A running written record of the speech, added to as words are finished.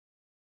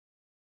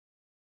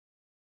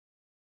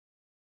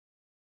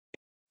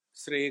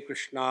श्री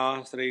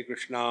कृष्णा श्री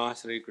कृष्णा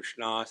श्री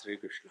कृष्णा श्री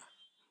कृष्णा।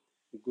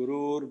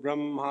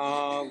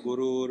 गुरुर्ब्रह्मा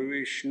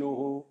गुरुर्विष्णु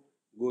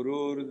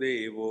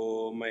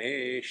गुरुर्देवो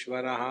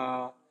महेश्वरः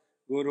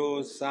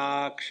गुरुः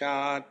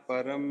साक्षात्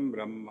परं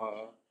ब्रह्म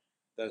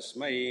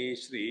तस्मै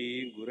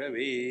श्री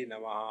गुरवे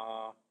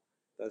नमः।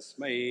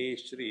 तस्मै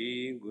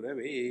श्री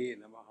गुरवे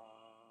नमः।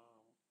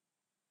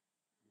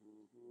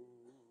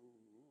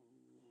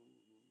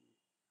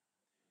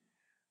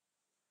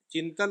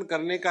 चिंतन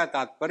करने का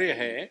तात्पर्य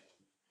है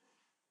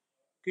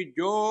कि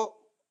जो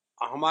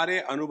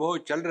हमारे अनुभव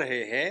चल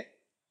रहे हैं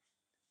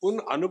उन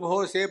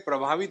अनुभवों से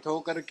प्रभावित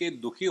होकर के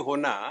दुखी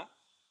होना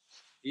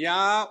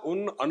या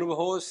उन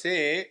अनुभवों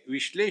से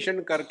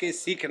विश्लेषण करके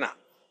सीखना,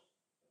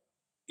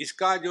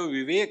 इसका जो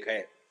विवेक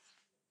है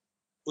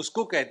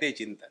उसको कहते हैं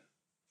चिंतन।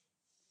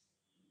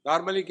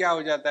 नॉर्मली क्या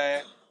हो जाता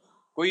है,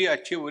 कोई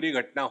अच्छी बुरी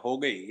घटना हो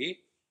गई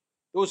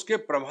तो उसके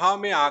प्रभाव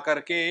में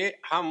आकर के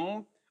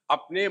हम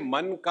अपने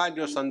मन का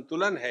जो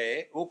संतुलन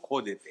है वो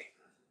खो देते हैं।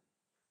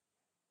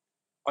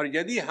 और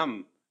यदि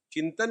हम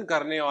चिंतन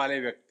करने वाले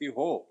व्यक्ति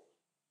हो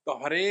तो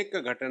हर एक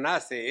घटना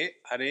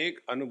से, हर एक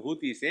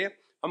अनुभूति से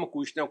हम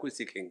कुछ ना कुछ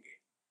सीखेंगे।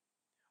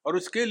 और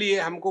उसके लिए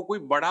हमको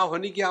कोई बड़ा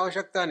होने की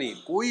आवश्यकता नहीं,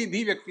 कोई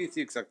भी व्यक्ति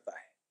सीख सकता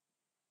है।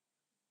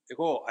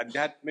 देखो,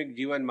 आध्यात्मिक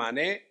जीवन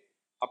माने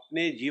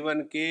अपने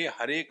जीवन के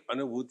हर एक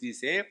अनुभूति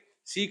से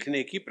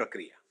सीखने की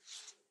प्रक्रिया।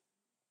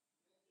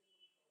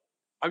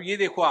 अब ये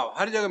देखो, आप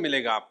हर जगह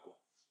मिलेगा आपको।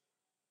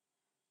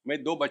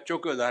 मैं दो बच्चों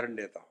के उदाहरण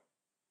देता हूं,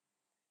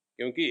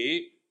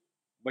 क्योंकि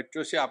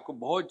बच्चों से आपको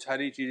बहुत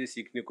सारी चीजें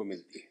सीखने को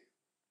मिलती है।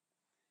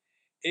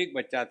 एक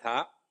बच्चा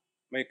था,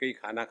 मैं कहीं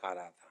खाना खा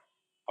रहा था,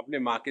 अपने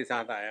माँ के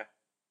साथ आया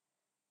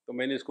तो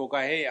मैंने उसको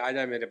कहा, हे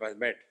आजा मेरे पास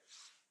बैठ,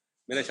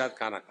 मेरे साथ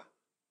खाना खा।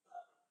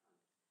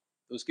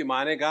 तो उसकी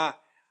माँ ने कहा,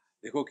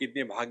 देखो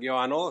कितने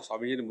भाग्यवान हो,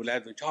 स्वामी जी ने बुलाया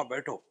तो जाओ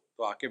बैठो।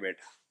 तो आके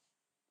बैठा।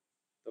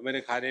 तो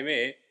मेरे खाने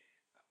में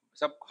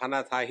सब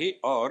खाना था ही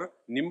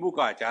और नींबू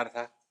का अचार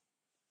था।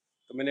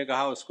 तो मैंने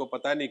कहा, उसको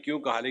पता नहीं क्यों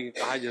कहा, लेकिन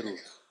कहा जरूर।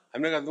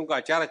 हमने कहा, तुमको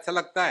अचार अच्छा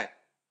लगता है?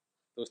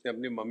 तो उसने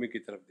अपनी मम्मी की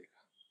तरफ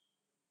देखा।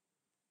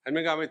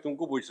 हमने कहा, मैं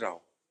तुमको पूछ रहा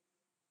हूँ।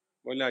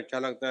 बोले, अच्छा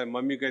लगता है।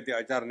 मम्मी कहती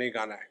अचार नहीं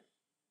खाना है।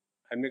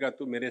 हमने कहा,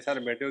 तू मेरे साथ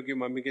बैठे हो कि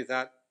मम्मी के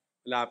साथ?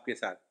 बोला, आपके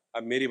साथ।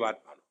 अब मेरी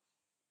बात मानो।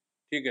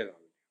 ठीक है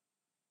स्वामी।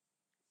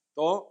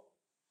 तो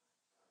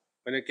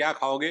मैंने, क्या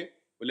खाओगे?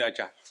 बोले,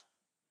 अचार।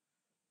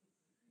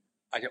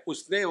 अच्छा,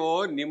 उसने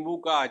वो नींबू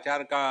का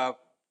अचार का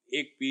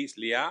एक पीस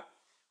लिया,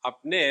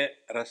 अपने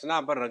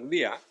रसना पर रख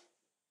दिया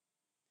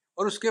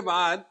और उसके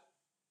बाद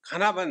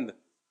खाना बंद,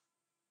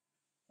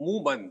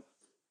 मुंह बंद,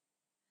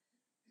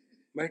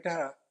 बैठा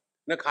रहा।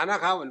 न खाना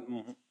खा,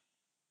 भूख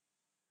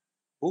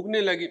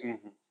नहीं लगी,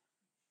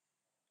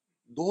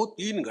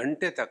 2-3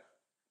 घंटे तक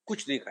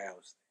कुछ नहीं खाया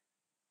उसने।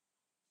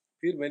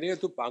 फिर मैंने कहा,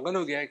 तू पागल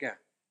हो गया है क्या?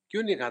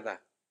 क्यों नहीं खाता?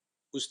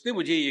 उसने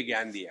मुझे ये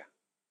ज्ञान दिया,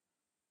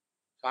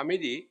 स्वामी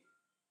जी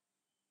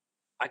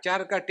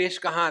अचार का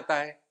टेस्ट कहाँ आता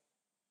है?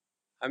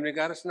 हमने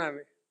कहा, रसना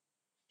में।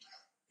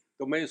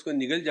 तो मैं उसको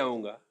निगल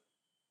जाऊंगा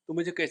तो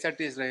मुझे कैसा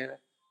टेस्ट रहेगा?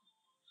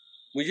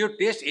 मुझे जो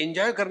टेस्ट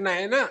एंजॉय करना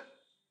है ना।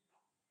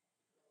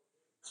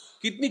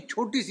 कितनी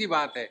छोटी सी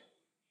बात है,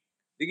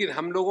 लेकिन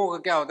हम लोगों का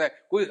क्या होता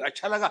है, कोई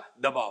अच्छा लगा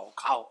दबाओ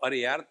खाओ। अरे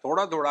यार,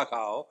 थोड़ा थोड़ा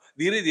खाओ,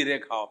 धीरे धीरे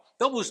खाओ,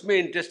 तब उसमें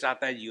इंटरेस्ट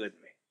आता है जीवन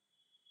में।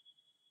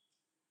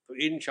 तो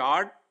इन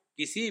शॉर्ट,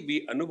 किसी भी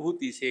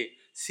अनुभूति से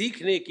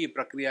सीखने की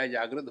प्रक्रिया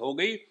जागृत हो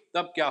गई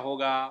तब क्या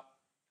होगा?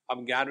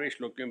 अब 11वें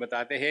श्लोक में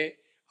बताते हैं,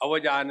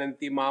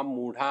 अवजानन्ति माम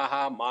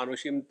मूढ़ाः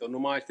मानुषीं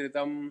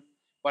तनुमाश्रितं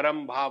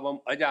परम भावम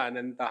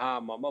अजानन्तः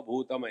मम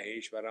भूत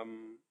महेश्वरम।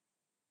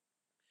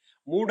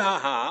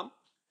 मूढ़ाः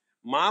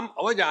माम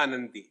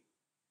अवजानन्ति,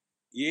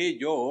 ये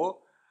जो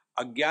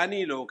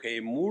अज्ञानी लोग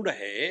है, मूढ़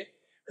है,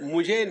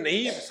 मुझे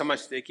नहीं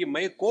समझते कि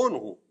मैं कौन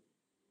हूं।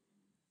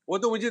 वो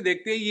तो मुझे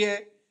देखते ही है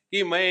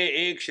कि मैं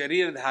एक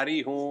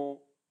शरीरधारी हूं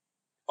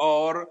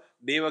और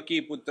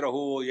देवकी पुत्र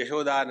हूं,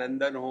 यशोदा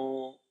नंदन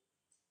हूं,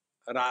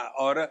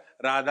 और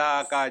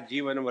राधा का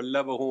जीवन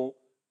वल्लभ हूं,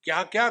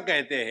 क्या क्या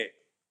कहते हैं।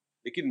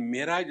 लेकिन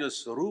मेरा जो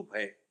स्वरूप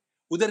है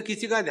उधर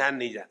किसी का ध्यान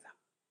नहीं जाता।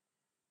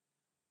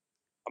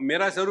 अब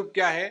मेरा स्वरूप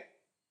क्या है?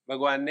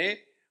 भगवान ने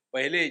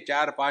पहले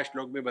 4-5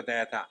 श्लोक में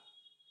बताया था,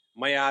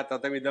 मया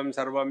ततमिदं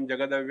सर्वं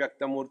जगद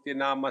व्यक्त मूर्ति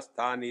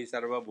नामस्थानि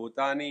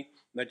सर्वभूतानि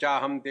न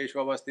चाहम तेषु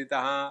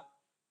अवस्थितः।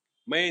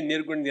 मैं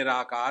निर्गुण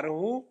निराकार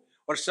हूं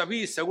और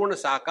सभी सगुण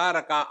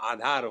साकार का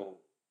आधार हूं।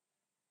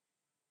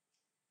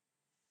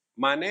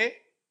 माने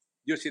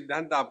जो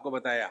सिद्धांत आपको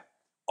बताया,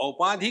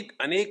 औपाधिक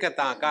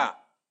अनेकता का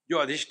जो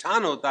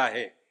अधिष्ठान होता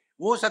है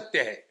वो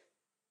सत्य है,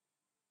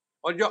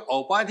 और जो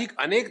औपाधिक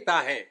अनेकता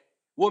है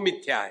वो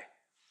मिथ्या है।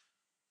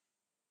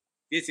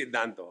 ये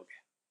सिद्धांत हो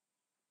गया।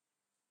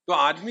 तो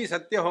आदमी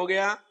सत्य हो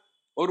गया,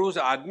 और उस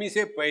आदमी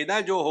से पैदा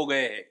जो हो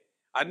गए हैं,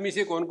 आदमी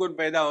से कौन कौन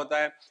पैदा होता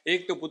है?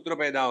 एक तो पुत्र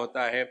पैदा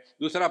होता है,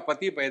 दूसरा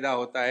पति पैदा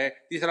होता है,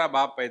 तीसरा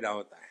बाप पैदा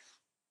होता है।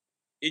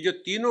 ये जो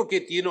तीनों के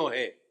तीनों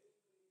है,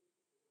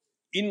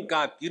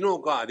 इनका तीनों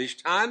का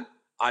अधिष्ठान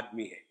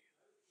आदमी है।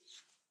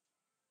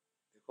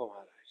 देखो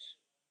महाराज,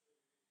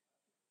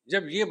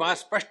 जब ये बात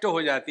स्पष्ट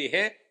हो जाती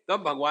है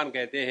तब भगवान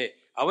कहते हैं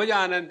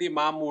अवजानन्ति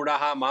माम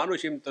मूढ़ाः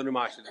मानुषिम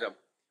तनुमाश्रितम्।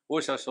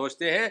 वो सब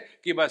सोचते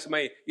हैं कि बस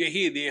मैं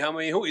यही देह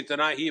में हूं,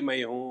 इतना ही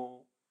मैं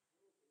हूं,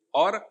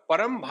 और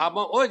परम भाव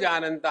ओ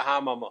जानन्तः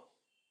मम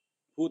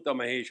भूत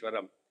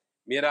महेश्वरम।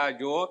 मेरा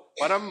जो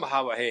परम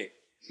भाव है,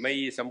 मैं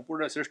ये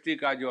संपूर्ण सृष्टि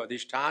का जो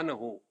अधिष्ठान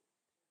हूं,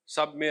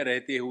 सब में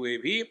रहते हुए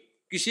भी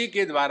किसी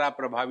के द्वारा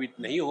प्रभावित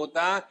नहीं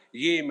होता,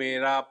 ये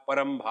मेरा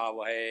परम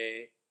भाव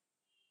है।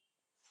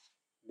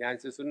 ध्यान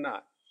से सुनना,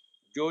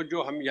 जो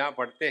जो हम यहाँ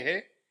पढ़ते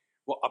हैं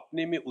वो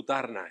अपने में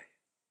उतारना है,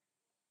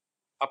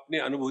 अपने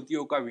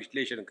अनुभूतियों का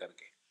विश्लेषण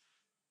करके।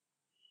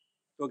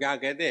 तो क्या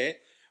कहते हैं,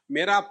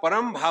 मेरा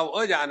परम भाव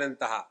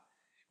अजानन्तः।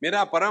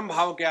 मेरा परम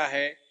भाव क्या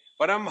है?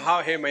 परम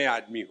भाव है मैं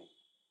आदमी हूं।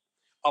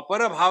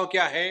 अपर भाव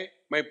क्या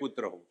है? मैं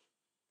पुत्र हूं।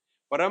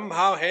 परम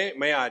भाव है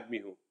मैं आदमी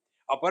हूं।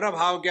 अपर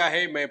भाव क्या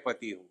है? मैं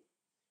पति हूं।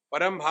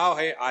 परम भाव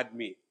है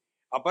आदमी,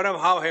 अपर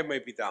भाव है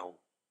मैं पिता हूं।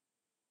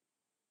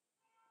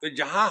 तो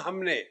जहां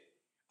हमने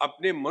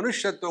अपने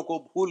मनुष्यत्व को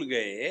भूल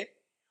गए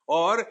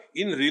और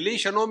इन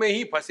रिलेशनों में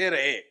ही फंसे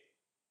रहे,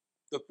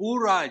 तो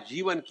पूरा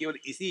जीवन केवल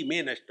इसी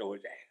में नष्ट हो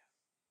जाएगा।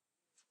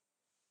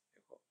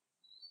 देखो,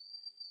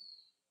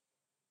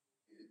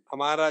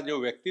 हमारा जो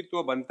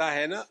व्यक्तित्व बनता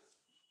है ना,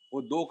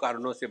 वो दो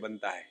कारणों से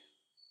बनता है,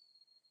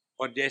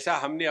 और जैसा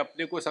हमने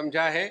अपने को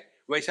समझा है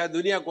वैसा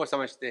दुनिया को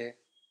समझते हैं।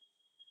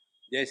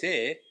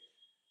 जैसे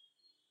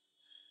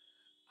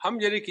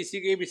हम यदि किसी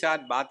के भी साथ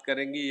बात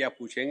करेंगे या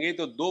पूछेंगे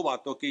तो दो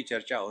बातों की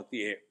चर्चा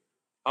होती है,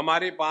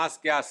 हमारे पास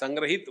क्या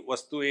संग्रहित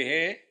वस्तुएं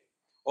हैं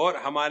और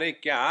हमारे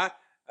क्या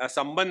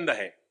संबंध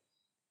है।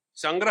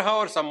 संग्रह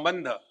और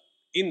संबंध,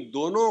 इन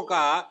दोनों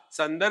का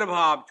संदर्भ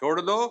आप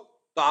छोड़ दो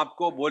तो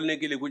आपको बोलने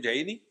के लिए कुछ है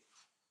ही नहीं।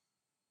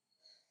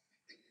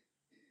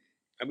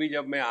 अभी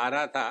जब मैं आ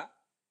रहा था,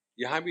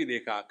 यहां भी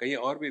देखा, कहीं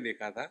और भी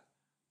देखा था,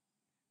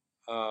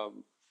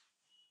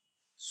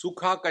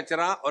 सूखा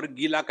कचरा और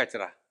गीला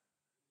कचरा।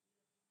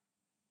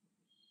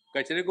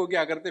 कचरे को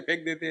क्या करते,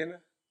 फेंक देते हैं ना।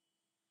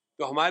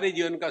 तो हमारे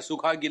जीवन का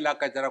सूखा गीला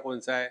कचरा कौन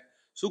सा है?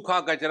 सूखा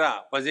कचरा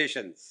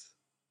पोजेशंस,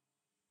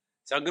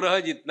 संग्रह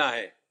जितना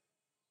है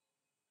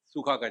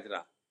सूखा कचरा,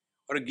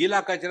 और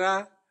गीला कचरा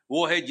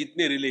वो है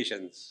जितने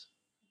रिलेशंस।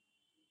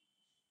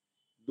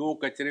 दो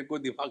कचरे को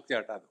दिमाग से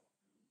हटा दो,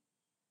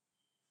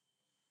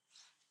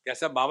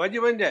 कैसा बाबा जी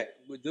बन जाए,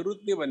 जरूरत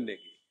नहीं बनने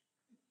की,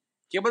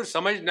 केवल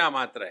समझना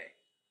मात्र है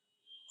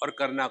और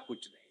करना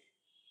कुछ नहीं।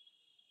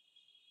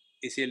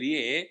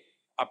 इसीलिए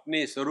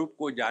अपने स्वरूप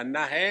को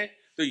जानना है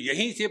तो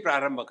यहीं से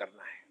प्रारंभ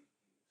करना है,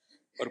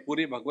 और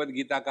पूरी भगवत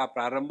गीता का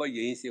प्रारंभ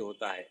यहीं से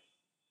होता है।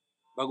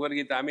 भगवत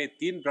गीता में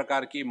 3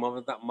 प्रकार की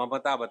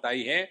ममता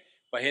बताई है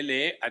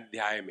पहले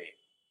अध्याय में।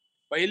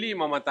 पहली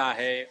ममता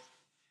है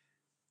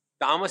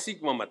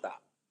तामसिक ममता,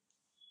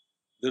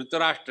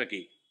 धृतराष्ट्र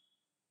की।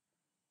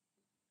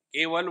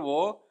 केवल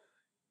वो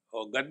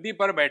गद्दी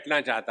पर बैठना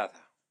चाहता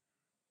था।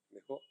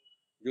 देखो,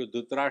 जो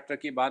धृतराष्ट्र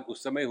की बात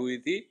उस समय हुई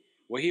थी,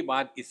 वही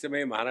बात इस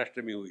समय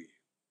महाराष्ट्र में हुई।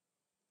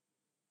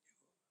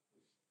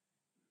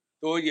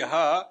 तो यह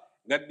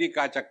गद्दी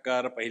का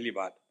चक्कर, पहली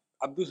बात।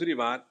 अब दूसरी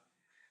बात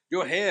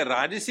जो है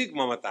राजसिक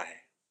ममता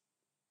है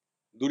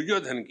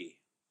दुर्योधन की।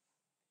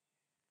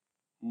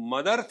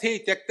 मदर्थे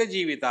त्यक्त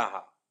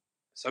जीविता,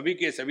 सभी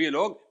के सभी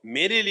लोग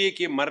मेरे लिए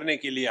के मरने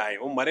के लिए आए,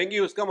 वो मरेंगे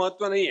उसका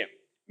महत्व नहीं है,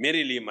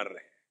 मेरे लिए मर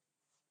रहे हैं,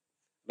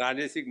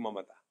 राजसिक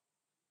ममता।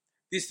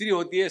 तीसरी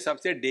होती है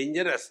सबसे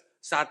डेंजरस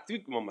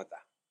सात्विक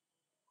ममता।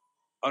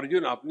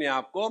 अर्जुन अपने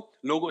आप को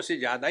लोगों से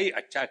ज्यादा ही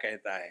अच्छा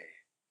कहता है,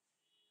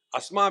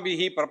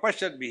 अस्माभिः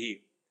प्रपश्यद्भिः,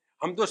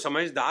 हम तो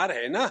समझदार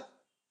है ना,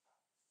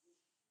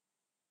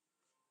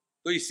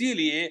 तो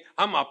इसीलिए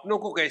हम अपनों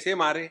को कैसे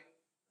मारे।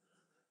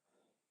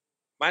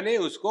 माने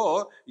उसको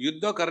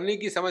युद्ध करने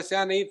की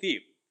समस्या नहीं थी,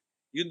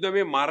 युद्ध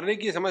में मारने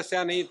की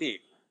समस्या नहीं थी,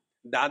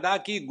 दादा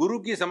की गुरु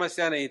की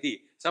समस्या नहीं थी,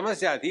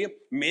 समस्या थी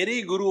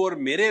मेरे गुरु और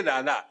मेरे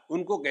दादा,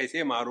 उनको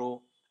कैसे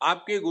मारो।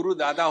 आपके गुरु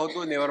दादा हो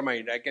तो never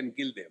mind, I can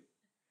kill them.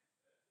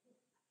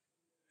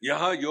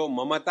 यह जो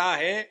ममता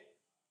है,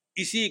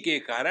 इसी के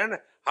कारण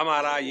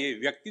हमारा ये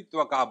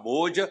व्यक्तित्व का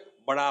बोझ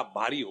बड़ा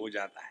भारी हो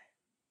जाता है।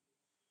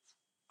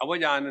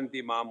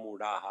 अवजानन्ति माम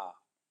मूढ़ाः।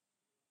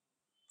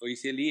 तो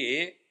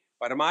इसीलिए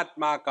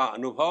परमात्मा का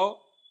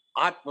अनुभव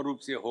आत्म रूप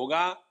से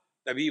होगा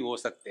तभी वो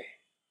सत्य है।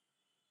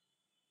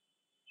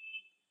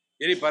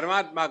 यदि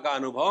परमात्मा का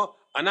अनुभव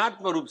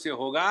अनात्म रूप से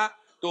होगा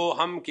तो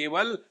हम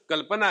केवल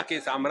कल्पना के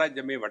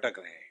साम्राज्य में भटक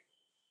रहे हैं।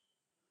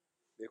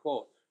 देखो,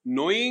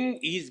 नोइंग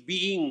इज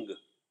बीइंग,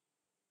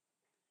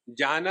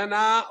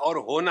 जानना और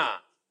होना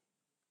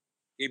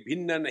ये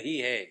भिन्न नहीं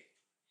है।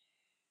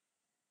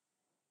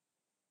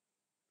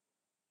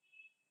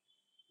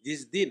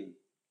 जिस दिन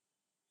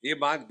ये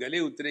बात गले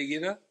उतरेगी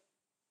ना,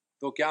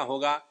 तो क्या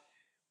होगा,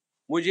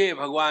 मुझे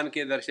भगवान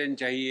के दर्शन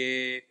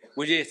चाहिए,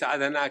 मुझे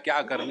साधना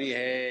क्या करनी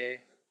है,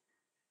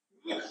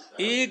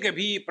 एक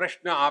भी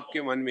प्रश्न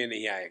आपके मन में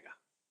नहीं आएगा।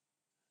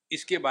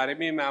 इसके बारे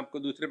में मैं आपको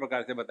दूसरे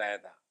प्रकार से बताया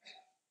था।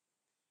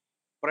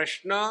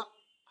 प्रश्न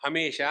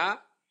हमेशा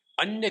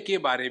अन्य के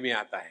बारे में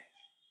आता है।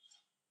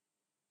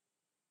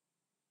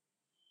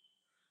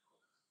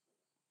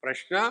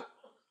 प्रश्न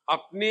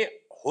अपने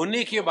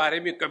होने के बारे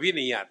में कभी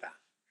नहीं आता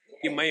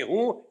कि मैं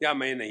हूं या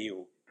मैं नहीं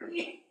हूं।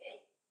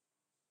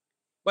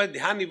 बस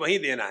ध्यान वहीं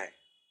देना है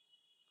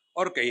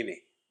और कहीं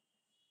नहीं।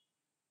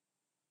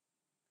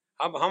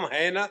 अब हम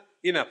है ना,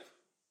 इनफ।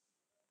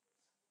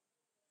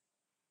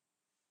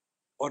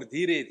 और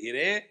धीरे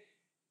धीरे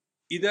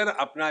इधर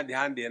अपना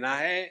ध्यान देना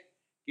है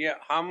कि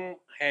हम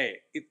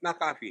है, इतना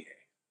काफी है।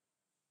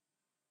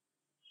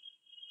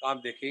 तो आप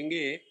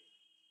देखेंगे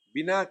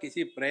बिना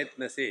किसी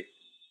प्रयत्न से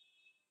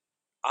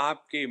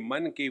आपके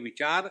मन के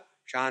विचार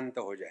शांत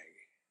हो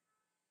जाएंगे।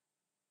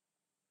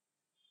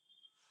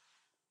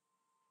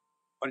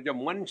 और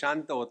जब मन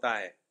शांत होता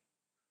है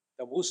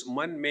तब उस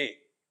मन में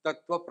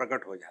तत्व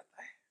प्रकट हो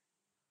जाता है।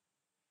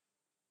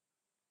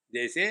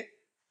 जैसे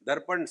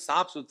दर्पण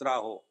साफ सुथरा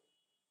हो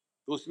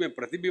तो उसमें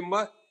प्रतिबिंब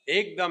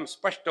एकदम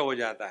स्पष्ट हो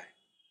जाता है।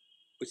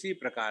 उसी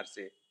प्रकार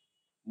से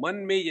मन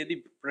में यदि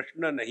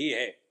प्रश्न नहीं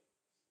है,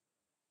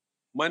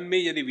 मन में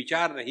यदि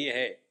विचार नहीं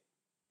है,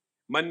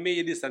 मन में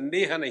यदि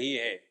संदेह नहीं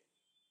है,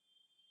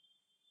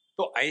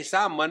 तो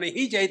ऐसा मन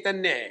ही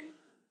चैतन्य है।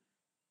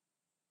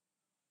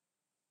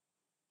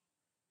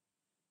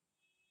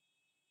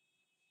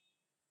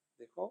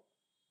 देखो,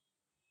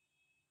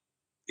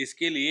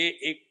 इसके लिए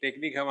एक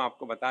टेक्निक हम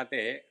आपको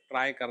बताते हैं,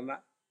 ट्राई करना।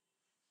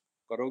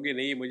 करोगे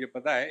नहीं मुझे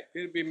पता है,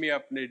 फिर भी मैं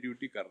अपनी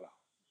ड्यूटी कर रहा हूं।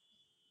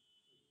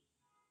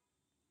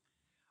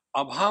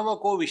 अभाव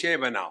को विषय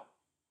बनाओ।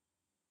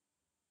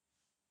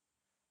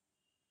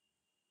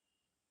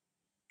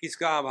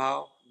 किसका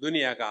अभाव?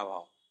 दुनिया का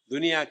अभाव।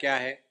 दुनिया क्या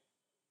है?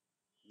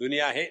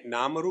 दुनिया है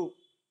नाम रूप।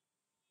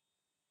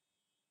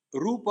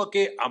 रूप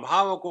के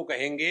अभाव को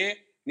कहेंगे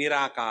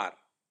निराकार।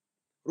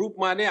 रूप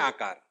माने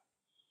आकार।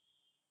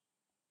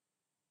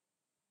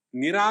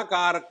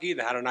 निराकार की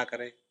धारणा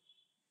करें।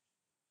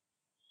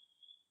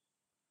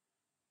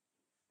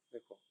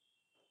 देखो,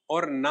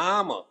 और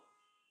नाम,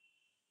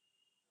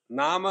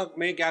 नाम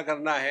में क्या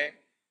करना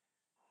है?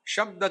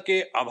 शब्द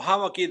के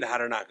अभाव की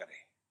धारणा करें।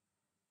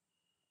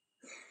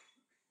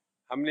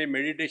 हमने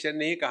मेडिटेशन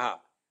नहीं कहा,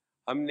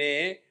 हमने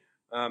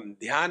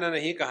ध्यान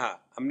नहीं कहा,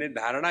 हमने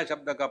धारणा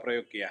शब्द का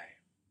प्रयोग किया है।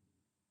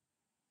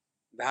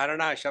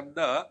 धारणा शब्द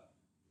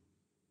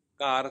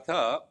का अर्थ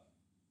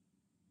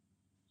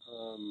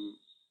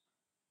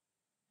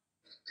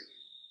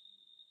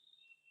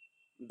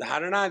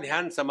धारणा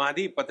ध्यान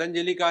समाधि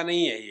पतंजलि का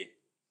नहीं है। ये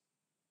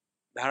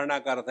धारणा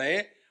का अर्थ है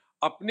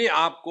अपने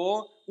आप को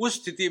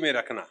उस स्थिति में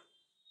रखना।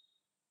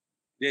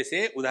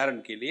 जैसे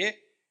उदाहरण के लिए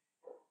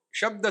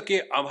शब्द के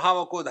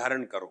अभाव को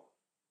धारण करो,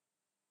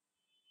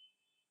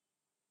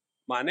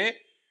 माने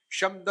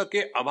शब्द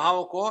के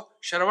अभाव को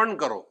श्रवण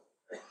करो।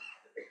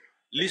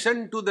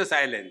 Listen to the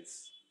silence.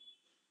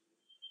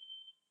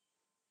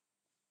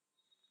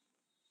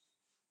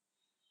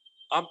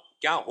 अब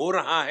क्या हो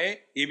रहा है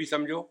ये भी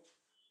समझो।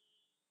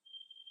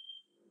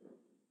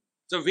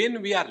 So when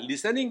we are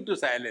listening to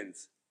silence,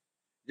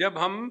 जब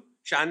हम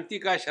शांति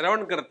का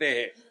श्रवण करते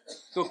हैं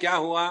तो क्या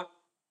हुआ?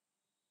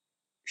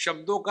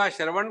 शब्दों का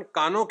श्रवण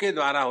कानों के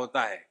द्वारा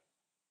होता है,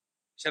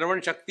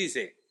 श्रवण शक्ति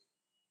से।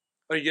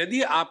 और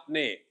यदि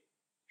आपने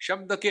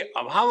शब्द के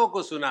अभाव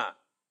को सुना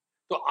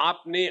तो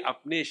आपने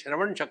अपने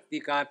श्रवण शक्ति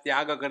का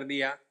त्याग कर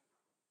दिया।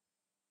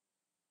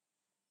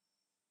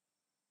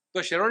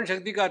 तो श्रवण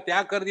शक्ति का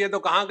त्याग कर दिया तो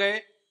कहां गए?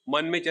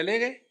 मन में चले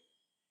गए,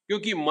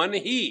 क्योंकि मन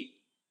ही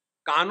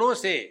कानों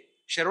से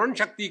श्रवण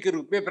शक्ति के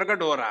रूप में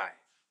प्रकट हो रहा है।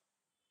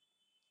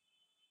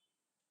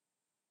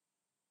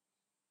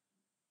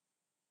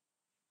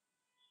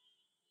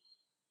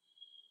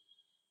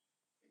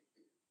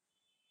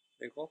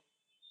 देखो,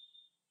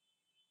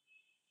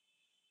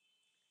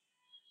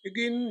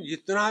 लेकिन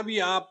जितना भी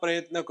आप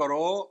प्रयत्न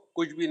करो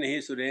कुछ भी नहीं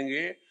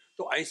सुनेंगे।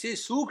 तो ऐसे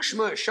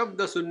सूक्ष्म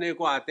शब्द सुनने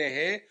को आते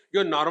हैं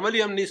जो नॉर्मली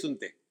हम नहीं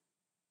सुनते।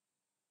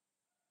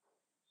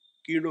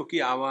 कीड़ों की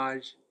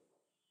आवाज,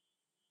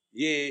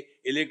 ये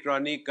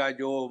इलेक्ट्रॉनिक का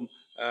जो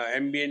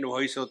एम्बिएंट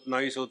वॉइस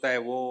नॉइस होता है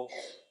वो,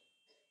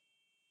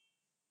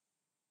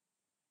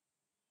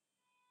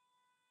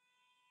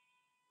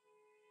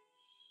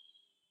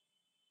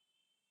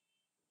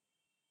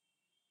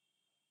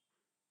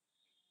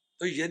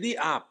 तो यदि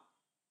आप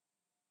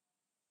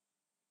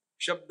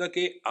शब्द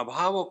के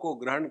अभाव को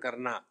ग्रहण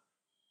करना,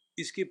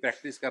 इसकी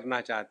प्रैक्टिस करना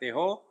चाहते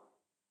हो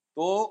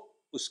तो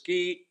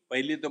उसकी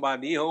पहली तो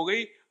बात ये हो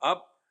गई।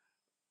 अब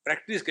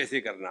प्रैक्टिस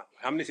कैसे करना?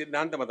 हमने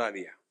सिद्धांत बता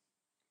दिया।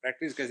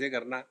 प्रैक्टिस कैसे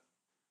करना?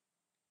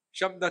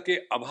 शब्द के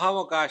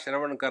अभाव का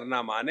श्रवण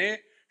करना माने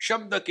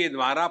शब्द के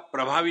द्वारा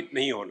प्रभावित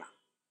नहीं होना।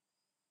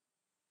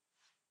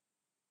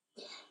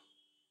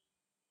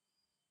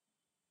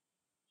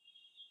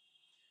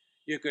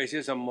 ये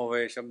कैसे संभव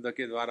है शब्द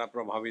के द्वारा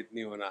प्रभावित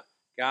नहीं होना?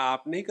 क्या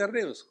आप नहीं कर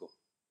रहे उसको?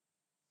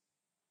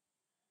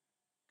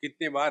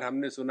 कितने बार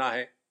हमने सुना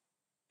है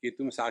कि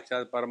तुम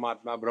साक्षात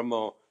परमात्मा ब्रह्म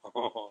हो।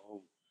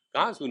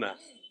 कहाँ सुना?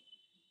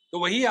 तो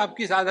वही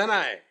आपकी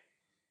साधना है।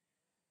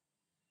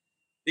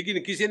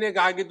 लेकिन किसी ने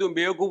कहा कि तुम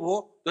बेवकूफ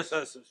हो तो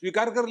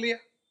स्वीकार कर लिया।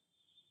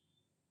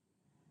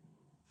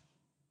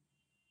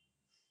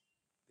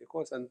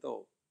 देखो संतो,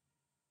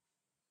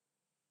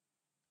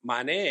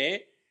 माने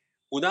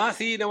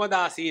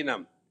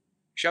उदासीनवदासीनम,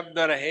 शब्द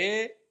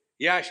रहे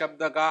या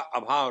शब्द का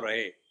अभाव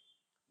रहे,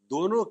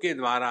 दोनों के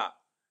द्वारा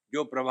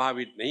जो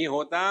प्रभावित नहीं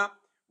होता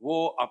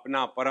वो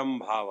अपना परम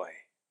भाव है।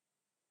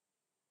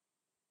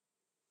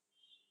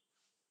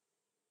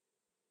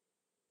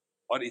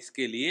 और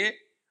इसके लिए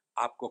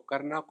आपको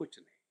करना कुछ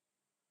नहीं।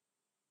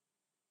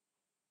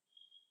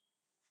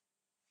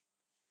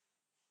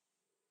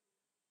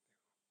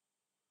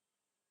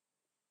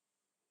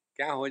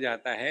 क्या हो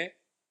जाता है,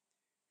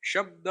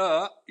 शब्द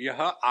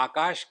यह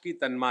आकाश की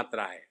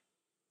तन्मात्रा है,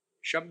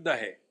 शब्द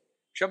है।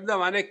 शब्द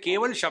माने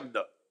केवल शब्द।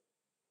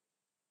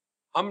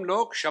 हम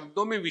लोग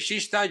शब्दों में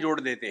विशेषता जोड़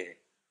देते हैं।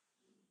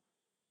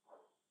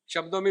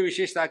 शब्दों में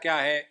विशेषता क्या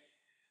है?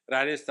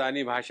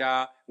 राजस्थानी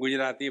भाषा,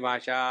 गुजराती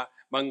भाषा,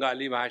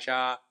 बंगाली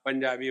भाषा,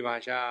 पंजाबी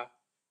भाषा,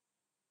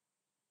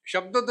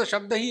 शब्द तो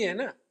शब्द ही है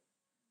ना।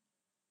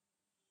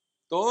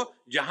 तो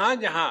जहां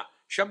जहां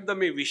शब्द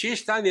में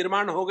विशेषता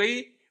निर्माण हो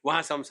गई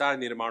वहां संसार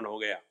निर्माण हो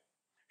गया।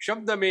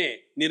 शब्द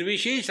में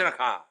निर्विशेष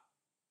रखा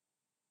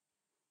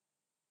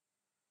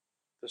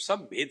तो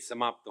सब भेद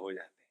समाप्त हो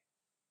जाते।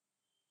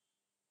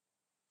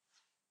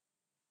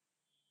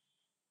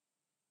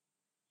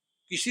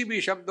 किसी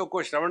भी शब्द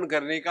को श्रवण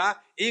करने का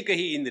एक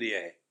ही इंद्रिय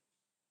है,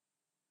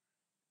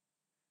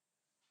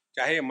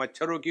 चाहे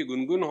मच्छरों की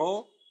गुनगुन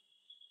हो,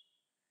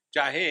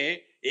 चाहे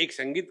एक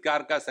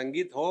संगीतकार का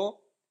संगीत हो,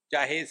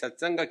 चाहे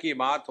सत्संग की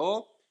बात हो,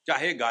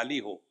 चाहे गाली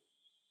हो।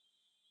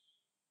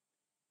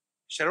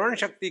 श्रवण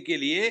शक्ति के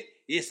लिए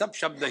ये सब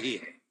शब्द ही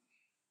है।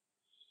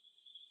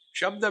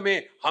 शब्द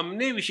में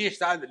हमने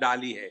विशेषता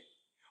डाली है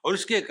और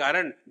उसके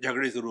कारण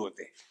झगड़े शुरू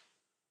होते हैं।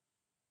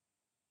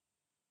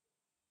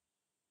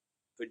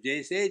 तो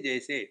जैसे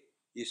जैसे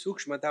ये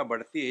सूक्ष्मता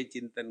बढ़ती है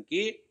चिंतन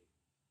की,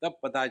 तब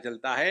पता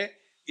चलता है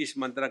इस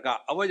मंत्र का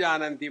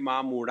अवजानन्ति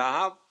मां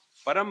मूढ़ा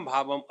परम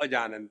भावम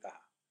अजानन्ता,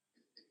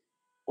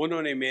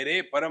 उन्होंने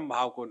मेरे परम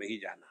भाव को नहीं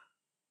जाना।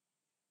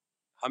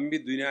 हम भी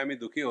दुनिया में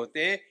दुखी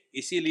होते हैं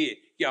इसीलिए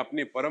कि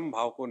अपने परम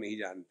भाव को नहीं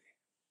जानते।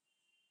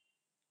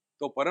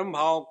 तो परम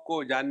भाव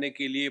को जानने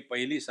के लिए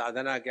पहली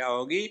साधना क्या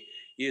होगी?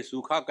 ये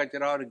सूखा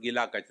कचरा और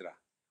गीला कचरा,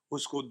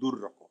 उसको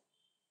दूर रखो।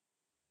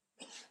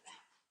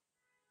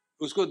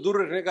 उसको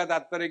दूर रखने का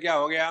तात्पर्य क्या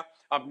हो गया?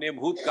 अपने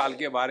भूतकाल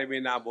के बारे में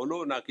ना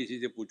बोलो, ना किसी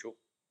से पूछो।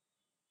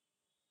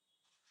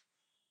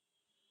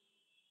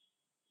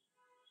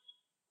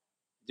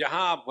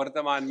 जहां आप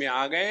वर्तमान में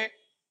आ गए,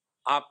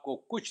 आपको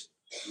कुछ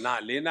ना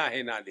लेना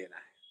है ना देना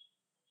है।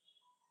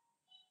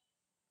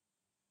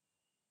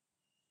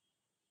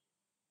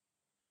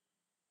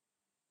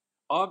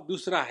 और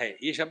दूसरा है,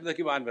 ये शब्द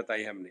की बात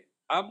बताई हमने।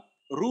 अब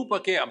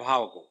रूप के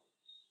अभाव को,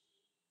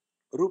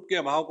 रूप के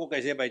अभाव को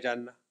कैसे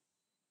पहचानना?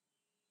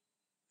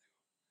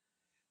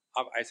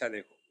 अब ऐसा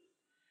देखो,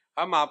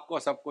 हम आपको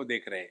सबको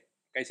देख रहे हैं।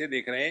 कैसे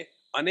देख रहे हैं?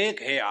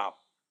 अनेक है आप।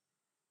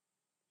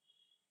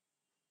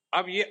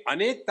 अब ये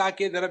अनेकता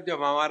के तरफ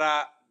जब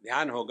हमारा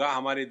ध्यान होगा,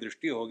 हमारी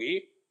दृष्टि होगी,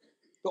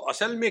 तो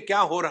असल में क्या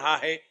हो रहा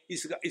है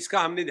इसका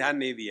हमने ध्यान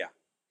नहीं दिया।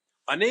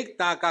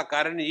 अनेकता का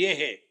कारण ये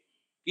है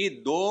कि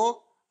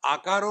दो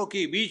आकारों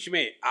के बीच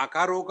में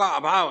आकारों का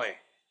अभाव है।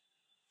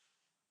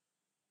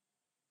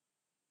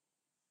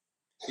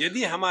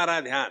 यदि हमारा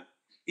ध्यान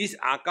इस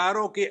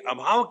आकारों के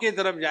अभाव के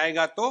तरफ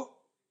जाएगा तो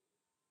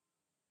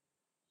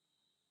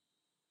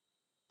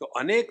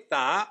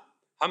अनेकता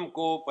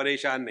हमको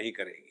परेशान नहीं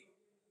करेगी।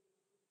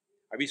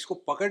 अब इसको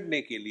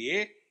पकड़ने के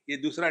लिए ये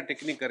दूसरा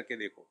टेक्निक करके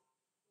देखो।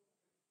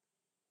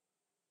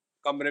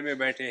 कमरे में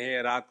बैठे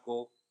हैं रात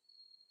को,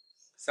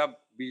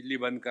 सब बिजली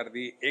बंद कर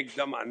दी,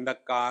 एकदम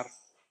अंधकार,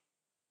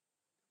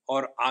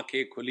 और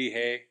आंखें खुली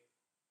है।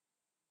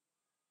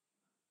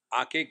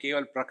 आंखें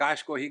केवल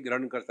प्रकाश को ही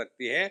ग्रहण कर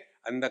सकती है,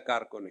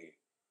 अंधकार को नहीं।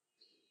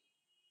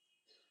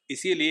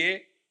 इसीलिए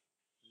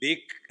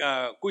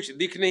कुछ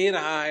दिख नहीं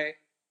रहा है।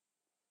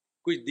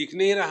 कुछ दिख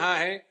नहीं रहा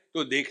है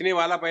तो देखने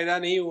वाला पैदा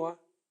नहीं हुआ,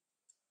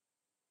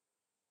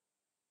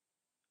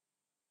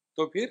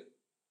 तो फिर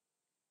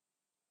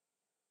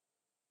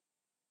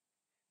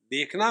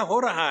देखना हो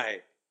रहा है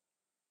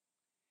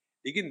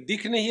लेकिन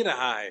दिख नहीं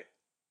रहा है,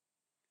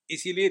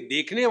 इसीलिए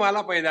देखने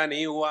वाला पैदा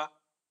नहीं हुआ।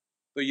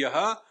 तो यह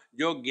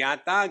जो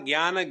ज्ञाता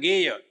ज्ञान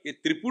ज्ञेय, ये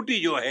त्रिपुटी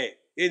जो है,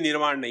 ये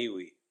निर्माण नहीं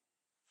हुई।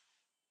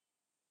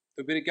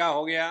 तो फिर क्या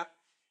हो गया?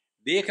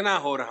 देखना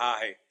हो रहा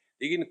है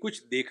लेकिन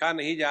कुछ देखा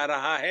नहीं जा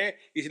रहा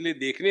है, इसलिए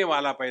देखने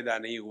वाला पैदा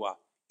नहीं हुआ।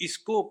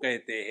 इसको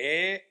कहते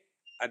हैं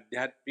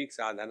आध्यात्मिक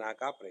साधना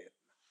का प्रयत्न।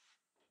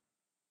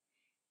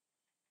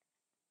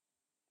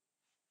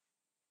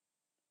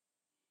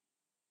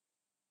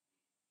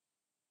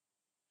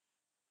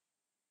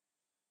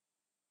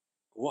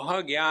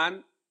 वह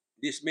ज्ञान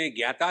जिसमें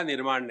ज्ञाता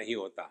निर्माण नहीं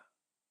होता,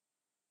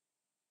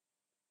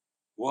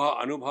 वह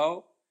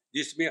अनुभव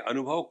जिसमें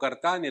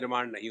अनुभवकर्ता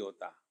निर्माण नहीं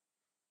होता,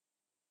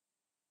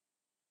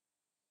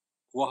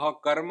 वह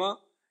कर्म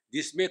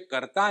जिसमें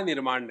कर्ता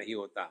निर्माण नहीं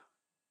होता,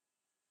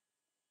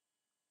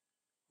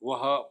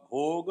 वह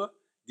भोग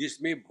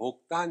जिसमें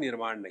भोक्ता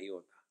निर्माण नहीं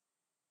होता,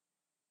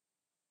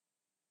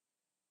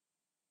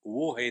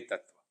 वो है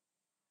तत्व।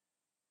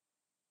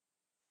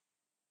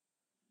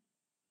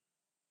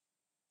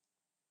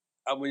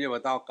 अब मुझे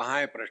बताओ कहाँ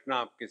है प्रश्न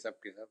आपके सब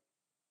के सब?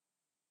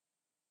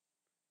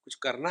 कुछ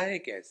करना है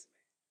क्या इसमें?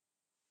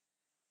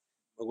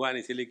 भगवान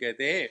इसीलिए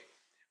कहते हैं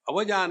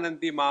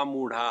अवजानन्ति मां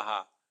मूढ़ाः।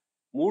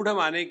 मूढ़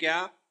माने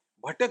क्या?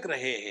 भटक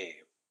रहे हैं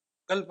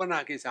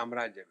कल्पना के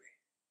साम्राज्य में।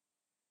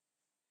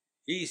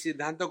 ये इस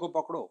सिद्धांतों को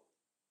पकड़ो,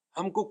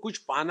 हमको कुछ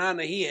पाना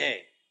नहीं है,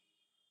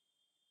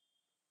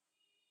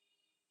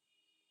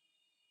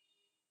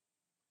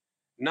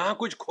 ना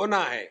कुछ खोना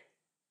है,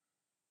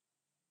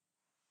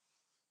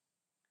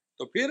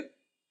 तो फिर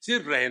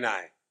सिर्फ रहना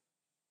है।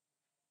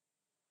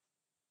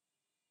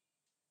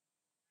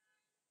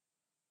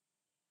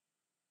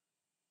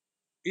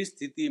 इस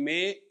स्थिति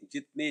में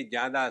जितने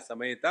ज्यादा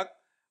समय तक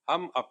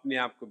हम अपने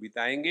आप को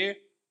बिताएंगे,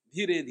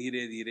 धीरे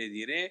धीरे धीरे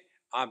धीरे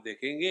आप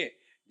देखेंगे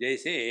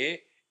जैसे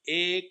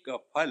एक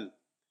फल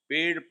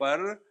पेड़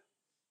पर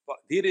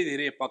धीरे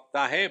धीरे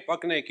पकता है,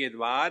 पकने के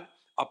बाद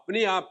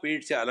अपने आप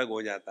पेड़ से अलग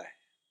हो जाता है।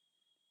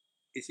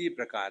 इसी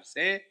प्रकार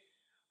से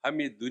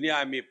हम इस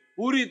दुनिया में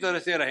पूरी तरह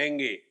से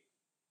रहेंगे,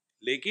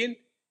 लेकिन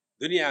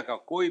दुनिया का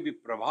कोई भी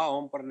प्रभाव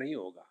हम पर नहीं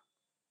होगा।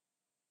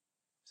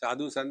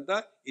 साधु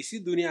संत इसी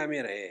दुनिया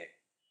में रहे हैं,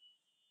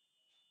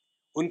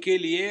 उनके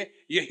लिए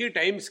यही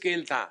टाइम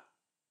स्केल था,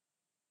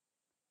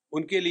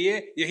 उनके लिए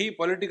यही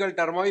पॉलिटिकल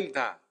टर्मोइल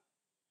था,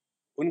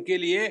 उनके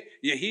लिए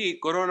यही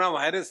कोरोना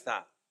वायरस था,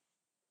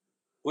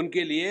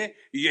 उनके लिए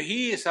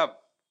यही सब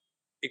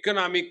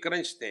इकोनॉमिक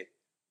क्रंच थे।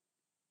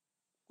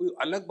 कोई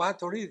अलग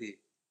बात थोड़ी थी।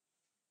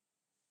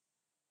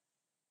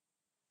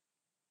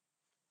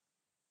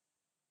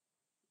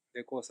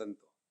 देखो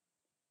संतो,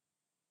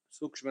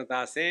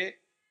 सूक्ष्मता से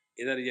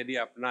इधर यदि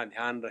अपना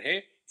ध्यान रहे,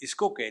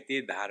 इसको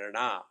कहते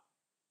धारणा।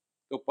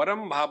 तो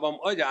परम भावम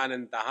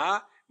अजानन्तः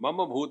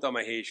मम भूत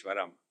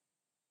महेश्वरम,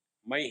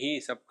 मैं ही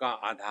सबका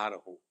आधार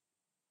हूं।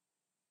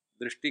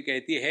 दृष्टि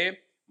कहती है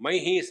मैं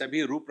ही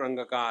सभी रूप रंग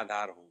का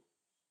आधार हूं।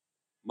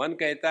 मन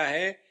कहता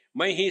है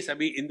मैं ही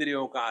सभी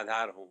इंद्रियों का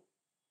आधार हूं।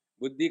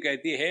 बुद्धि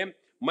कहती है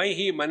मैं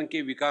ही मन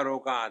के विकारों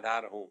का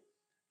आधार हूं।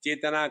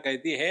 चेतना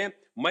कहती है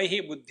मैं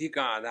ही बुद्धि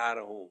का आधार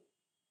हूं।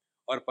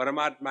 और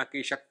परमात्मा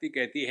की शक्ति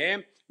कहती है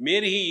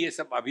मेरी ही ये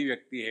सब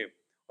अभिव्यक्ति है।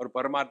 और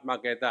परमात्मा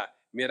कहता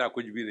मेरा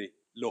कुछ भी नहीं।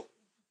 लो,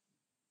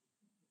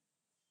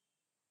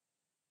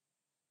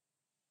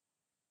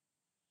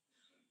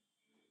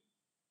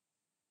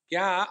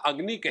 क्या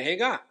अग्नि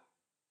कहेगा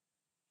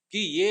कि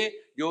ये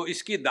जो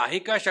इसकी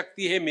दाहिका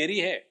शक्ति है मेरी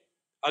है?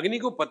 अग्नि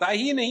को पता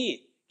ही नहीं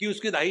कि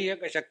उसकी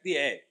दाहिका शक्ति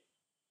है।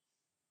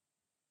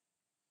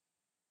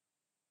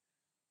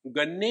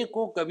 गन्ने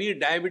को कभी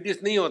डायबिटीज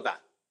नहीं होता।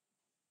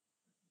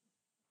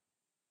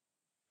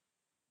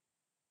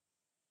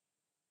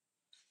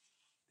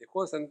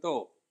 देखो संतो,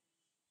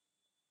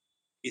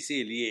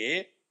 इसीलिए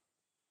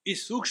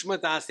इस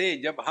सूक्ष्मता से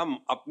जब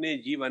हम अपने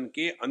जीवन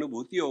के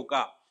अनुभूतियों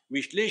का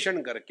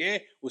विश्लेषण करके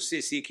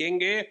उससे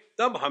सीखेंगे,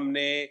 तब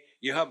हमने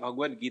यह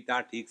भगवत गीता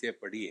ठीक से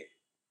पढ़ी है।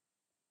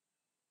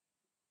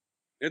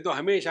 ये तो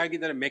हमेशा की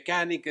तरह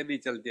मैकेनिकली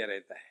चलते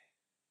रहता है।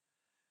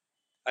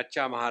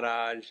 अच्छा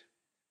महाराज,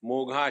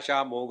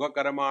 मोघाशा मोघ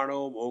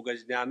कर्माणो मोघ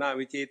ज्ञाना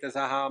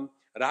विचेतसः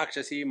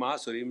राक्षसी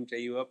मासुरीम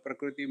चैव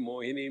प्रकृति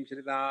मोहिनीम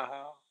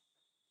श्रिताः।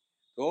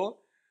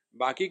 तो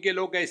बाकी के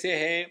लोग कैसे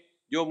हैं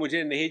जो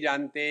मुझे नहीं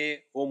जानते?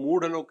 वो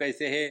मूढ़ लोग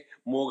कैसे हैं?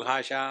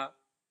 मोघाशा।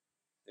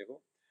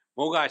 देखो,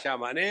 मोघाशा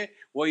माने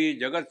वो ये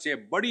जगत से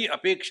बड़ी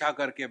अपेक्षा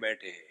करके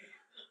बैठे हैं।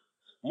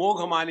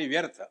 मोघ माने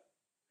व्यर्थ,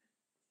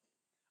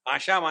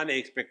 आशा माने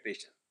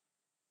एक्सपेक्टेशन।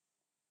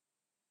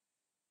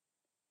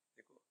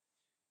 देखो,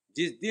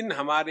 जिस दिन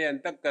हमारे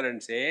अंतःकरण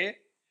से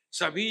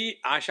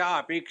सभी आशा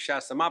अपेक्षा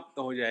समाप्त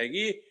हो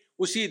जाएगी,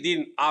 उसी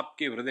दिन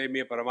आपके हृदय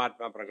में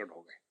परमात्मा प्रकट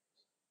हो गए।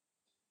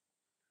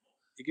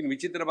 लेकिन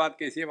विचित्र बात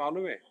कैसी है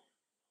मालूम है?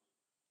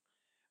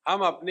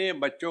 हम अपने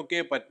बच्चों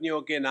के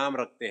पत्नियों के नाम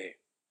रखते हैं।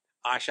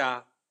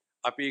 आशा,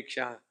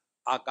 अपेक्षा,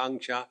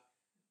 आकांक्षा,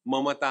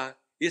 ममता,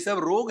 ये सब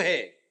रोग है,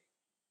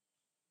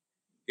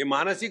 ये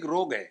मानसिक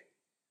रोग है।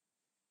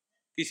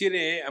 किसी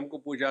ने हमको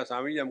पूछा,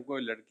 स्वामी जी हमको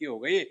लड़की हो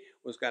गई,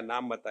 उसका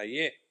नाम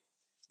बताइए।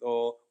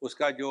 तो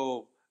उसका जो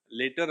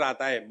लेटर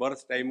आता है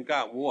बर्थ टाइम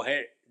का, वो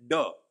है ड।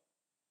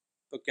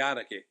 तो क्या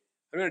रखे?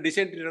 हमें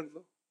डिसेंट्री रख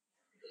दो।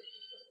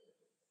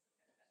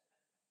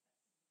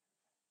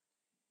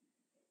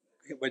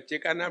 बच्चे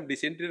का नाम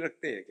डिसेंट्री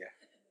रखते हैं क्या?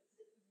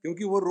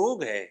 क्योंकि वो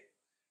रोग है।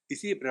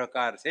 इसी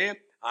प्रकार से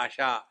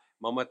आशा,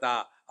 ममता,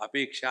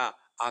 अपेक्षा,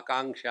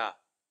 आकांक्षा,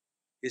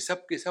 ये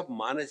सब के सब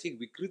मानसिक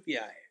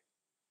विकृतियां हैं,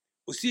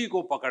 उसी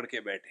को पकड़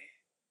के बैठे।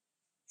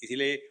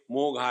 इसलिए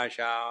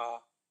मोघाशा।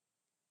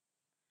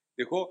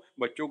 देखो,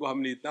 बच्चों को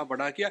हमने इतना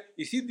बड़ा किया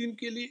इसी दिन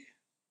के लिए।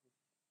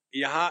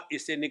 यहां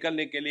इससे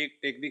निकलने के लिए एक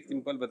टेक्निक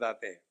सिंपल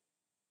बताते हैं।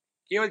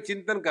 केवल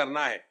चिंतन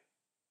करना है,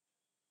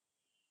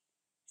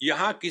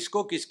 यहां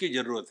किसको किसकी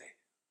जरूरत है।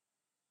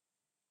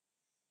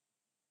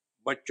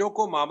 बच्चों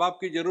को माँ बाप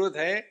की जरूरत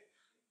है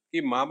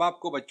कि माँ बाप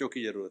को बच्चों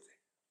की जरूरत है?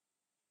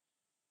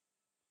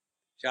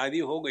 शादी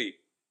हो गई,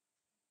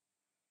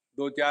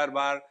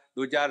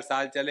 2-4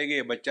 साल चले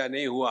गए, बच्चा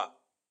नहीं हुआ,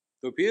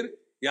 तो फिर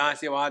यहां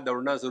से वहां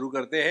दौड़ना शुरू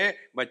करते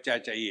हैं, बच्चा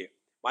चाहिए।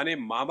 माने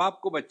माँ बाप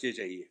को बच्चे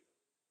चाहिए।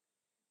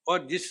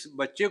 और जिस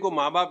बच्चे को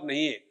माँ बाप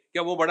नहीं है,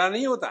 क्या वो बड़ा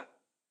नहीं होता?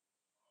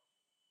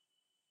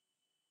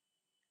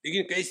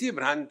 लेकिन कैसी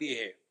भ्रांति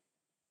है,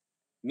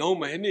 9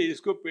 महीने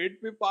इसको पेट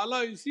में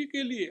पाला इसी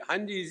के लिए। हाँ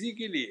जी, इसी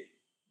के लिए।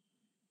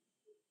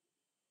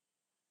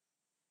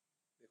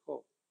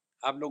 देखो,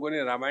 आप लोगों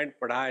ने रामायण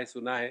पढ़ा है,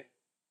 सुना है।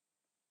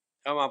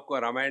 हम आपको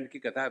रामायण की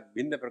कथा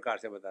भिन्न प्रकार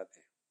से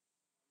बताते हैं।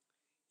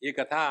 ये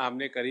कथा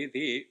हमने करी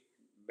थी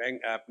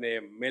अपने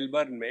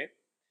मेलबर्न में।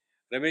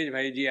 रमेश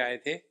भाई जी आए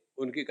थे,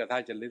 उनकी कथा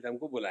चल रही थी,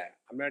 हमको बुलाया।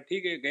 हमने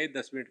ठीक है, गए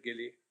 10 मिनट के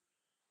लिए।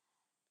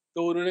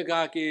 तो उन्होंने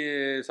कहा कि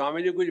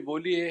स्वामी जी कुछ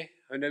बोलिए।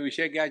 हमने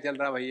विषय क्या चल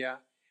रहा भैया?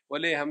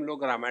 बोले हम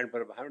लोग रामायण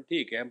पर। हम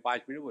ठीक है, हम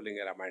 5 मिनट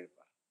बोलेंगे रामायण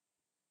पर।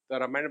 तो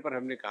रामायण पर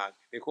हमने कहा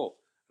कि देखो,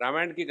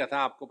 रामायण की कथा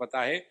आपको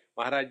पता है,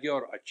 महाराज जी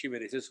और अच्छी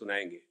मेरे से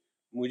सुनाएंगे।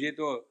 मुझे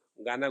तो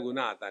गाना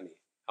गुना आता नहीं,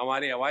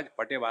 हमारी आवाज़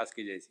फटे बास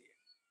की जैसी है,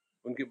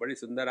 उनकी बड़ी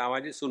सुंदर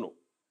आवाज़ है, सुनो।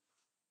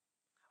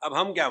 अब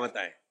हम क्या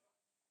बताएं?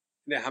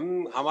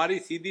 हमारी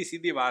सीधी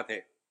सीधी बात है,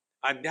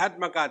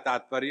 अध्यात्म का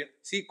तात्पर्य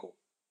सीखो,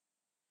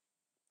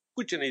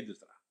 कुछ नहीं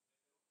दूसरा।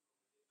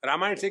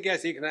 रामायण से क्या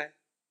सीखना है?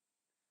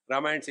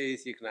 रामायण से ही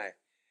सीखना है,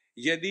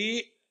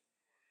 यदि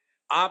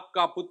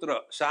आपका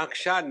पुत्र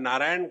साक्षात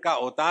नारायण का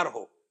अवतार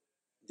हो,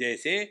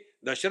 जैसे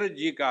दशरथ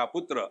जी का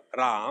पुत्र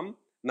राम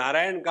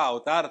नारायण का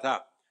अवतार था,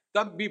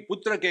 तब भी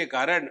पुत्र के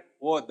कारण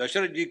वो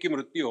दशरथ जी की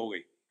मृत्यु हो गई।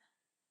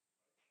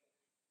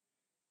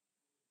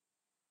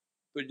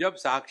 तो जब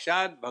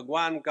साक्षात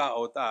भगवान का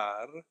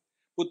अवतार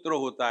पुत्र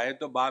होता है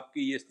तो बाप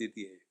की ये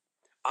स्थिति है।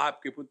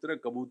 आपके पुत्र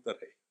कबूतर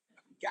है,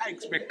 क्या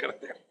एक्सपेक्ट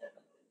करते हो?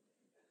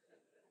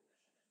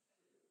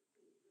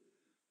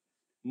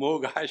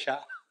 मोह आशा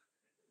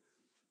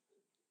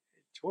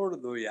छोड़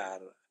दो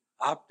यार,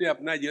 आपने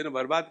अपना जीवन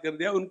बर्बाद कर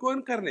दिया,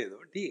 उनको करने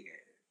दो, ठीक है।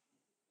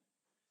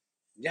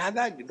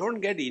 ज्यादा don't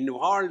get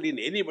involve in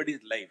anybody's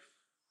life,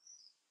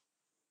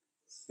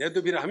 नहीं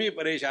तो फिर हम ही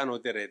परेशान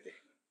होते रहते।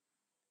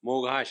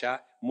 मोघाशा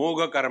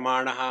मोघ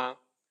कर्माणः।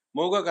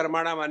 मोघ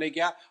कर्माणा माने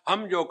क्या?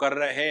 हम जो कर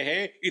रहे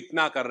हैं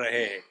इतना कर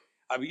रहे हैं।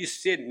 अब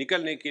इससे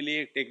निकलने के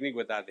लिए एक टेक्निक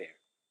बताते हैं,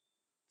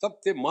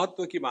 सबसे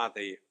महत्व की बात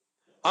है ये।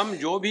 हम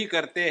जो भी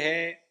करते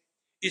हैं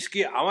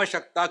इसकी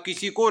आवश्यकता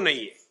किसी को नहीं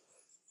है,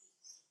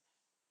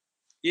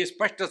 ये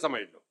स्पष्ट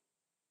समझ लो,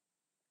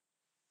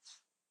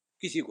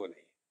 किसी को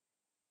नहीं।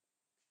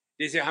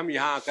 जैसे हम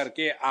यहां आकर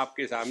के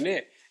आपके सामने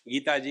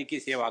गीता जी की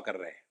सेवा कर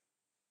रहे हैं,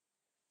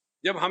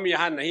 जब हम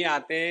यहां नहीं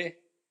आते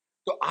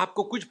तो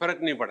आपको कुछ फर्क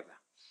नहीं पड़ता,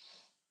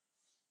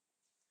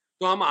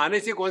 तो हम आने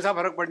से कौन सा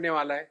फर्क पड़ने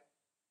वाला है?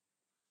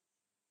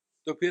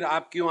 तो फिर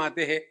आप क्यों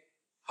आते हैं?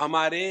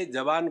 हमारे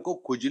जबान को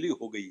खुजली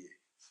हो गई है।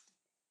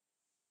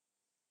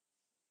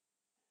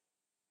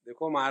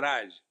 देखो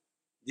महाराज,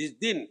 जिस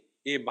दिन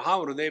ये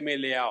भाव हृदय में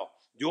ले आओ,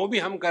 जो भी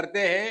हम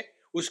करते हैं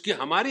उसकी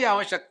हमारी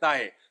आवश्यकता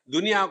है,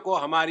 दुनिया को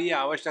हमारी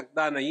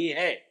आवश्यकता नहीं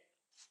है।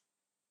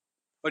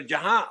 और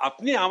जहां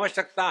अपनी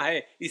आवश्यकता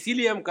है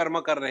इसीलिए हम कर्म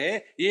कर रहे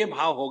हैं, ये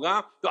भाव होगा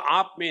तो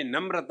आप में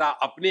नम्रता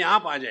अपने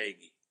आप आ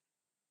जाएगी।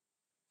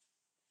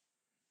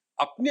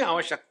 अपनी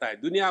आवश्यकता है,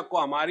 दुनिया को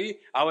हमारी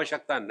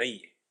आवश्यकता नहीं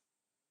है।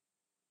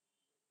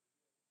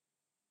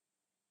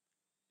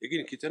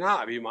 लेकिन कितना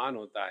अभिमान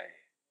होता है।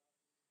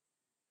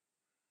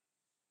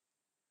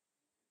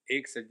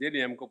 एक सज्जन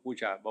ने हमको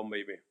पूछा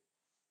बंबई में,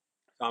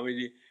 स्वामी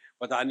जी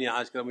पता नहीं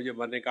आजकल मुझे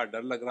मरने का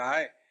डर लग रहा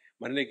है,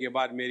 मरने के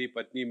बाद मेरी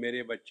पत्नी,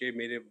 मेरे बच्चे,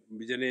 मेरे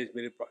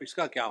बिजनेस,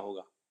 इसका क्या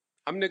होगा?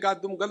 हमने कहा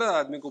तुम गलत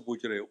आदमी को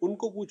पूछ रहे हो,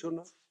 उनको पूछो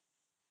ना,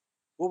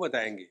 वो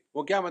बताएंगे।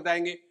 वो क्या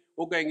बताएंगे?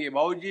 वो कहेंगे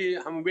बाबूजी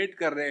हम वेट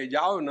कर रहे हैं,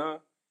 जाओ ना,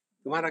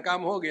 तुम्हारा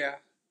काम हो गया।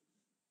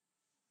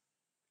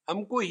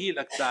 हमको ही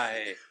लगता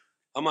है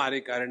हमारे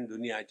कारण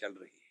दुनिया चल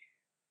रही है।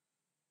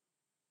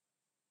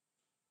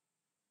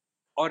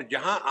 और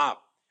जहां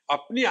आप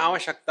अपनी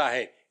आवश्यकता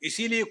है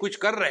इसीलिए कुछ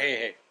कर रहे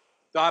हैं,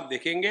 तो आप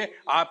देखेंगे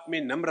आप में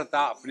नम्रता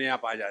अपने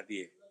आप आ जाती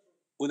है।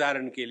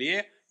 उदाहरण के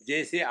लिए,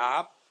 जैसे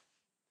आप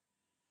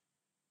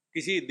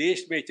किसी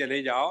देश में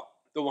चले जाओ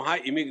तो वहां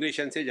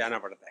इमिग्रेशन से जाना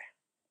पड़ता है।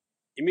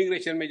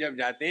 इमिग्रेशन में जब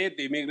जाते हैं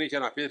तो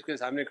इमिग्रेशन ऑफिस के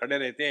सामने खड़े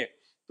रहते हैं,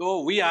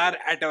 तो we are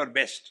eight our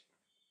best,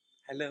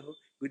 hello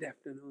good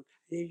afternoon,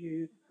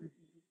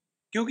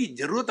 क्योंकि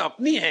जरूरत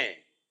अपनी है।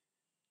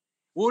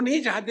 वो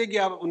नहीं चाहते कि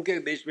आप उनके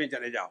देश में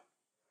चले जाओ,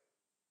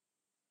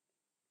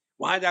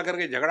 वहां जाकर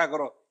के झगड़ा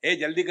करो, हे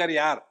जल्दी कर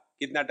यार,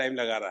 कितना टाइम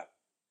लगा रहा।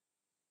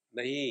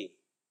 नहीं,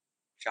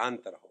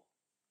 शांत रहो,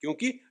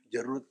 क्योंकि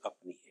जरूरत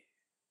अपनी है।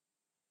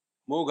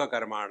 मोघ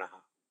कर्माणः।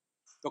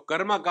 तो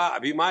कर्म का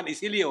अभिमान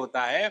इसीलिए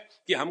होता है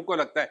कि हमको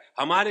लगता है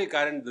हमारे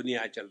कारण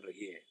दुनिया चल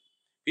रही है।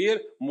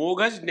 फिर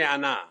मोघज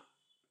ज्ञाना,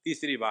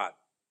 तीसरी बात,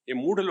 ये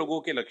मूढ़ लोगों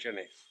के लक्षण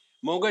है।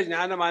 मोघज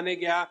ज्ञान माने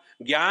क्या?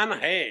 ज्ञान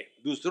है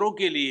दूसरों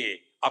के लिए,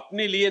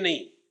 अपने लिए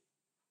नहीं।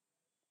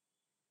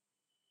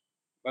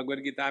 भगवद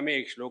गीता में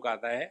एक श्लोक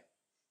आता है,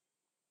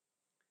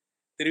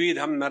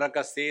 त्रिविधम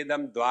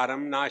नरकस्येदं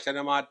द्वारम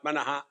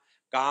नाशनमात्मनः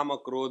काम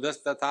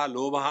क्रोधस्तथा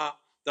लोभः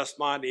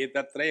तस्माद्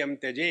एतत्त्रयं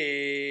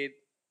त्यजेत्।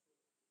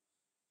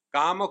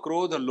 काम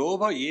क्रोध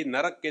लोभ ये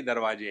नरक के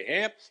दरवाजे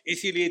हैं,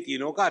 इसीलिए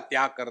तीनों का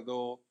त्याग कर दो।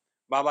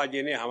 बाबा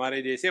जी ने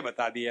हमारे जैसे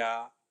बता दिया।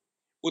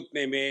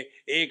 उतने में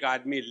एक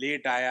आदमी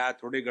लेट आया,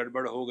 थोड़ी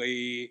गड़बड़ हो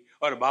गई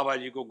और बाबा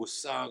जी को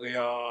गुस्सा आ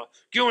गया,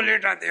 क्यों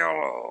लेट आते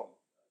हो?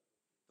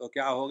 तो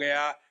क्या हो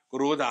गया,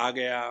 क्रोध आ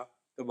गया।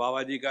 तो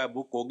बाबा जी का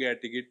बुक हो गया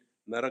टिकट,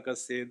 नरक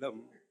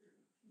सेदम,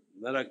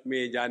 नरक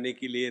में जाने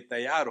के लिए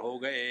तैयार हो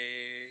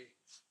गए।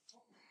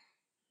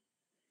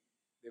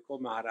 देखो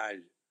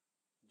महाराज,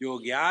 जो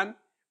ज्ञान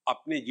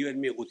अपने जीवन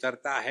में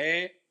उतरता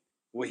है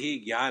वही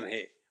ज्ञान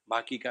है,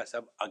 बाकी का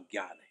सब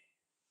अज्ञान है।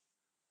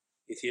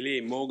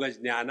 इसीलिए मोघ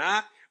ज्ञाना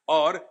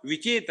और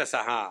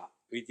विचेतसहा,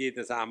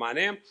 विचेतसहा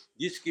माने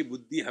जिसकी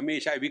बुद्धि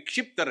हमेशा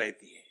विक्षिप्त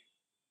रहती है,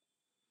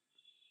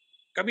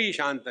 कभी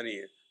शांत नहीं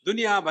है,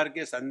 दुनिया भर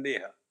के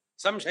संदेह,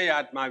 संशय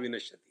आत्मा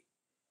विनश्यति।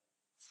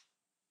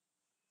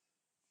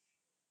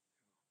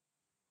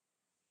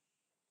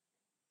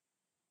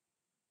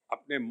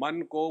 अपने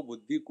मन को,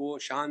 बुद्धि को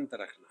शांत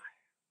रखना है।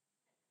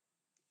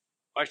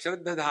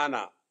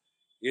 अश्रद्धाना,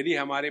 यदि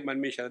हमारे मन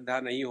में श्रद्धा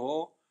नहीं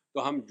हो तो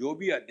हम जो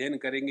भी अध्ययन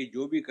करेंगे,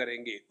 जो भी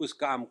करेंगे,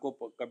 उसका हमको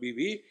कभी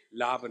भी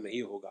लाभ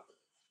नहीं होगा।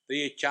 तो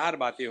ये चार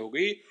बातें हो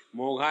गई,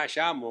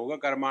 मोघाशा, मोघ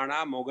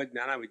कर्माणा, मोघ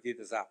ज्ञाना,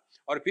 विचेतसा।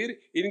 और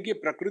फिर इनकी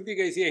प्रकृति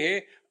कैसी है,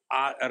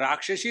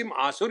 राक्षसीम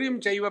आसुरीम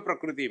चैव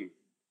प्रकृतिम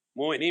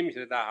मोहिनीम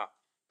श्रिता।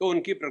 तो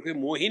उनकी प्रकृति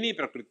मोहिनी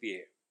प्रकृति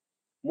है,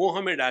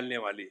 मोह में डालने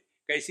वाली।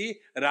 कैसी?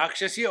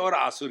 राक्षसी और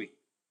आसुरी।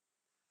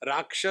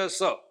 राक्षस,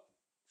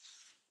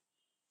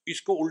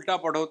 इसको उल्टा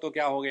पढ़ो तो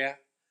क्या हो गया,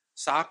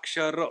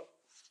 साक्षर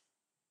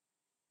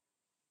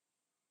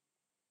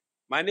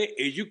माने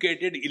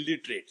एजुकेटेड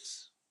इलिटरेट्स,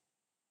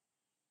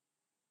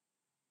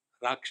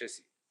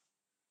 राक्षसी।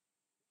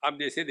 अब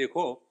जैसे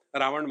देखो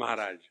रावण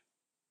महाराज,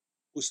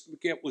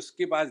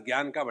 उसके पास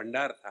ज्ञान का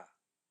भंडार था,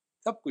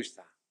 सब कुछ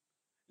था,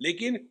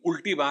 लेकिन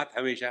उल्टी बात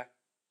हमेशा,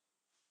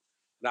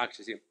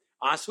 राक्षसी।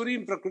 आसुरी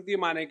प्रकृति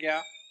माने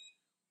क्या,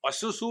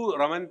 असुसु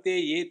रमन्ते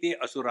ये ते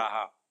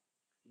असुराहा,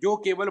 जो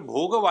केवल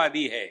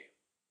भोगवादी है,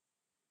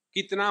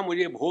 कितना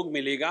मुझे भोग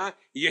मिलेगा,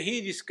 यही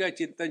जिसका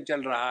चिंतन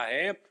चल रहा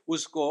है,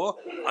 उसको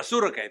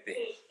असुर कहते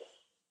हैं।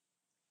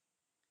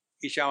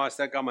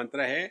 ईशावास्य का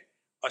मंत्र है,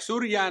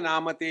 असुर्या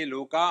नामते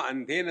लोका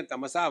अंधेन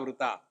तमसा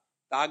वृता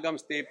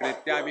तागमस्ते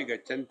प्रेत्याभि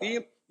गच्छन्ति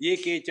ये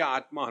केच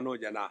आत्महनो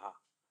जनाः।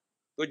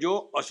 तो जो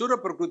असुर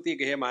प्रकृति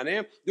के है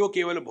माने जो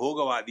केवल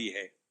भोगवादी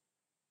है,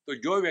 तो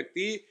जो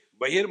व्यक्ति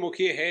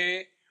बहिर्मुखी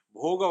है,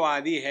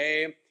 भोगवादी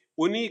है,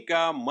 उन्हीं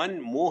का मन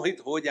मोहित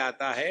हो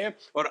जाता है।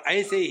 और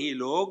ऐसे ही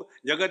लोग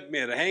जगत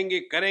में रहेंगे,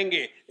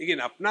 करेंगे, लेकिन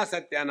अपना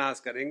सत्यानाश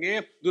करेंगे,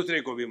 दूसरे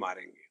को भी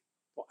मारेंगे।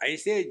 तो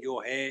ऐसे जो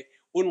है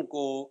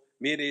उनको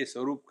मेरे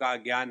स्वरूप का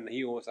ज्ञान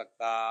नहीं हो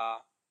सकता।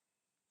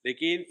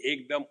 लेकिन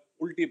एकदम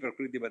उल्टी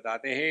प्रकृति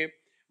बताते हैं,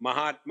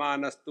 महात्मा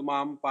नस्तु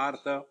माम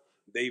पार्थ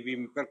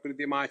दैवीं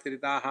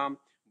प्रकृतिमाश्रिताः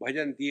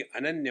भजन्ति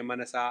अनन्य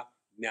मनसा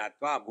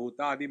ज्ञात्वा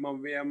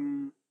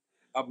भूतादिमव्ययम्।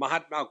 अब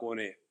महात्मा कौन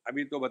है,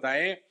 अभी तो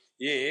बताए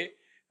ये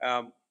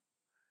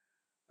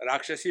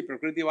राक्षसी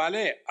प्रकृति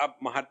वाले, अब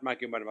महात्मा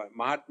के मन,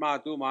 महात्मा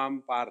तु माम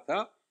पार्थ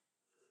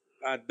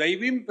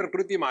दैवीं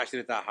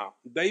प्रकृतिमाश्रिताः।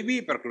 दैवी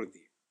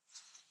प्रकृति,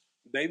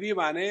 दैवी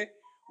माने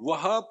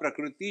वह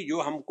प्रकृति जो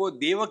हमको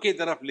देव की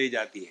तरफ ले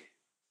जाती है।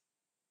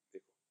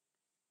 देखो,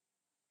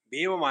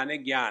 देव माने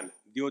ज्ञान,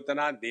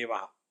 द्योतना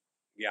देवा,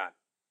 ज्ञान।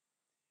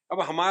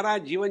 अब हमारा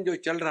जीवन जो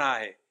चल रहा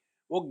है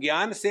वो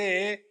ज्ञान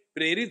से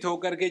प्रेरित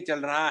होकर के चल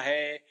रहा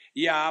है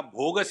या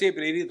भोग से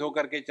प्रेरित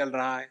होकर के चल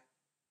रहा है?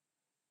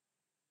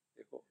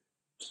 देखो,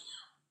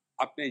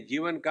 अपने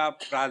जीवन का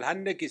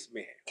प्राधान्य किस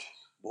में है,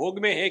 भोग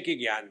में है कि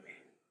ज्ञान में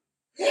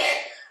है?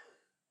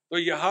 तो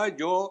यह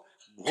जो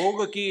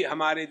भोग की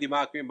हमारे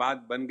दिमाग में बात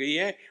बन गई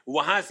है,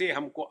 वहां से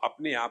हमको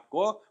अपने आप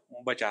को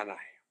बचाना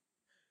है।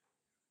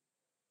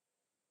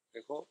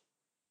 देखो,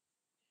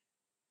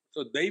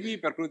 तो दैवी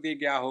प्रकृति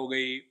क्या हो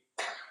गई,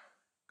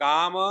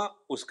 काम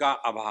उसका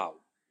अभाव,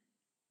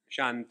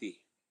 शांति।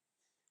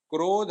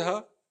 क्रोध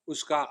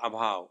उसका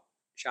अभाव,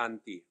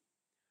 शांति।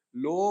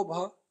 लोभ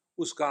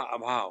उसका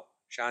अभाव,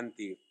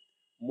 शांति।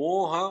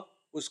 मोह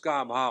उसका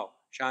अभाव,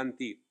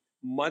 शांति।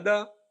 मद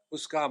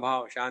उसका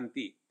अभाव,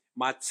 शांति।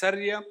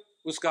 मात्सर्य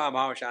उसका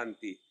अभाव,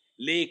 शांति।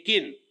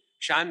 लेकिन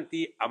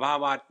शांति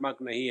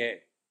अभावात्मक नहीं है।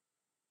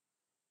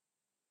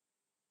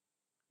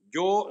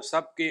 जो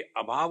सबके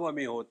अभाव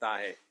में होता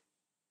है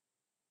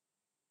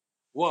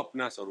वो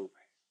अपना स्वरूप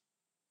है।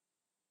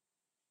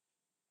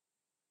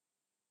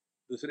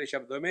 दूसरे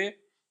शब्दों में,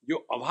 जो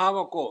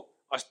अभाव को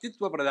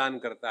अस्तित्व प्रदान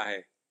करता है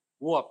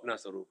वो अपना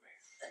स्वरूप है।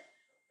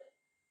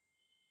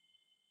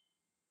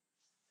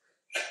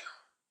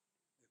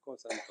 देखो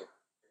संतो,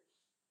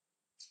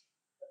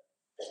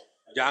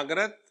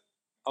 जागृत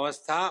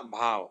अवस्था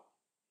भाव,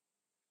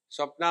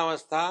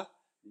 स्वप्नावस्था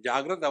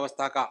जागृत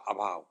अवस्था का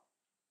अभाव,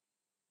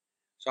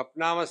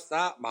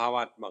 स्वप्नावस्था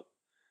भावात्मक,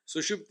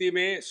 सुषुप्ति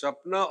में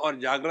स्वप्न और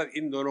जागृत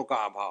इन दोनों का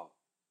अभाव।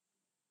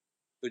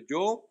 तो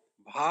जो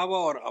भाव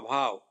और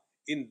अभाव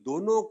इन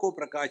दोनों को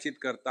प्रकाशित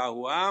करता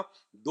हुआ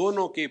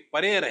दोनों के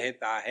परे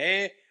रहता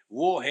है,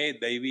 वो है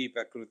दैवी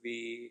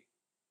प्रकृति।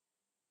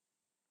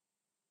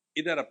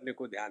 इधर अपने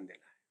को ध्यान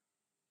देना है।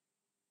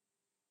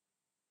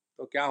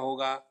 तो क्या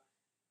होगा,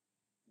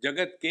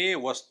 जगत के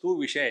वस्तु,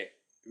 विषय,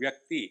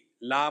 व्यक्ति,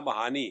 लाभ,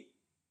 हानि,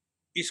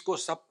 इसको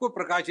सबको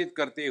प्रकाशित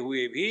करते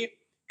हुए भी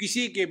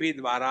किसी के भी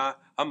द्वारा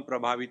हम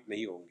प्रभावित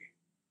नहीं होंगे।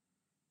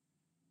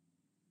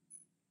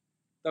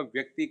 तब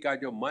व्यक्ति का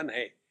जो मन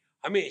है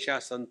हमेशा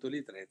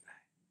संतुलित रहता है।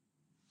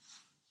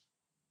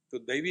 तो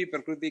दैवी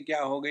प्रकृति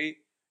क्या हो गई?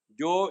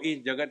 जो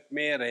इस जगत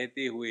में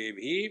रहते हुए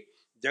भी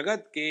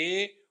जगत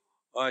के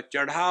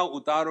चढ़ाव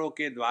उतारों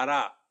के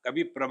द्वारा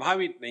कभी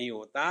प्रभावित नहीं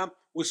होता,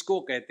 उसको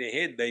कहते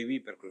हैं दैवी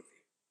प्रकृति।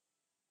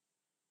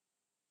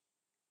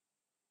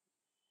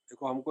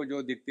 देखो, हमको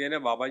जो दिखते हैं ना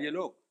बाबा जी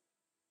लोग,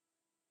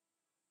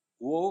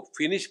 वो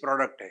फिनिश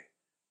प्रोडक्ट है।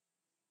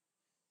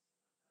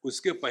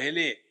 उसके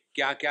पहले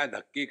क्या क्या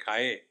धक्के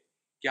खाए,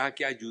 क्या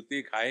क्या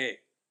जूते खाए,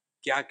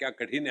 क्या क्या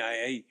कठिन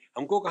आई,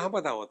 हमको कहाँ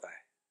पता होता है।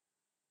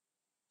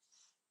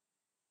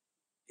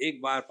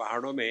 एक बार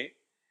पहाड़ों में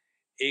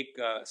एक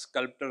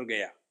स्कल्प्टर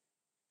गया,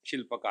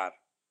 शिल्पकार,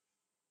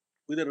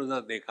 उधर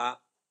उधर देखा,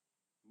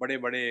 बड़े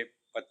बड़े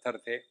पत्थर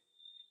थे।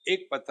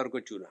 एक पत्थर को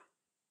चुना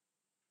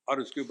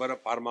और उसके ऊपर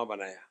फार्मा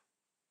बनाया,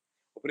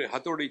 अपने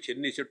हथौड़ी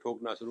छीलनी से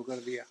ठोकना शुरू कर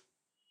दिया।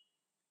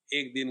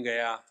 एक दिन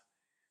गया,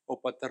 वो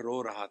पत्थर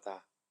रो रहा था,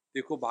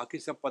 देखो बाकी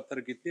सब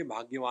पत्थर कितने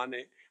भाग्यवान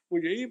है,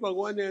 मुझे ही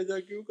भगवान ने ऐसा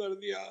क्यों कर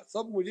दिया,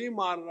 सब मुझे ही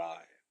मार रहा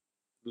है।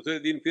 दूसरे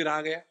दिन फिर आ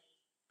गया,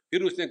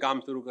 फिर उसने काम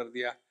शुरू कर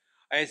दिया।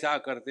 ऐसा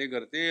करते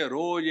करते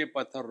रोज ये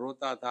पत्थर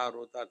रोता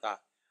था।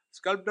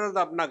 स्कल्प्टर तो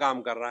अपना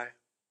काम कर रहा है।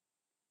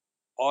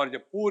 और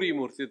जब पूरी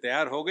मूर्ति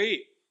तैयार हो गई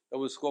तो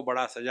उसको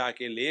बड़ा सजा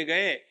के ले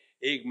गए,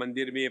 एक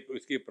मंदिर में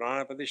उसकी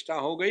प्राण प्रतिष्ठा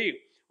हो गई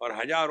और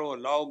हजारों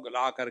लोग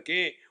ला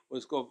करके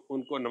उसको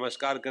उनको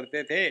नमस्कार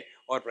करते थे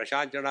और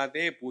प्रसाद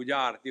चढ़ाते, पूजा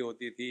आरती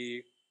होती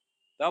थी।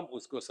 तब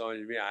उसको समझ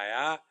में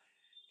आया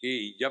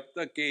कि जब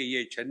तक के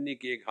ये छन्नी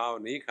के घाव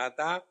नहीं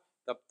खाता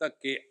तब तक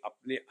के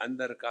अपने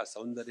अंदर का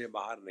सौंदर्य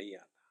बाहर नहीं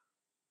आता।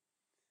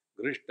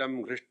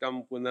 घृष्टम घृष्टम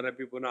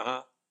पुनरपि पुनः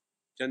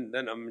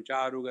चंदनम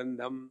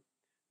चारुगंधम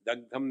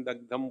दग्धम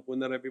दग्धम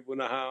पुनरपि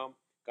पुनः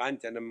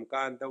कांचनम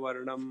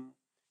कांतवर्णम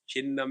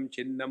छिन्नम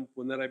छिन्नम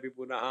पुनरपि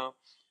पुनः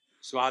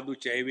स्वादु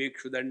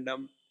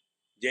चैवेक्षुदंडम।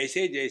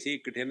 जैसे जैसे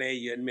कठिनाई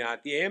जीवन में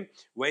आती है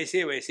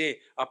वैसे वैसे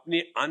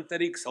अपने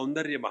आंतरिक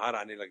सौंदर्य बाहर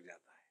आने लग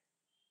जाता है।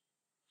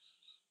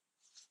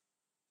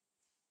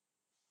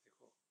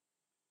 देखो,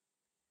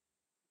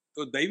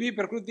 तो दैवी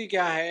प्रकृति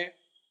क्या है?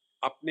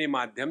 अपने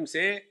माध्यम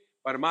से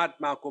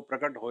परमात्मा को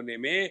प्रकट होने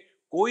में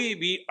कोई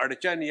भी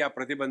अड़चन या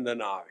प्रतिबंध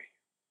ना आवे।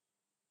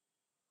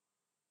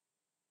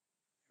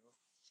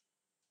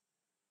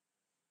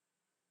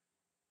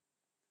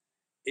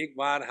 एक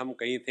बार हम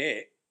कहीं थे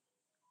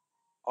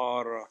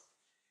और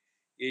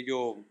ये जो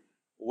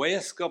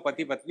वयस्क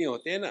पति पत्नी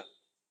होते हैं ना,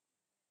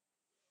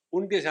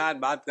 उनके साथ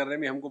बात करने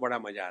में हमको बड़ा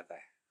मजा आता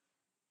है।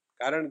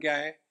 कारण क्या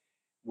है?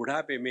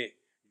 बुढ़ापे में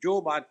जो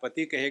बात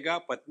पति कहेगा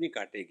पत्नी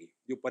काटेगी,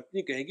 जो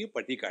पत्नी कहेगी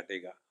पति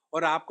काटेगा,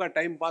 और आपका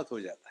टाइम पास हो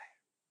जाता है।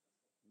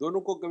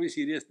 दोनों को कभी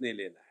सीरियस नहीं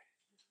लेना है।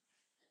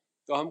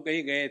 तो हम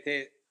कहीं गए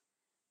थे,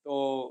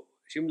 तो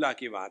शिमला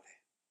की बात है।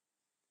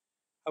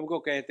 हमको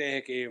कहते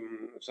हैं कि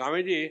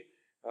स्वामी जी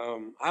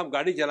आप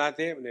गाड़ी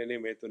चलाते हैं? नहीं,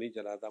 मैं तो नहीं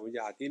चलाता, मुझे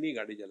आती नहीं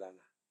गाड़ी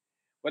चलाना।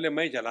 बोले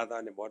मैं चलाता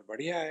हूँ। बहुत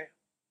बढ़िया है,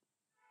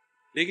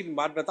 लेकिन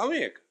बात बताऊँ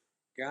एक,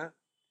 क्या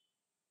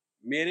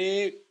मेरे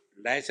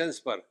लाइसेंस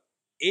पर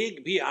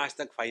एक भी आज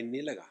तक फाइन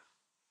नहीं लगा,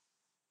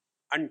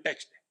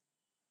 अनटच्ड है।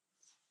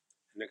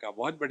 मैंने कहा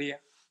बहुत बढ़िया।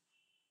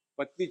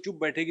 पत्नी चुप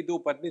बैठेगी तो वो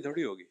पत्नी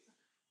थोड़ी होगी।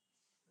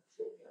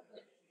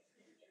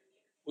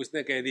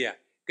 उसने कह दिया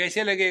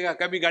कैसे लगेगा,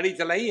 कभी गाड़ी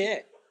चलाई है?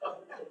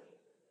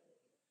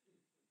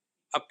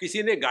 अब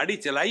किसी ने गाड़ी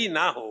चलाई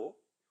ना हो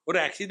और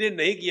एक्सीडेंट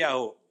नहीं किया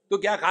हो तो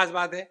क्या खास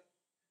बात है?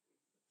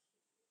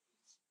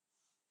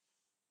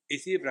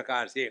 इसी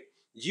प्रकार से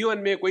जीवन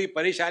में कोई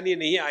परेशानी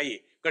नहीं आई,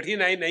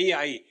 कठिनाई नहीं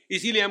आई,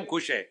 इसीलिए हम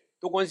खुश है,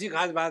 तो कौन सी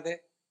खास बात है?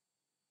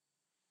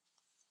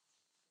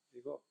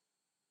 देखो,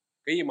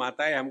 कई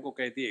माताएं हमको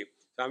कहती है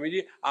स्वामी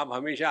जी आप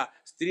हमेशा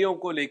स्त्रियों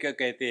को लेकर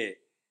कहते हैं।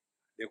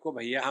 देखो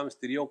भैया, हम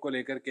स्त्रियों को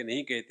लेकर के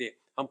नहीं कहते,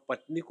 हम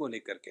पत्नी को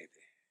लेकर कहते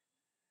हैं।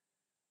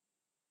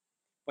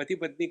 पति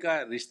पत्नी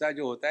का रिश्ता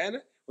जो होता है ना,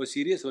 वो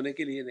सीरियस होने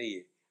के लिए नहीं है।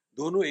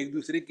 दोनों एक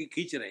दूसरे की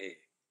खींच रहे हैं,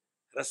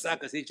 रस्सा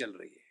कसी चल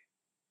रही है।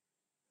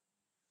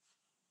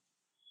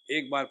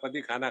 एक बार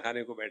पति खाना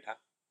खाने को बैठा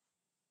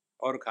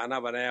और खाना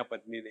बनाया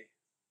पत्नी ने,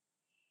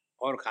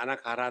 और खाना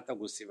खा रहा था,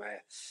 गुस्से में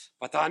आया,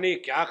 पता नहीं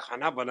क्या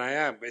खाना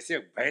बनाया, वैसे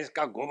भैंस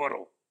का गोबर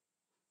हो।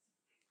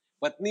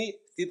 पत्नी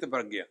स्थित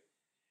प्रज्ञ,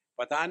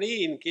 पता नहीं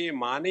इनके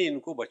माँ ने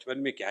इनको बचपन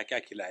में क्या क्या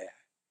खिलाया है,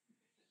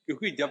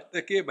 क्योंकि जब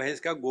तक ये भैंस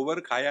का गोबर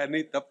खाया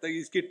नहीं तब तक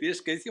इसकी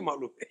टेस्ट कैसी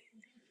मालूम है।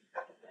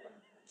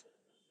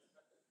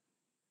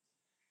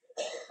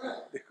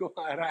 देखो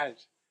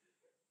महाराज,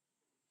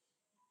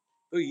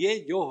 तो ये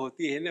जो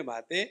होती है ना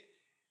बातें,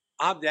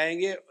 आप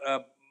जाएंगे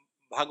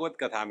भागवत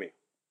कथा में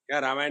या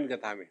रामायण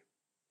कथा में,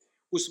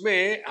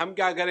 उसमें हम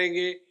क्या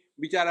करेंगे,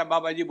 बेचारा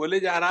बाबा जी बोले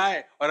जा रहा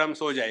है और हम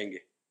सो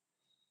जाएंगे।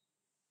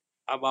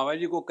 अब बाबा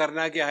जी को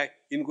करना क्या है,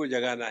 इनको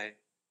जगाना है,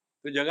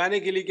 तो जगाने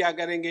के लिए क्या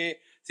करेंगे,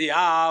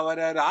 सियावर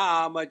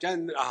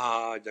रामचंद्र,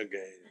 जग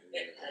गए।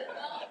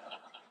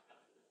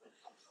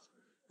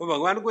 वो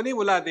भगवान को नहीं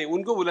बुलाते,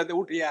 उनको बुलाते,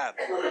 उठ यार।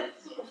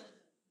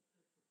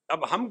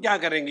 अब हम क्या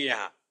करेंगे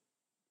यहाँ?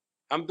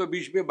 हम तो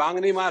बीच में बांग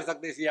नहीं मार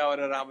सकते सिया और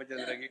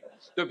रामचंद्र की,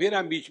 तो फिर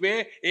हम बीच में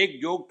एक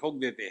जोक ठोक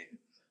देते हैं।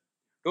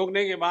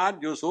 ठोकने के बाद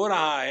जो सो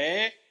रहा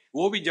है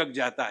वो भी जग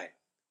जाता है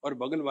और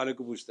बगल वाले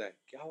को पूछता है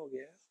क्या हो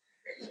गया,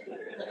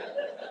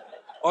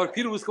 और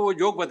फिर उसको वो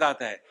जोक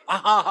बताता है,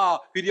 हाँ हाँ,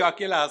 फिर ये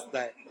अकेला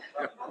हंसता है।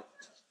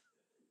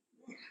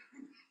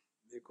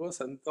 देखो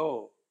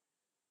संतो,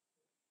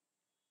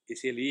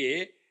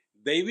 इसीलिए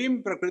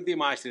दैवीम प्रकृति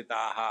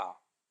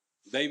आश्रिता,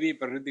 दैवी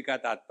प्रकृति का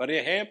तात्पर्य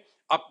है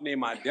अपने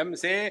माध्यम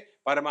से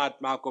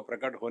परमात्मा को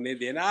प्रकट होने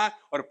देना,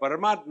 और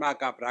परमात्मा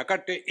का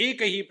प्राकट्य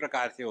एक ही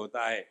प्रकार से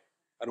होता है,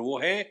 और वो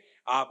है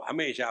आप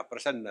हमेशा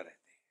प्रसन्न रहते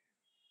हैं।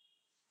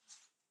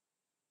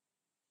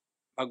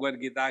 भगवद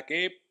गीता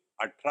के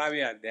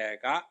 18वें अध्याय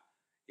का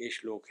ये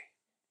श्लोक है,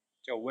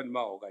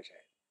 54वां होगा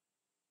शायद।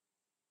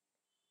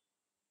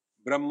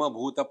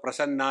 ब्रह्मभूत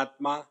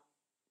प्रसन्नात्मा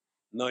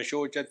न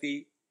शोचति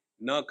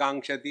न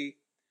कांक्षति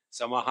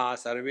समः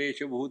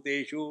सर्वेषु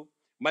भूतेषु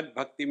मद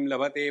भक्तिम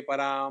लभते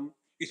पराम।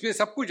 इसमें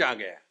सब कुछ आ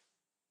गया।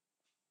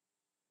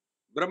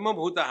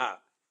 ब्रह्मभूतः,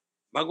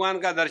 भगवान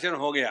का दर्शन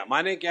हो गया,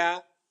 माने क्या?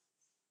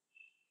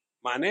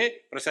 माने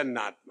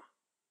प्रसन्नात्मा,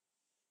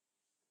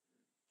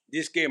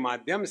 जिसके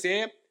माध्यम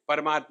से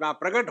परमात्मा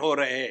प्रकट हो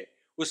रहे हैं,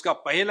 उसका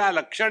पहला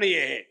लक्षण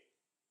यह है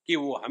कि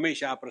वो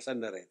हमेशा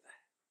प्रसन्न रहता है।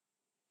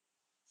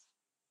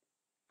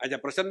 अच्छा,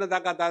 प्रसन्नता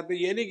का तात्पर्य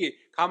ये नहीं कि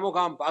खामो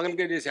खाम पागल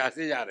के जैसे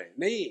हंसे जा रहे हैं,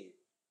 नहीं,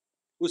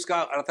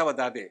 उसका अर्थ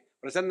बताते।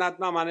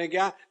 प्रसन्नात्मा माने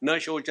क्या? न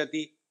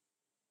शोचती,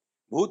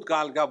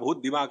 भूतकाल का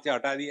भूत दिमाग से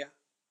हटा दिया,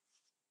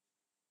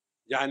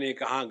 जाने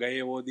कहां गए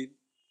वो दिन,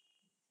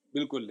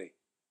 बिल्कुल नहीं।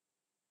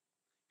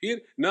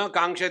 फिर न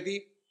कांक्षती,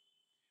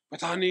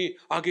 पता नहीं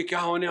आगे क्या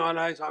होने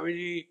वाला है स्वामी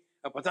जी,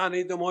 पता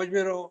नहीं तो मौज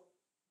में रहो,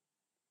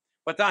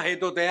 पता है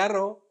तो तैयार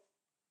रहो,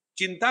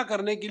 चिंता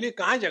करने के लिए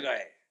कहां जगह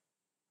है,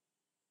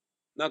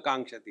 न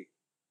कांक्षती।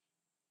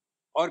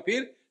 और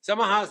फिर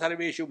समः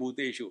सर्वेषु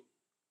भूतेषु,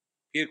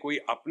 फिर कोई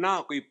अपना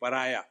कोई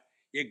पराया,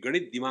 ये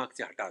गणित दिमाग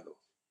से हटा दो।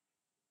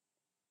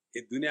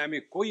 इस दुनिया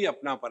में कोई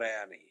अपना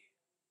पराया नहीं है,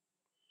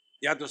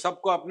 या तो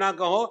सबको अपना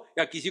कहो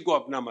या किसी को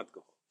अपना मत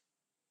कहो।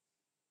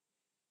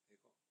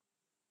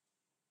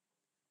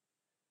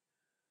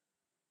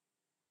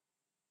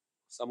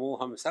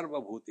 समूहम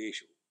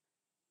सर्वभूतेषु,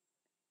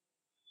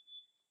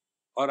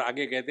 और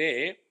आगे कहते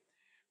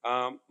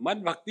हैं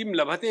मद भक्तिम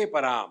लभते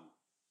पराम।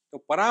 तो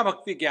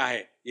पराभक्ति क्या है?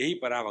 यही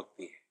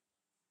पराभक्ति है।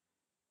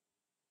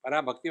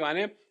 पराभक्ति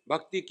माने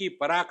भक्ति की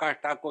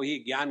पराकाष्ठा को ही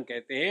ज्ञान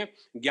कहते हैं,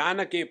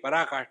 ज्ञान के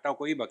पराकाष्ठा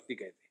को ही भक्ति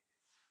कहते हैं।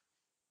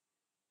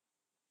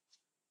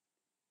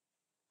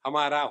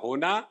 हमारा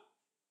होना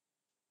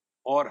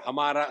और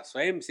हमारा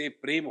स्वयं से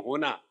प्रेम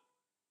होना,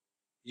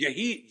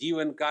 यही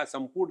जीवन का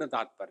संपूर्ण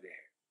तात्पर्य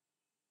है।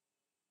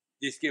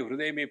 जिसके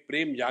हृदय में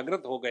प्रेम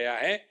जागृत हो गया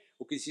है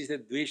वो किसी से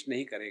द्वेष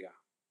नहीं करेगा।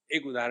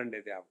 एक उदाहरण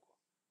देते हैं आपको।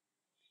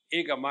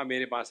 एक अम्मा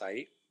मेरे पास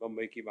आई,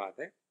 बंबई की बात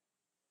है,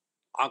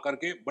 आकर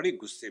के बड़ी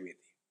गुस्से में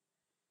थी।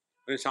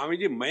 अरे स्वामी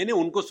जी, मैंने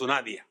उनको सुना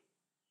दिया।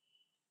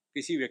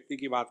 किसी व्यक्ति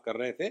की बात कर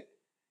रहे थे,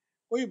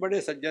 कोई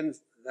बड़े सज्जन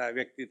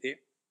व्यक्ति थे,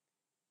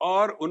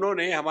 और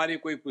उन्होंने हमारी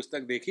कोई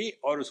पुस्तक देखी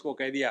और उसको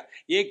कह दिया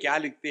ये क्या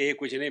लिखते हैं,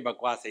 कुछ नहीं,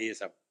 बकवास है ये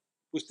सब,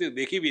 पुस्तक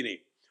देखी भी नहीं।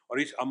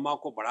 और इस अम्मा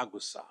को बड़ा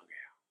गुस्सा आ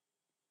गया,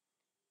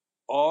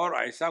 और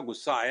ऐसा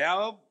गुस्सा आया,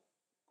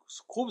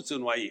 खूब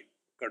सुनवाई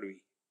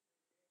कड़वी,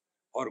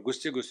 और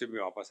गुस्से गुस्से में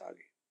वापस आ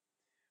गई।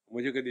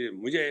 मुझे कहती,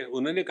 मुझे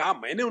उन्होंने कहा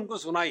मैंने उनको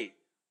सुनाई,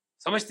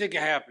 समझते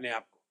क्या है अपने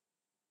आप को।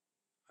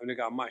 हमने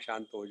कहा अम्मा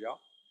शांत हो जाओ,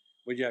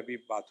 मुझे अभी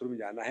बाथरूम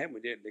जाना है,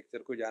 मुझे लेक्चर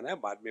को जाना है,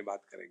 बाद में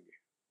बात करेंगे।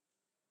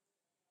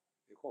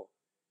 देखो,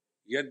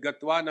 यद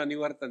गत्वा न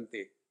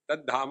निवर्तन्ते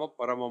तद धाम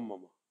परमम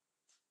मम।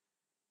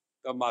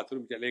 तो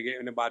बाथरूम चले गए,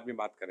 उन्हें बाद में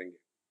बात करेंगे।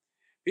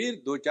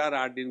 फिर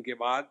 2-4-8 दिन के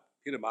बाद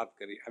फिर बात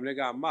करी। हमने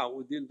कहा अम्मा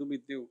उस दिन तुम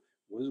इतनी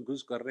घुस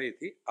घुस कर रही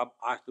थी, अब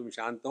आज तुम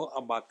शांत हो,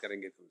 अब बात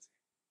करेंगे तुमसे।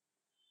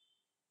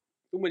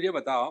 तुम मुझे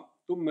बताओ,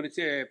 तुम मेरे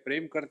से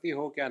प्रेम करती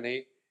हो क्या?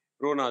 नहीं,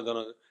 रोना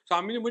धोना।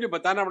 स्वामी जी मुझे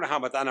बताना पड़ेगा। हाँ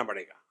बताना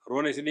पड़ेगा,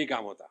 रोने से नहीं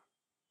काम होता।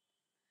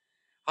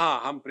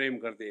 हाँ हम प्रेम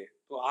करते हैं।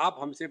 तो आप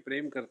हमसे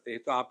प्रेम करते हैं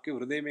तो आपके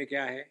हृदय में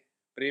क्या है?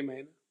 प्रेम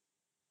है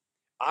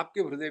ना।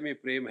 आपके हृदय में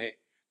प्रेम है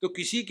तो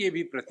किसी के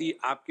भी प्रति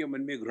आपके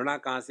मन में घृणा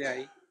कहां से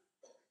आई?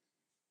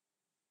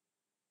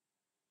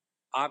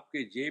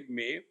 आपके जेब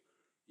में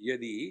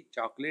यदि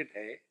चॉकलेट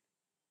है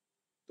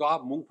तो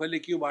आप मूंगफली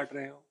क्यों बांट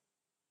रहे हो?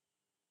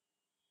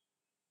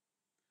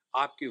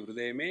 आपके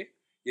हृदय में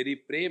यदि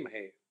प्रेम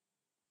है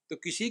तो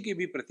किसी के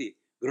भी प्रति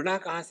घृणा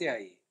कहां से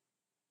आई?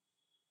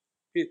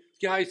 फिर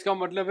क्या इसका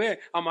मतलब है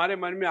हमारे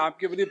मन में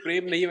आपके प्रति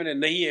प्रेम नहीं है?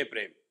 नहीं है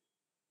प्रेम।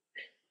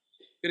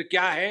 फिर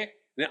क्या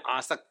है?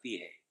 आसक्ति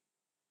है।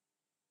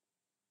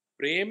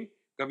 प्रेम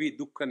कभी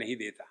दुख नहीं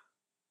देता,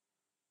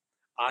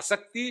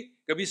 आसक्ति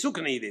कभी सुख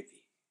नहीं देती।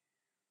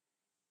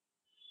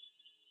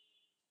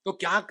 तो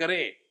क्या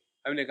करे?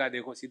 हमने कहा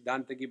देखो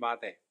सिद्धांत की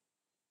बात है,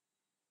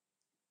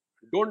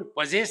 don't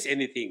possess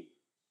anything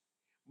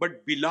but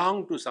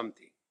belong to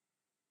something,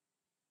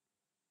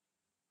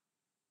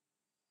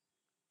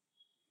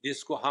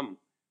 जिसको हम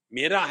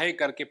मेरा है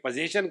करके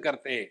पोजेशन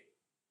करते हैं,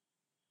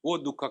 वो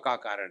दुख का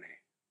कारण है।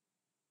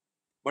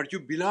 But you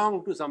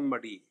belong to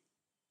somebody,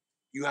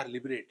 you are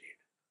liberated.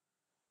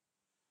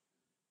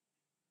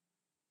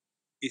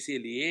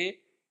 इसीलिए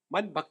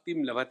मन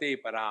भक्तिम लभते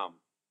पराम,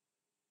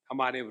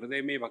 हमारे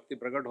हृदय में भक्ति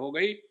प्रकट हो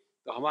गई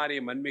तो हमारे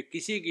मन में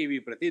किसी की भी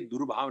प्रति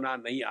दुर्भावना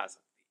नहीं आ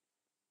सकती।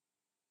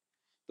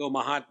 तो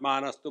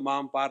महात्मानस्तु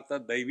माम पार्थ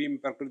दैवीम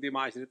प्रकृतिम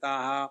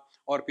आश्रिता,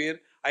 और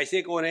फिर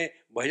ऐसे कौन है,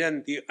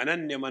 भजन्ति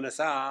अनन्य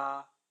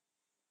मनसा,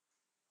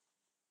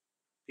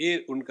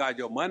 फिर उनका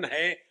जो मन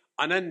है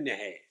अनन्य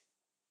है।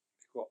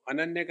 देखो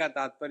अनन्य का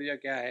तात्पर्य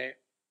क्या है,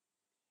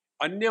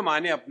 अन्य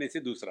माने अपने से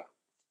दूसरा,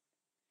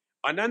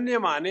 अनन्य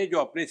माने जो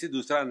अपने से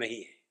दूसरा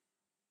नहीं है।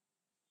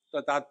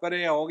 तो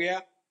तात्पर्य हो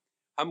गया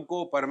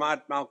हमको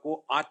परमात्मा को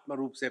आत्म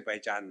रूप से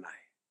पहचानना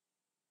है।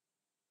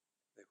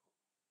 देखो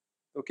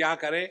तो क्या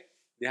करें,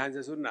 ध्यान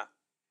से सुनना,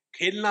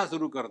 खेलना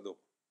शुरू कर दो।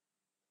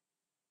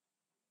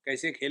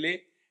 कैसे खेले,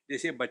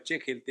 जैसे बच्चे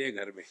खेलते हैं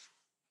घर में,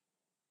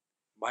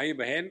 भाई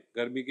बहन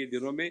गर्मी के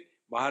दिनों में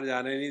बाहर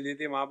जाने नहीं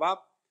देते माँ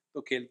बाप,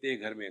 तो खेलते हैं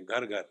घर में,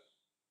 घर घर।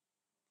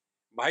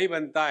 भाई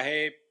बनता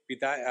है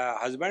पिता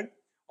हस्बैंड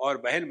और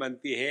बहन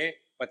बनती है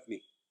पत्नी,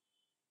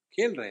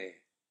 खेल रहे हैं।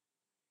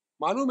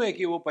 मालूम है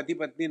कि वो पति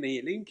पत्नी नहीं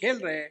है, लेकिन खेल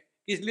रहे हैं।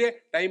 किस लिए,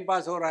 टाइम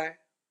पास हो रहा है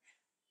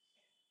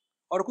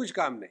और कुछ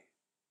काम नहीं,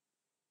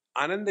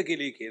 आनंद के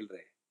लिए खेल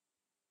रहे हैं।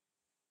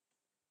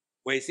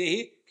 वैसे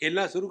ही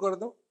खेलना शुरू कर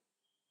दो।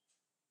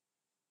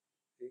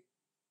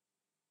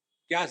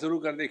 क्या शुरू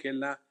कर दे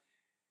खेलना,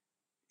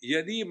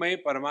 यदि मैं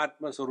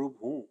परमात्मा स्वरूप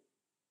हूं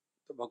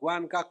तो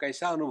भगवान का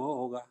कैसा अनुभव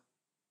होगा,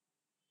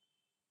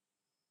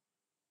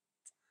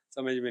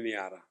 समझ में नहीं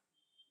आ रहा।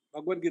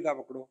 भगवद गीता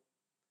पकड़ो,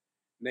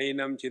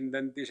 नैनम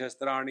छिन्दन्ति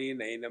शस्त्राणि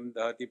नैनम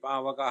दहति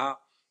पावकः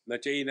न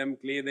चैनम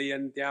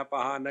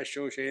क्लेदयन्त्यापः न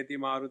शोषयति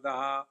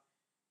मारुतः।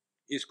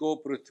 इसको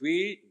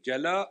पृथ्वी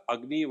जल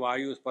अग्नि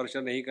वायु स्पर्श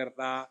नहीं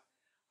करता।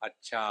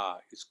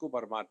 अच्छा, इसको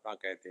परमात्मा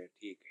कहते हैं,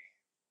 ठीक है।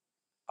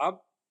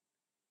 अब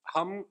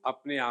हम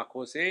अपने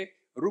आंखों से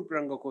रूप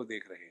रंग को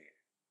देख रहे हैं,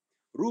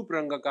 रूप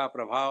रंग का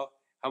प्रभाव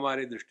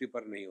हमारे दृष्टि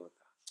पर नहीं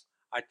होता।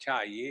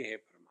 अच्छा, ये है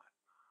परमात्मा।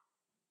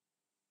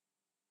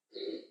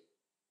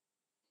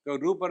 तो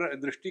रूप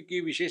दृष्टि की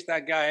विशेषता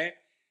क्या है,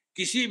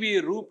 किसी भी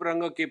रूप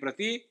रंग के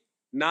प्रति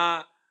ना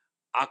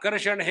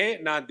आकर्षण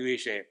है ना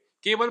द्वेष है,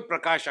 केवल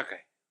प्रकाशक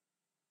है।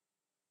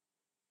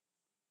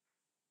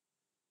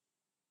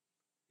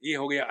 ये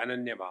हो गया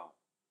अनन्य भाव।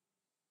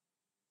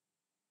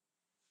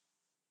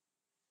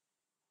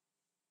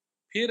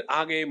 फिर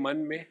आ गए मन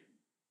में,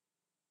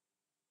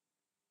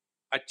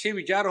 अच्छे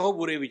विचार हो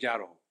बुरे विचार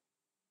हो,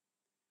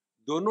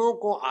 दोनों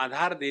को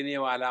आधार देने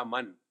वाला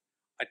मन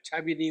अच्छा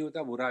भी नहीं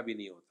होता बुरा भी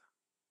नहीं होता।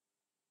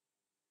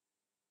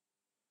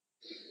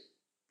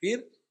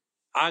 फिर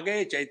आ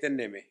गए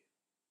चैतन्य में,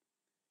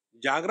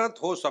 जागृत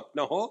हो स्वप्न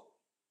हो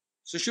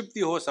सुषुप्ति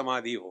हो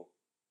समाधि हो,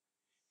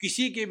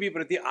 किसी के भी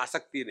प्रति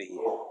आसक्ति नहीं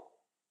है।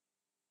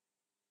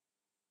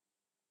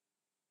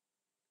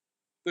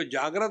 तो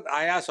जागृत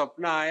आया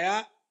स्वप्न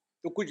आया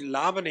तो कुछ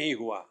लाभ नहीं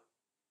हुआ,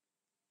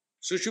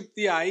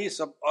 सुषुप्ति आई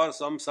सब और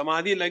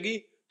समाधि लगी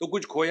तो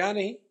कुछ खोया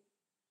नहीं।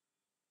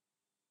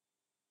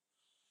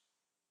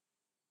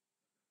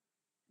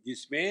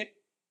 जिसमें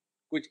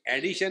कुछ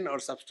एडिशन और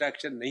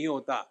सब्सट्रैक्शन नहीं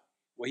होता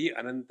वही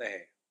अनंत है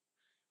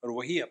और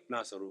वही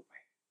अपना स्वरूप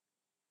है।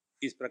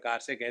 इस प्रकार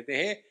से कहते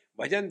हैं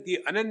भजन्ति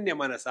अनन्य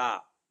मनसा।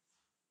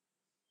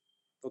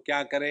 तो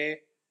क्या करें,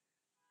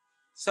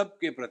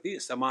 सबके प्रति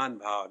समान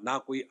भाव, ना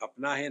कोई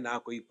अपना है ना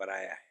कोई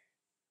पराया है।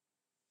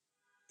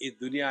 इस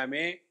दुनिया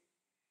में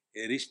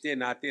रिश्ते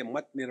नाते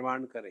मत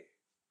निर्माण करें,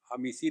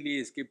 हम इसीलिए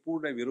इसके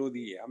पूर्ण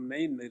विरोधी है, हम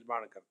नहीं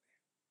निर्माण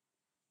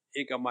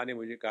करते। एक अम्मा ने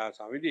मुझे कहा,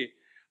 स्वामी जी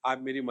आप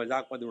मेरी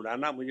मजाक मत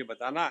उड़ाना, मुझे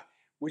बताना,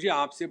 मुझे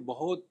आपसे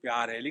बहुत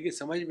प्यार है लेकिन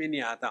समझ में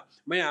नहीं आता,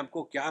 मैं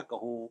आपको क्या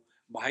कहूँ,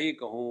 भाई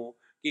कहूँ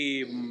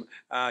कि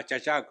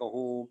चचा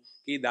कहूँ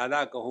कि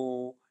दादा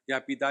कहूँ या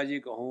पिताजी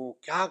कहूँ,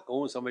 क्या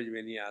कहूँ समझ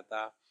में नहीं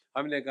आता।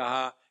 हमने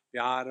कहा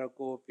प्यार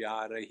को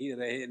प्यार ही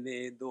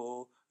रहने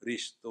दो,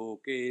 रिश्तों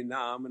के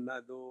नाम न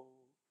दो।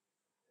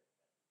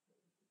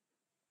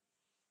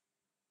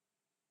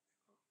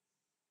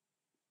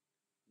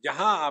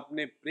 जहां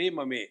आपने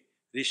प्रेम में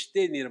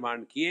रिश्ते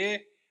निर्माण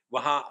किए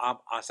वहां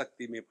आप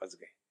आसक्ति में फंस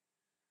गए।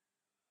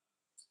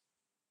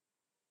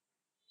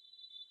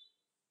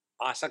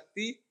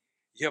 आसक्ति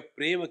यह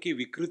प्रेम की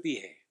विकृति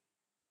है,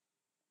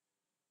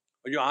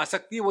 और जो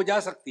आसक्ति है वो जा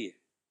सकती है,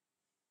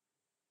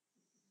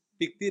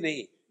 टिकती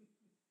नहीं।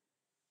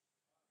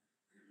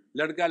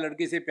 लड़का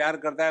लड़की से प्यार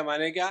करता है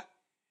माने क्या,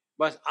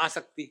 बस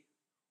आसक्ति,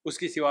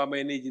 उसकी सिवा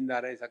मैं नहीं जिंदा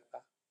रह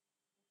सकता।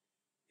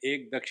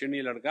 एक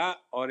दक्षिणी लड़का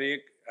और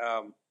एक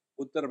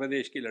उत्तर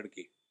प्रदेश की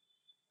लड़की,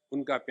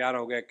 उनका प्यार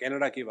हो गया,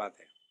 कनाडा की बात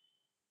है।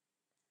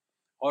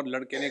 और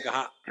लड़के ने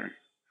कहा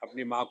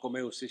अपनी माँ को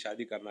मैं उससे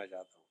शादी करना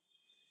चाहता हूँ।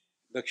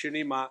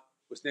 दक्षिणी माँ,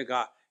 उसने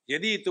कहा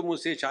यदि तुम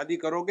उससे शादी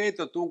करोगे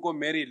तो तुमको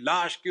मेरी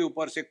लाश के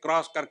ऊपर से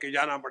क्रॉस करके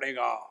जाना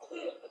पड़ेगा।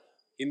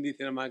 हिंदी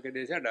सिनेमा के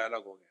जैसा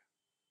डायलॉग हो गया।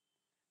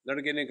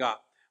 लड़के ने कहा,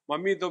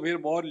 मम्मी तो फिर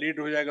बहुत लेट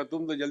हो जाएगा,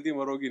 तुम तो जल्दी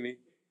मरोगी नहीं,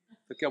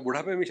 तो क्या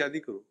बुढ़ापे में शादी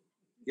करूं?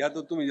 या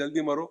तो तुम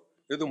जल्दी मरो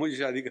या तो मुझे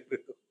शादी कर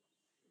दो।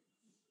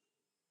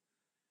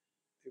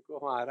 देखो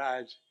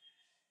महाराज,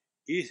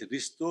 इस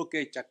रिश्तों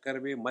के चक्कर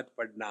में मत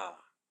पड़ना।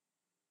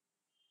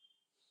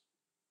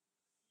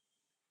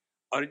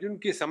 अर्जुन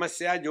की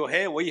समस्या जो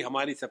है वही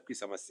हमारी सबकी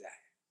समस्या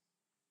है।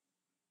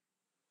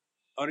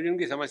 अर्जुन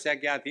की समस्या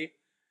क्या थी?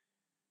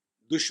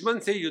 दुश्मन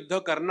से युद्ध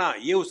करना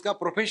ये उसका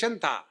प्रोफेशन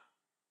था,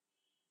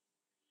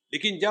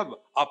 लेकिन जब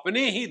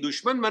अपने ही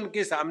दुश्मन बन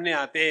के सामने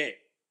आते हैं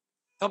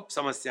तब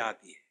समस्या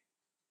आती है।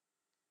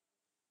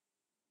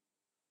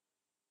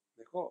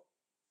 देखो,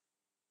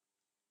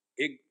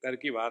 एक घर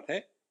की बात है,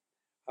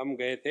 हम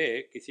गए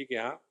थे किसी के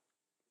यहाँ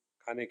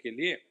खाने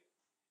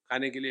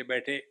के लिए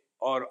बैठे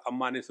और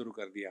अम्मा ने शुरू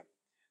कर दिया,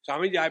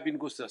 स्वामी जी आप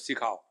इनको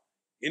सिखाओ,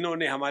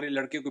 इन्होंने हमारे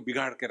लड़के को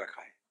बिगाड़ के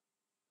रखा है।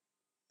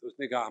 तो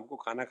उसने कहा हमको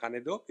खाना खाने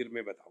दो फिर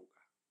मैं बताऊंगा।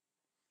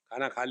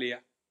 खाना खा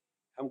लिया,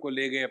 हमको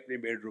ले गए अपने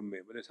बेडरूम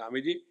में, बोले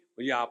स्वामी जी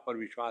मुझे आप पर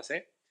विश्वास है।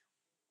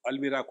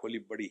 अलमीरा खोली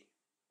बड़ी,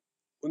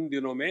 उन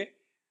दिनों में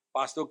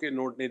 500 के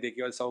नोट नहीं थे,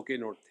 केवल 100 के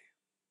नोट थे।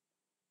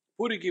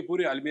 पूरी की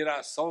पूरी अलमीरा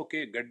 100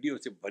 के गड्डियों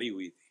से भरी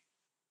हुई थी।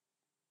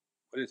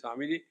 बोले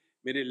स्वामी जी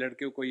मेरे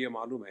लड़के को ये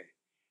मालूम है,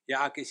 या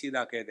आके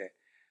सीधा कह दे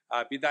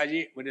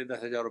पिताजी मुझे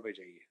 10,000 रुपये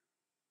चाहिए।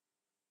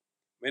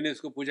 मैंने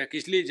उसको पूछा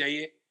किस लिए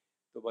चाहिए,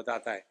 तो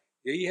बताता है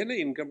यही है ना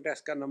इनकम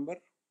टैक्स का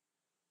नंबर,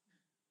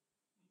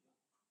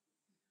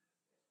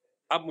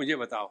 अब मुझे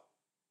बताओ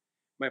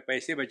मैं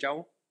पैसे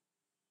बचाऊं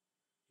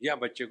या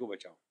बच्चे को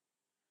बचाऊं?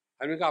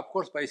 हमने कहा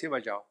ऑफकोर्स पैसे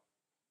बचाओ।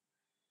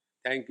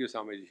 Thank you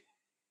Swami ji.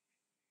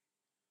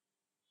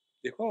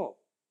 देखो,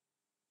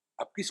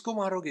 अब किसको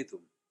मारोगे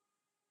तुम?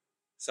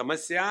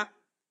 समस्या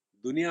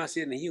दुनिया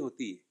से नहीं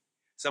होती,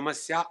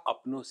 समस्या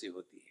अपनों से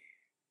होती है।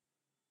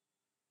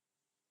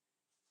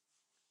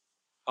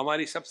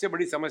 हमारी सबसे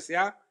बड़ी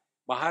समस्या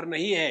बाहर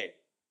नहीं है,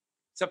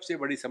 सबसे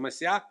बड़ी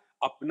समस्या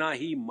अपना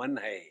ही मन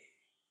है।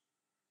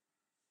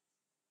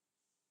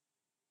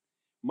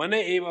 मन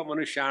एव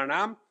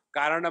मनुष्याणाम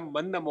कारणम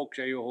बंध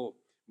मोक्षयोः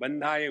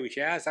बंधाय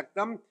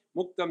विषयासक्तम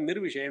मुक्तम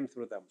निर्विषयम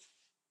स्मृतम।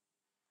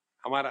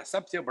 हमारा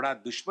सबसे बड़ा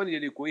दुश्मन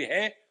यदि कोई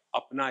है,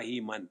 अपना ही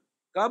मन।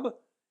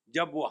 कब?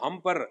 जब वो हम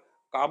पर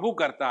काबू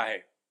करता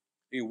है।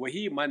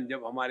 वही मन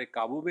जब हमारे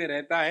काबू में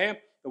रहता है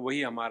तो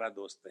वही हमारा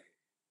दोस्त है।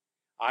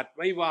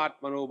 आत्मैव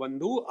आत्मनो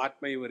बंधु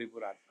आत्मैव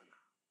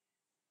रिपुरात्मना।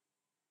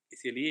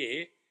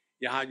 इसीलिए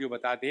यहां जो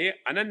बताते हैं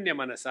अनन्य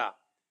मनसा,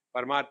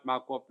 परमात्मा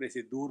को अपने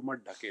से दूर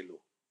मत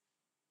ढकेलो।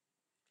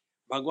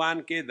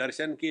 भगवान के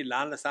दर्शन की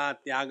लालसा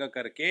त्याग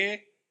करके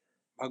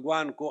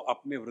भगवान को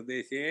अपने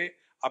हृदय से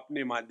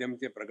अपने माध्यम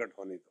से प्रकट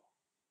होने दो।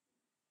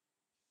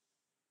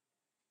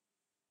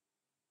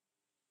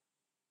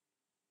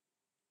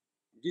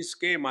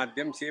 जिसके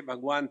माध्यम से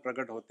भगवान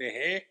प्रकट होते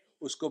हैं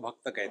उसको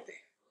भक्त कहते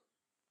हैं।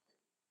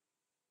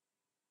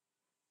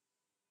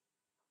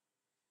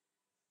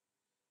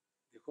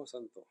 देखो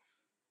संतो,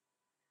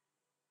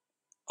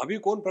 अभी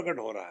कौन प्रकट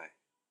हो रहा है?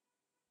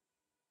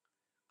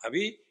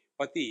 अभी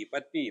पति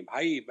पत्नी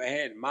भाई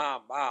बहन माँ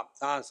बाप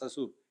सास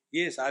ससुर,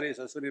 ये सारे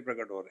ससुर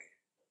प्रकट हो रहे हैं।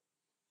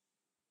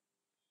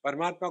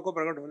 परमात्मा को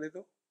प्रकट होने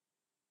दो।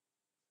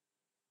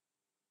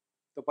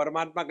 तो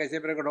परमात्मा कैसे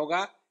प्रकट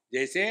होगा?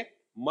 जैसे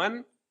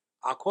मन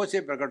आंखों से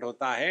प्रकट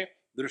होता है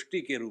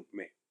दृष्टि के रूप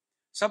में,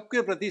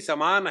 सबके प्रति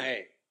समान है।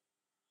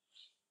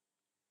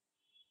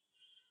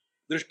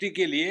 दृष्टि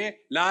के लिए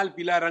लाल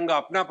पीला रंग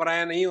अपना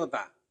पराया नहीं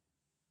होता।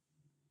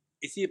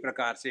 इसी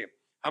प्रकार से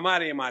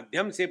हमारे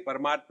माध्यम से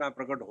परमात्मा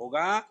प्रकट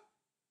होगा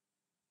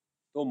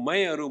तो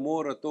मैं अरु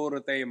मोर तोर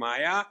तय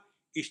माया,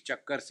 इस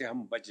चक्कर से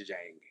हम बच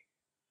जाएंगे।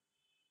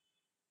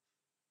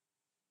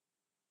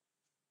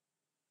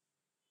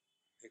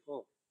 देखो,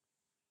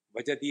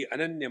 भजति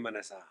अनन्य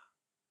मनसा,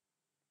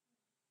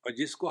 और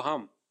जिसको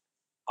हम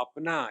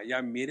अपना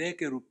या मेरे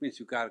के रूप में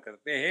स्वीकार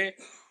करते हैं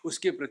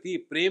उसके प्रति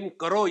प्रेम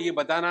करो, ये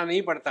बताना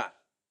नहीं पड़ता।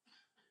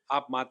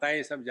 आप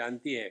माताएं सब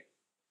जानती है,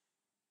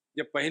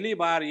 जब पहली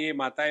बार ये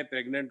माताएं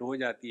प्रेग्नेंट हो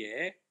जाती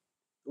है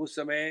उस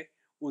समय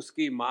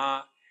उसकी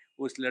माँ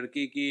उस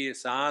लड़की की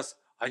सास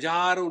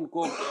हजार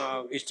उनको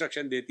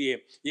इंस्ट्रक्शन देती है,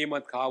 ये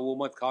मत खाओ वो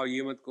मत खाओ,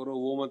 ये मत करो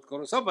वो मत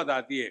करो, सब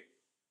बताती है।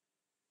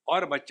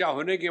 और बच्चा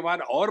होने के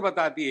बाद और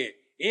बताती है,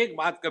 एक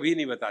बात कभी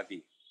नहीं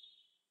बताती,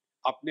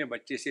 अपने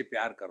बच्चे से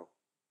प्यार करो।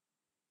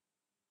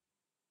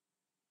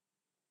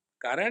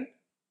 कारण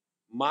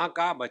माँ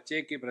का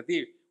बच्चे के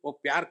प्रति वो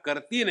प्यार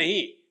करती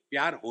नहीं,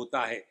 प्यार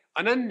होता है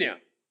अनन्य।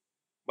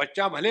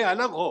 बच्चा भले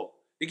अलग हो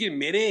लेकिन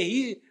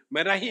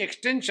मेरा ही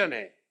एक्सटेंशन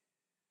है।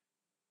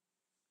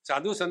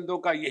 साधु संतों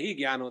का यही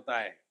ज्ञान होता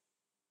है,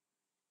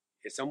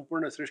 ये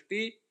संपूर्ण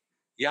सृष्टि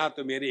या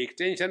तो मेरी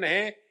एक्सटेंशन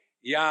है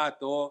या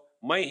तो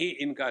मैं ही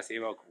इनका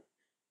सेवक हूं।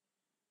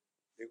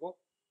 देखो,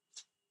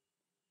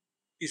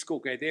 इसको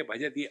कहते हैं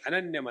भजति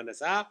अनन्य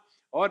मनसा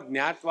और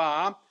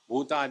ज्ञात्वा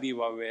भूतादि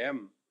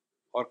व्ययम।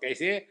 और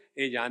कैसे?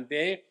 ये जानते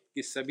हैं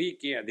कि सभी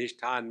के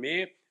अधिष्ठान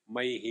में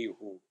मैं ही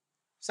हूं।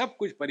 सब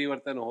कुछ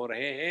परिवर्तन हो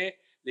रहे हैं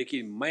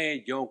लेकिन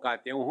मैं ज्यों का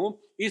त्यों हूं,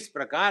 इस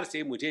प्रकार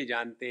से मुझे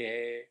जानते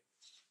हैं।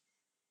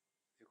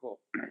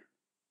 देखो,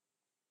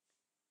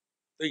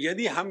 तो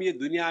यदि हम ये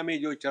दुनिया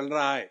में जो चल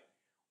रहा है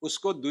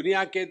उसको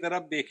दुनिया के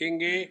तरफ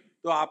देखेंगे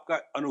तो आपका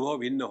अनुभव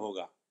भिन्न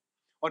होगा,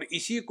 और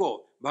इसी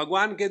को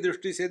भगवान के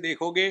दृष्टि से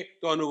देखोगे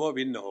तो अनुभव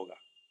भिन्न होगा।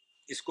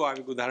 इसको आप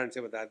एक उदाहरण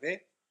से बताते हैं।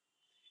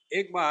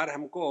 एक बार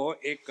हमको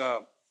एक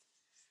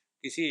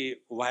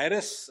किसी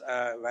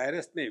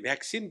वायरस ने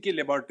वैक्सीन की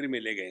लेबोरेटरी में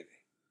ले गए थे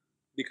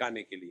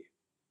दिखाने के लिए,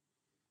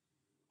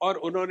 और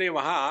उन्होंने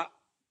वहाँ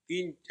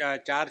 3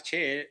 4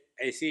 6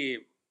 ऐसी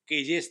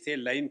केजेस थे,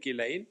 लाइन की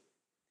लाइन,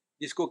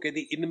 जिसको कहती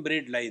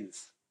इनब्रेड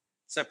लाइंस,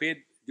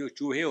 सफ़ेद जो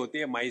चूहे होते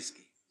हैं माइस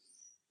की।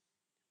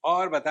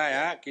 और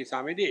बताया कि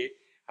स्वामी जी,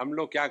 हम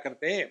लोग क्या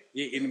करते हैं,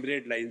 ये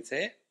इनब्रेड लाइंस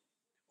है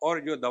और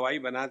जो दवाई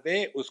बनाते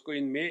हैं उसको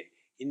इनमें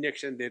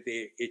इंजेक्शन देते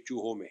हैं ये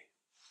चूहों में,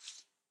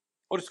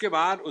 और उसके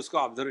बाद उसको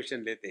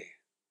ऑब्जर्वेशन लेते हैं।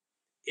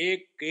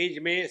 एक केज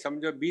में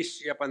समझो 20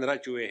 या 15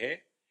 चूहे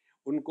हैं,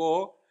 उनको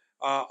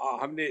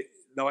हमने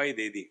दवाई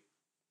दे दी,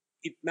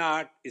 इतना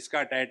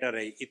इसका टाइटर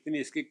है, इतनी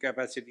इसकी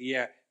कैपेसिटी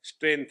है,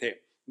 स्ट्रेंथ है,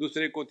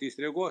 दूसरे को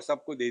तीसरे को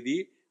सबको दे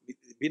दी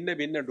भिन्न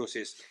भिन्न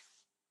डोसेस में,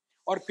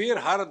 और फिर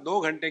हर 2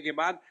 घंटे के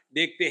बाद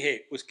देखते हैं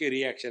उसके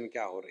रिएक्शन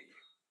क्या हो रही है।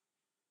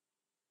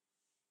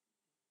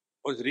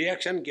 उस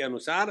रिएक्शन के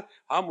अनुसार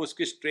हम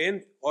उसकी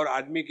स्ट्रेंथ और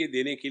आदमी के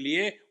देने के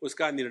लिए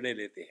उसका निर्णय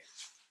लेते हैं।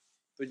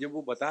 तो जब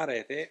वो बता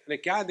रहे थे, अरे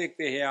क्या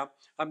देखते हैं आप,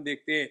 हम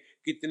देखते हैं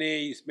कितने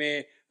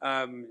इसमें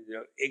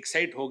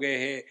एक्साइट हो गए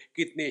हैं,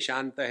 कितने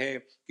शांत है,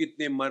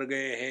 कितने मर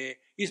गए हैं,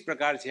 इस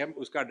प्रकार से हम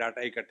उसका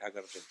डाटा इकट्ठा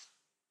करते हैं।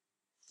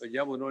 तो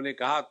जब उन्होंने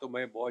कहा तो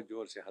मैं बहुत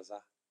जोर से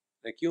हंसा।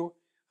 क्यों?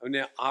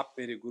 हमने, आप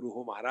मेरे गुरु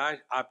हो महाराज,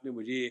 आपने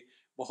मुझे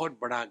बहुत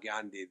बड़ा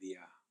ज्ञान दे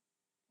दिया।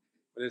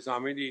 बोले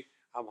स्वामी जी,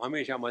 आप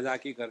हमेशा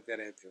मजाक ही करते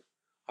रहते हो।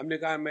 हमने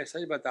कहा मैं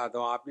सच बताता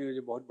हूँ, आपने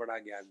मुझे बहुत बड़ा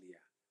ज्ञान दिया।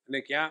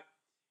 हमने, क्या?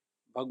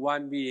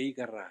 भगवान भी यही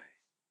कर रहा है।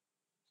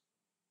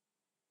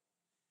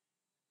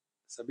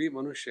 सभी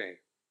मनुष्य हैं,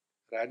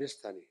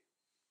 राजस्थानी,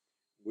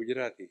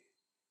 गुजराती,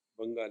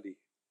 बंगाली,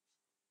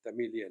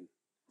 तमिलियन,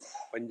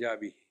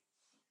 पंजाबी,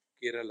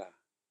 केरला,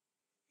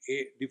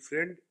 ये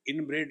डिफरेंट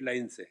इनब्रेड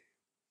लाइन्स है,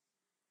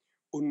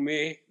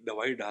 उनमें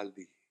दवाई डाल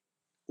दी,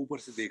 ऊपर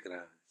से देख रहा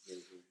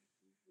है।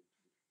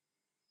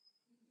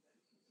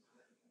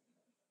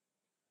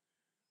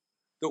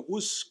 तो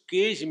उस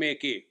केज में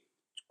के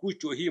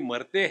कुछ ही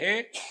मरते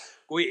हैं,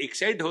 कोई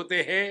एक्साइट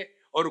होते हैं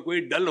और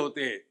कोई डल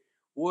होते हैं।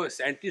 वो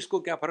साइंटिस्ट को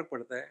क्या फर्क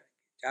पड़ता है,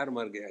 4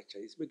 मर गए, अच्छा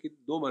इसमें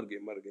कितने, 2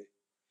 मर गए,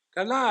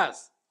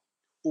 खलास।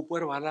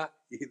 ऊपर वाला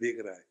ये देख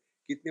रहा है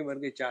कितने मर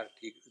गए, 4,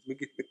 ठीक, इसमें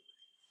कितने।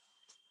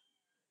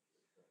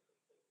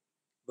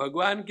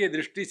 भगवान के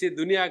दृष्टि से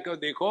दुनिया को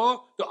देखो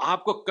तो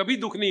आपको कभी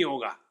दुख नहीं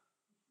होगा।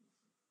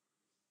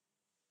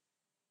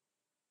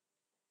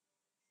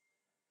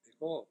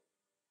 देखो,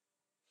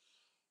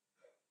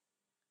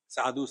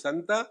 साधु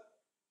संत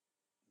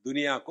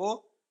दुनिया को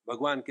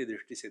भगवान की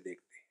दृष्टि से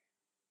देखते हैं।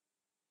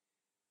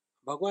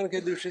 भगवान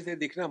के दृष्टि से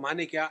दिखना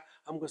माने क्या,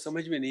 हमको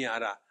समझ में नहीं आ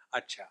रहा।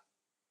 अच्छा,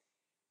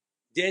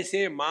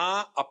 जैसे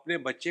माँ अपने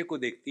बच्चे को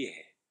देखती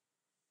है,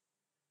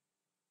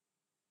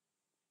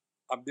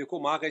 अब देखो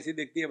माँ कैसे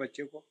देखती है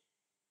बच्चे को।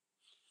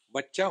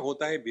 बच्चा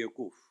होता है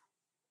बेवकूफ,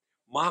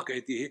 माँ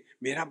कहती है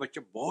मेरा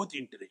बच्चा बहुत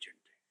इंटेलिजेंट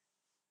है।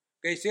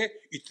 कैसे?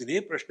 इतने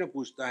प्रश्न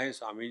पूछता है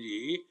स्वामी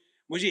जी,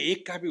 मुझे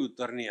एक का भी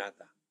उत्तर नहीं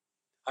आता।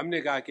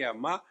 हमने कहा कि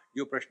अम्मा,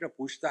 जो प्रश्न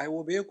पूछता है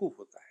वो बेवकूफ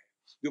होता है,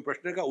 जो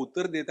प्रश्न का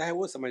उत्तर देता है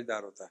वो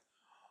समझदार होता है।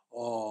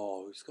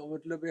 ओ, इसका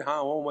मतलब है,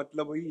 हाँ वो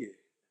मतलब वही है।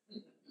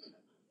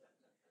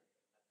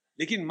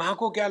 लेकिन माँ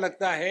को क्या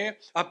लगता है,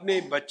 अपने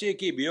बच्चे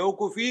की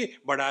बेवकूफी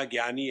बड़ा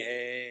ज्ञानी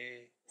है,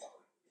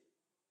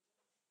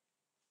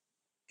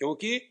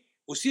 क्योंकि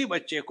उसी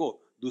बच्चे को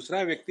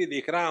दूसरा व्यक्ति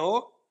देख रहा हो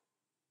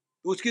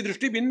तो उसकी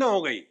दृष्टि भिन्न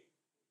हो गई।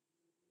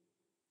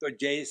 तो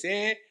जैसे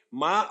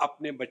माँ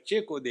अपने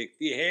बच्चे को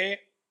देखती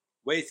है,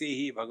 वैसे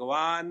ही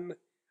भगवान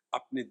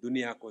अपनी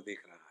दुनिया को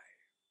देख रहा है।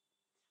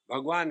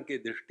 भगवान की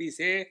दृष्टि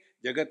से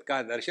जगत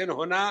का दर्शन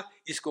होना,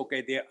 इसको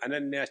कहते हैं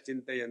अनन्य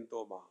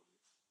चिंतयन्तो माम।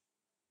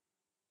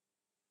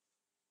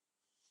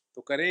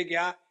 तो करे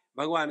क्या,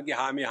 भगवान की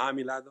हाँ में हाँ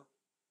मिला दो।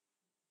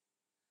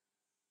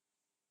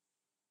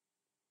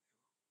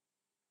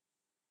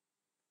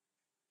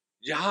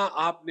 जहां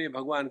आपने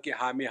भगवान के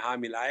हाँ में हाँ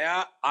मिलाया,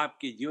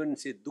 आपके जीवन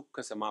से दुख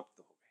समाप्त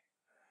हो गए।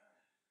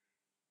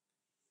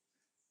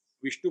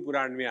 विष्णु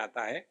पुराण में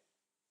आता है,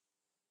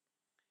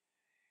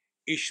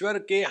 ईश्वर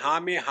के हाँ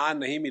में हाँ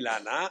नहीं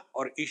मिलाना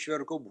और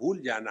ईश्वर को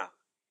भूल जाना,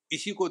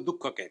 इसी को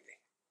दुख कहते हैं।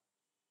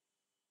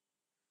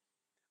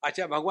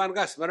 अच्छा, भगवान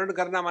का स्मरण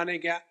करना माने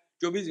क्या?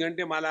 24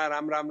 घंटे माला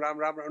राम राम राम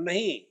राम राम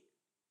नहीं।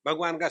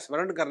 भगवान का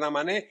स्मरण करना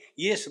माने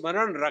ये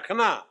स्मरण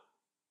रखना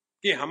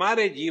कि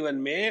हमारे जीवन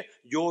में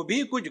जो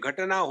भी कुछ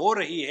घटना हो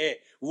रही है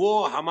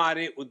वो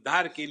हमारे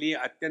उद्धार के लिए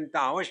अत्यंत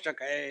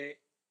आवश्यक है।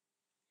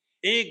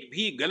 एक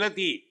भी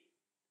गलती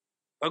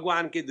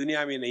भगवान की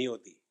दुनिया में नहीं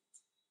होती,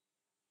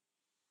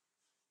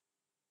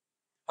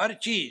 हर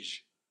चीज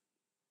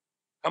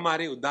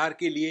हमारे उद्धार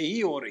के लिए ही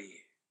हो रही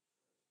है।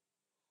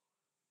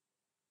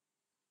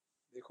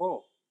 देखो,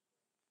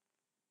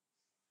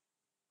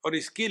 और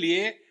इसके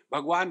लिए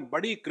भगवान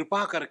बड़ी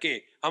कृपा करके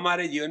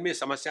हमारे जीवन में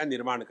समस्या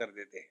निर्माण कर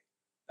देते हैं।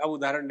 अब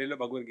उदाहरण ले लो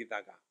भगवत गीता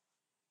का।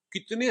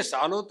 कितने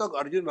सालों तक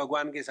अर्जुन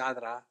भगवान के साथ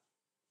रहा,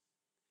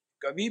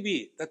 कभी भी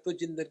तत्व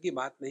चिंतन की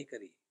बात नहीं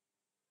करी।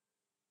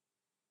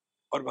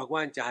 और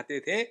भगवान चाहते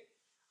थे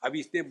अब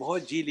इसने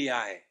बहुत जी लिया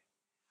है,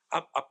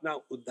 अब अपना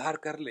उद्धार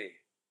कर ले।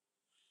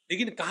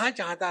 लेकिन कहाँ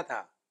चाहता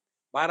था,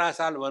 12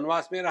 साल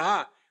वनवास में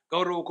रहा,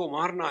 कौरवों को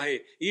मारना है,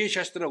 ये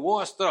शस्त्र वो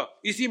अस्त्र,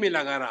 इसी में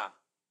लगा रहा।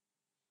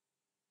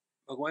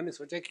 भगवान ने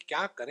सोचा कि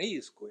क्या करे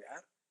इसको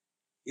यार,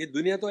 ये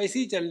दुनिया तो ऐसी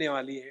ही चलने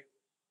वाली है,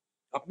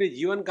 अपने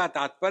जीवन का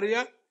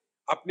तात्पर्य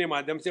अपने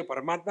माध्यम से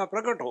परमात्मा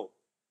प्रकट हो।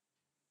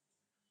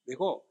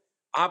 देखो,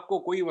 आपको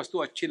कोई वस्तु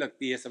अच्छी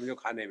लगती है समझो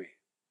खाने में,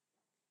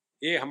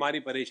 ये हमारी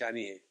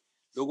परेशानी है।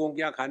 लोगों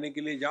के यहाँ खाने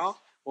के लिए जाओ,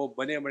 वो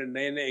बने बड़े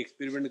नए नए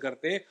एक्सपेरिमेंट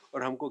करते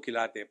और हमको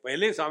खिलाते।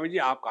 पहले स्वामी जी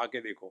आप खा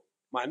के देखो,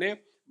 माने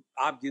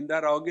आप जिंदा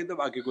रहोगे तो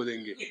बाकी को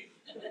देंगे।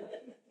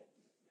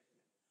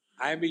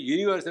 I am a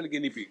universal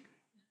guinea pig.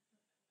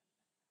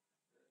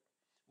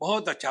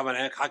 बहुत अच्छा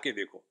बनाया, खा के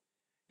देखो।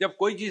 जब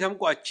कोई चीज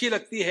हमको अच्छी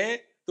लगती है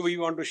तो we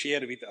want to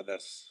share with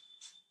others.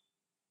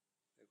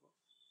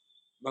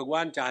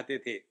 भगवान चाहते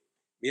थे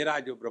मेरा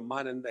जो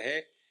ब्रह्मानंद है,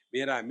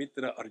 मेरा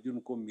मित्र अर्जुन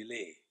को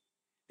मिले।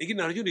 लेकिन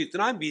अर्जुन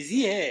इतना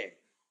बिजी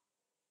है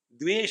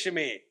द्वेष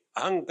में,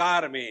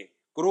 अहंकार में,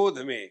 क्रोध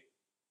में,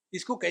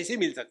 इसको कैसे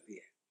मिल सकती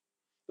है?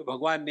 तो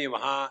भगवान ने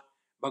वहां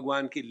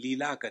भगवान की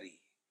लीला करी।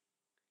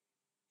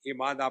 ये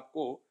बात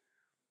आपको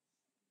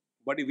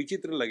बड़ी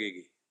विचित्र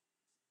लगेगी।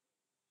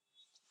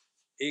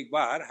 एक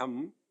बार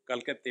हम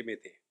कलकत्ते में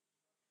थे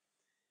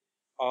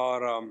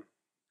और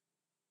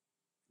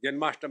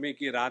जन्माष्टमी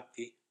की रात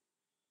थी,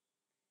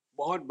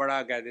 बहुत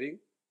बड़ा गैदरिंग।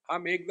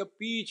 हम एकदम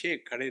पीछे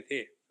खड़े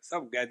थे,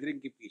 सब गैदरिंग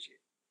के पीछे।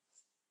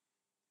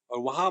 और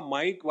वहां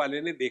माइक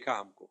वाले ने देखा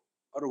हमको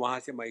और वहां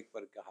से माइक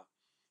पर कहा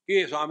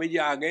कि स्वामी जी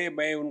आ गए,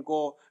 मैं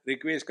उनको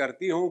रिक्वेस्ट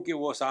करती हूँ कि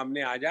वो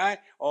सामने आ जाए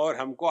और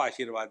हमको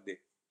आशीर्वाद दे।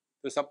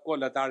 तो सबको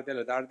लताड़ते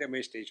लताड़ते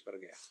मैं स्टेज पर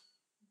गया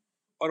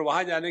और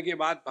वहां जाने के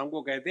बाद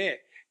हमको कहते हैं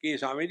कि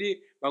स्वामी जी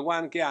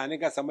भगवान के आने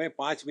का समय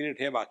 5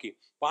 मिनट है बाकी,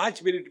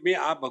 5 मिनट में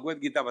आप भगवत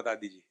गीता बता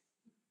दीजिए।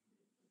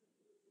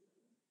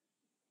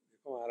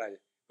 देखो महाराज,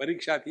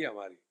 परीक्षा थी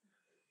हमारी।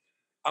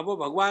 अब वो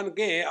भगवान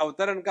के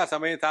अवतरण का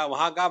समय था,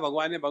 वहां का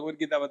भगवान ने भगवत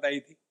गीता बताई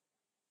थी।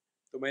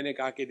 तो मैंने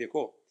कहा कि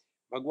देखो,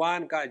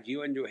 भगवान का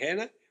जीवन जो है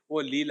ना,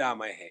 वो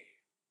लीलामय है।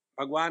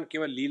 भगवान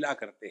केवल लीला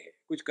करते हैं,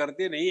 कुछ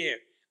करते नहीं है,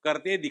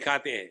 करते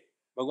दिखाते हैं।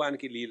 भगवान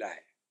की लीला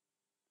है।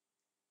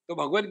 तो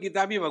भगवत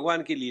गीता भी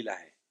भगवान की लीला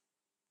है।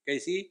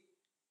 कैसी?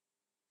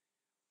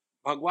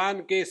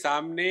 भगवान के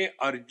सामने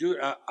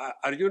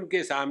अर्जुन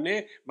के सामने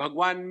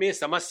भगवान में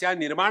समस्या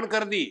निर्माण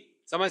कर दी।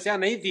 समस्या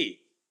नहीं थी।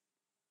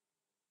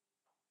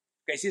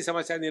 कैसी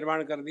समस्या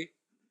निर्माण कर दी?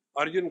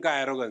 अर्जुन का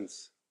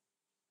एरोगेंस।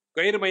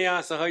 कैर्मया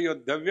सह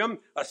योद्धव्यम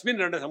अस्मिन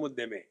रण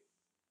समुद्र में,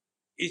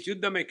 इस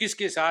युद्ध में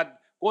किसके साथ,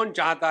 कौन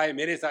चाहता है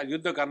मेरे साथ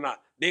युद्ध करना,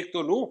 देख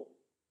तो लूं।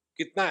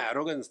 कितना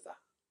एरोगेंस था।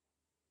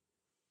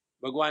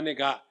 भगवान ने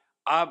कहा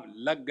अब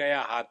लग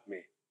गया हाथ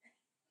में।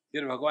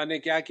 फिर भगवान ने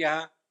क्या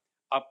किया,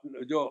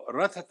 जो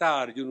रथ था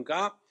अर्जुन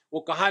का, वो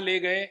कहाँ ले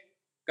गए?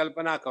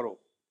 कल्पना करो,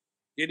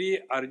 यदि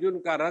अर्जुन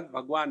का रथ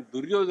भगवान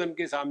दुर्योधन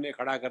के सामने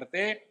खड़ा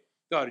करते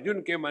तो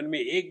अर्जुन के मन में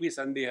एक भी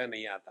संदेह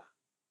नहीं आता।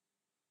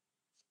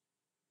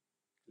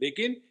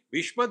 लेकिन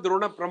भीष्म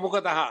द्रोण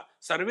प्रमुखतः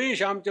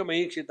सर्वेषां च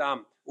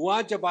महीक्षिताम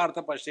उवाच पार्थ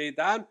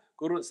पश्येतान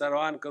कुरु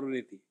सर्वान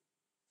करुनीति।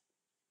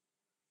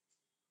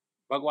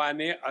 भगवान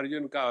ने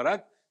अर्जुन का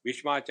रथ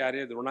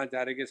भीष्माचार्य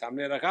द्रोणाचार्य के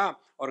सामने रखा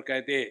और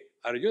कहते,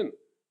 अर्जुन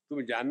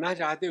तुम जानना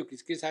चाहते हो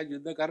किसके साथ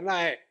युद्ध करना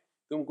है?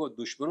 तुमको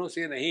दुश्मनों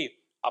से नहीं,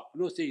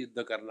 अपनों से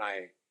युद्ध करना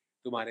है।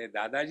 तुम्हारे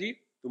दादाजी,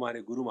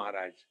 तुम्हारे गुरु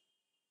महाराज,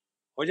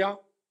 हो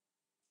जाओ।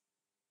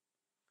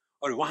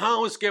 और वहां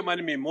उसके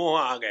मन में मोह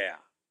आ गया।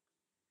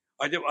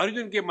 और जब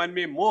अर्जुन के मन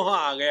में मोह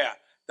आ गया,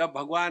 तब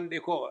भगवान,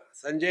 देखो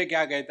संजय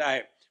क्या कहता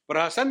है,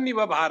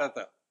 प्रसन्निव भारत।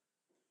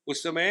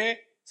 उस समय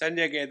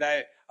संजय कहता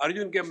है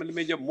अर्जुन के मन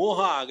में जब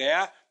मोह आ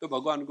गया तो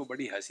भगवान को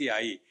बड़ी हंसी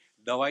आई,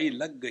 दवाई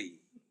लग गई।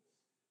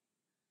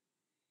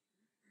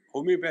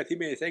 होम्योपैथी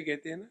में ऐसा ही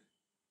कहते हैं ना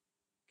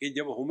कि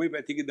जब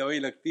होम्योपैथी की दवाई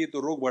लगती है तो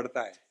रोग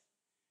बढ़ता है।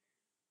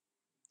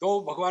 तो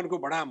भगवान को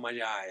बड़ा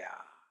मजा आया,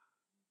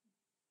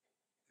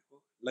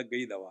 लग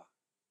गई दवा।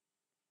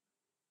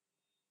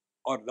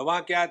 और दवा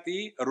क्या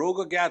थी,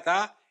 रोग क्या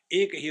था?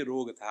 एक ही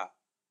रोग था,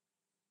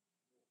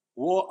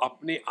 वो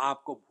अपने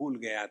आप को भूल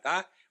गया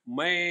था।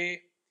 मैं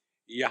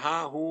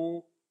यहां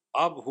हूं,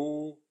 अब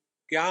हूं,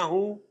 क्या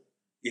हूं,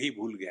 यही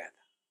भूल गया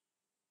था।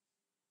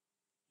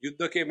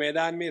 युद्ध के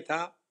मैदान में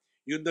था,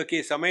 युद्ध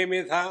के समय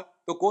में था,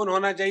 तो कौन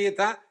होना चाहिए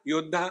था?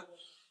 योद्धा।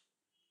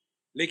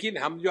 लेकिन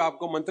हम जो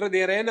आपको मंत्र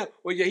दे रहे हैं ना,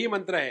 वो यही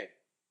मंत्र है।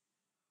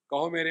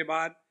 कहो मेरे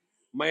बाद,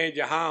 मैं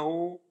जहां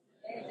हूं,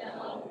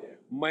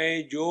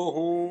 मैं जो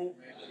हूं,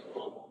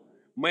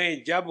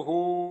 मैं जब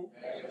हूं,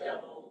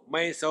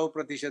 मैं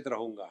 100%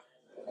 रहूंगा।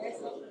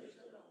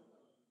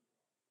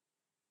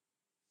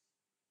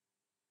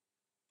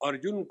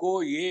 अर्जुन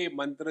को ये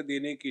मंत्र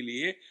देने के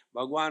लिए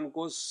भगवान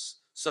को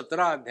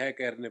 17 अध्याय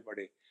करने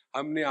पड़े।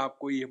 हमने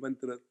आपको ये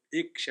मंत्र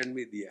एक क्षण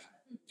में दिया है।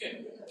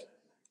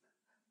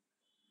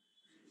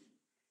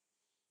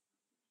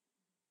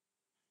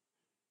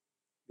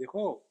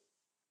 देखो,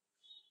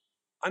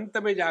 अंत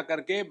में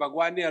जाकर के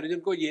भगवान ने अर्जुन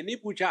को ये नहीं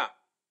पूछा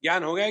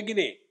ज्ञान हो गया कि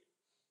नहीं,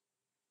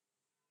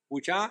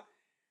 पूछा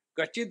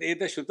कच्चिद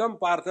एत श्रुतम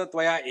पार्थ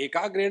त्वया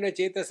एकाग्रेण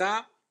चेतसा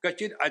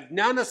कच्चिद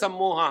अज्ञान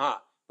सम्मोहः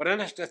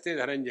प्रनष्टस्ते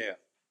धनंजय।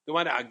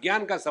 तुम्हारे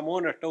अज्ञान का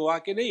समूह नष्ट हुआ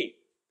कि नहीं?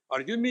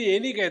 अर्जुन भी ये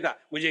नहीं कहता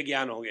मुझे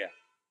ज्ञान हो गया,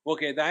 वो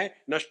कहता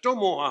है नष्टो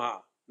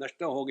मोहः,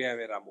 नष्ट हो गया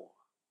मेरा मोह।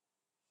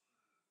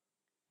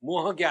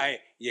 मोह क्या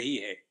है? यही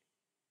है,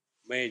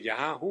 मैं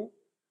जहां हूं,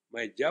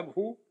 मैं जब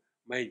हूं,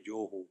 मैं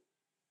जो हूं।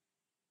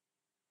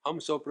 हम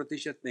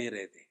 100% नहीं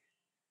रहते।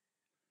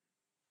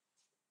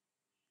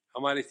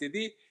 हमारी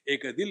स्थिति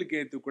एक दिल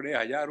के टुकड़े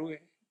हजार हुए,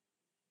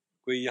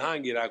 कोई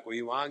यहां गिरा,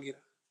 कोई वहां गिरा।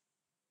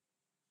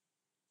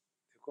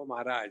 देखो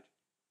महाराज,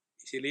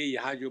 इसीलिए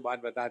यहाँ जो बात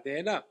बताते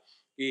हैं ना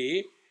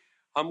कि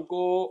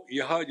हमको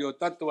यह जो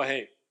तत्व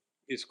है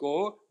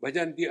इसको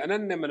भजन्ति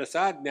अनन्य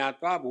मनसा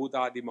ज्ञात्वा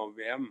भूतादिम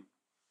अव्ययम,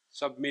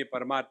 सब में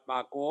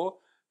परमात्मा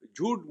को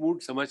झूठ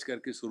मूठ समझ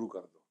करके शुरू कर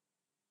दो।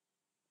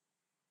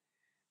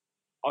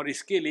 और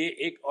इसके लिए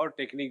एक और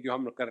टेक्निक जो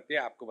हम करते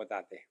हैं आपको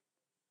बताते हैं,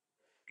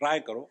 ट्राई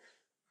करो।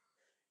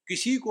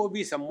 किसी को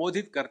भी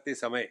संबोधित करते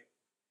समय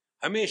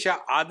हमेशा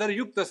आदर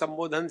युक्त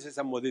संबोधन से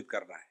संबोधित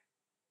करना है।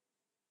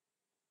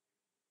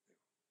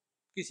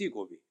 किसी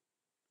को भी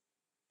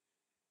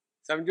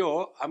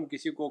समझो, हम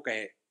किसी को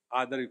कहें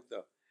आदर युक्त,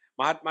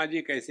 महात्मा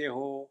जी कैसे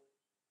हो,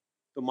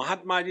 तो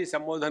महात्मा जी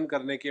संबोधन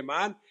करने के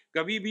बाद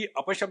कभी भी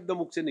अपशब्द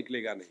मुख से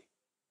निकलेगा नहीं।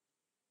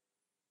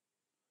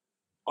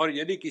 और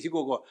यदि किसी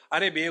को कहो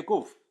अरे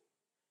बेवकूफ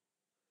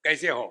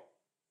कैसे हो,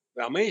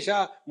 तो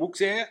हमेशा मुख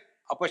से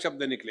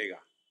अपशब्द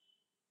निकलेगा।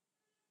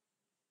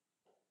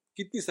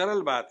 कितनी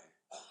सरल बात है।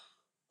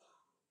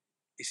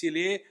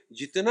 इसीलिए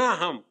जितना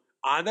हम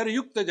आदर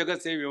युक्त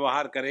जगत से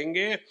व्यवहार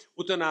करेंगे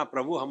उतना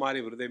प्रभु हमारे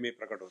हृदय में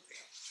प्रकट होते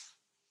हैं।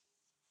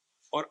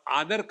 और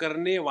आदर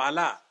करने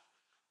वाला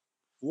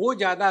वो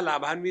ज्यादा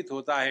लाभान्वित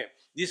होता है,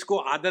 जिसको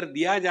आदर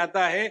दिया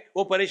जाता है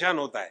वो परेशान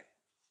होता है।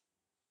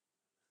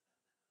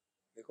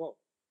 देखो,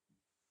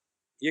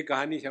 ये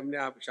कहानी हमने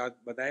आप शायद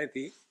बताई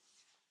थी।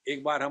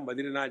 एक बार हम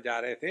बद्रीनाथ जा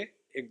रहे थे,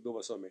 एक दो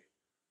बसों में,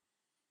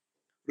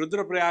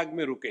 रुद्रप्रयाग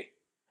में रुके,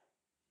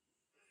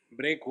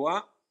 ब्रेक हुआ,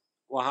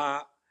 वहां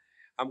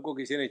हमको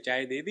किसी ने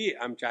चाय दे दी,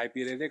 हम चाय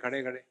पी रहे थे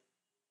खड़े खड़े।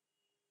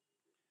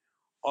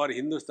 और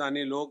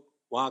हिंदुस्तानी लोग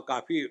वहाँ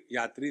काफ़ी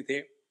यात्री थे।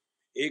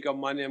 एक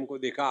अम्मा ने हमको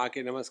देखा,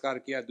 आके नमस्कार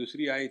किया,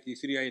 दूसरी आई,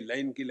 तीसरी आई,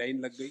 लाइन की लाइन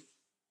लग गई।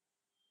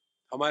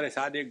 हमारे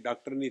साथ एक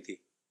डॉक्टरनी थी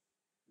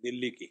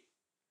दिल्ली की,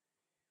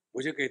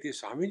 मुझे कहती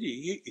स्वामी जी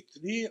ये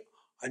इतने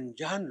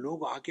अनजान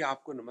लोग आके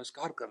आपको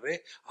नमस्कार कर रहे,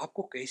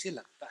 आपको कैसे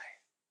लगता है?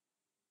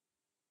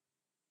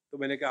 तो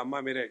मैंने कहा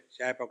अम्मा मेरे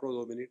चाय पकड़ो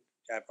 2 मिनट।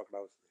 चाय पकड़ा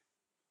उसने।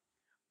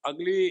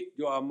 अगली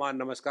जो अम्मा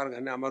नमस्कार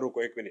करने, अम्मा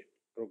रुको 1 मिनट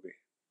रुके,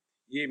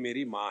 ये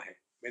मेरी माँ है,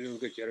 मैंने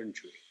उनके चरण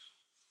छुए।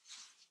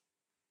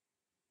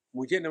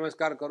 मुझे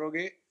नमस्कार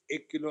करोगे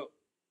 1 किलो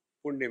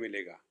पुण्य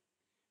मिलेगा,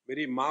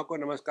 मेरी माँ को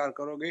नमस्कार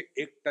करोगे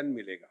 1 टन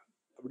मिलेगा।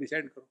 अब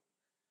डिसाइड करो।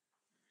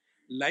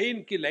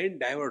 लाइन की लाइन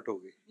डाइवर्ट हो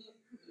गई।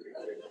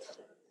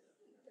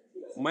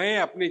 मैं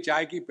अपनी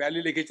चाय की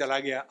प्याली लेके चला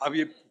गया, अब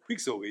ये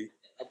फिक्स हो गई,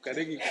 अब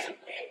करेगी।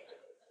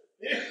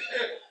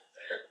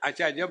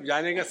 अच्छा, जब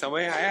जाने का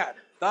समय आया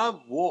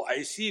तब वो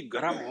ऐसी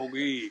गर्म हो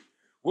गई,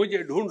 मुझे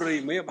ढूंढ रही,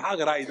 मैं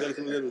भाग रहा इधर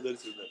से उधर, उधर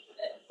से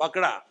उधर।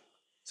 पकड़ा,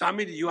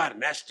 स्वामी जी यू आर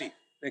नेस्टी।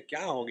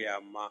 क्या हो गया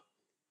अम्मा,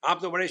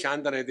 आप तो बड़े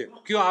शांत रहते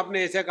हो, क्यों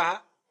आपने ऐसे कहा?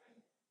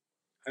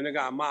 हमने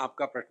कहा अम्मा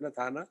आपका प्रश्न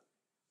था ना,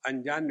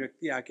 अनजान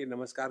व्यक्ति आके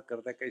नमस्कार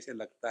करता कैसे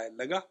लगता है,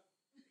 लगा?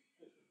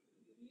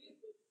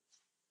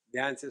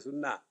 ध्यान से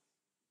सुनना,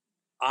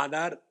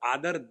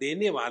 आदर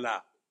देने वाला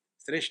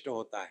श्रेष्ठ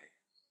होता है,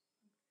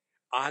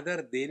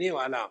 आदर देने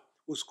वाला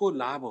उसको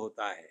लाभ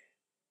होता है।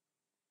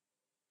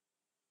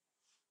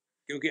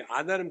 क्योंकि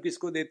आदर हम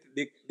किसको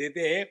देते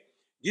हैं?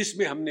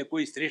 जिसमें हमने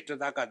कोई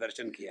श्रेष्ठता का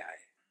दर्शन किया है।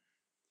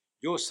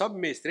 जो सब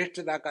में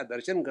श्रेष्ठता का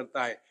दर्शन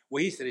करता है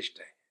वही श्रेष्ठ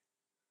है।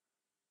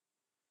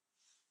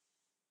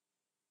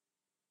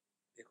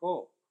 देखो,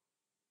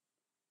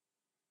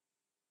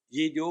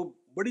 ये जो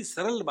बड़ी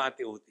सरल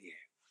बातें होती है,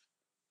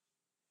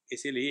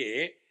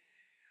 इसीलिए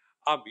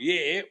अब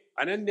ये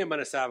अनन्य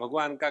मनसा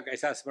भगवान का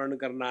कैसा स्मरण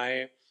करना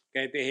है?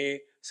 कहते हैं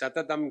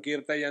सततम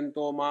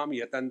कीर्तयन्तो माम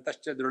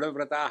यतन्तश्च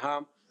दृढ़व्रताः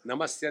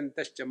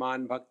नमस्यन्तश्च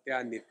मान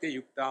भक्त्या नित्य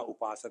युक्ता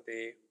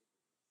उपासते।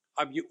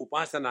 अब ये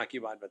उपासना की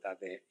बात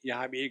बताते हैं।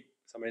 यहाँ भी एक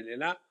समझ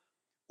लेना,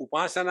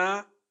 उपासना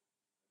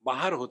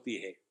बाहर होती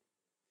है,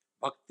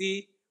 भक्ति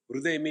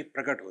हृदय में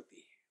प्रकट होती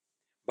है।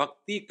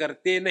 भक्ति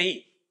करते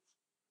नहीं,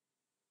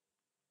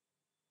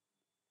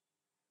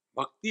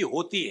 भक्ति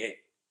होती है।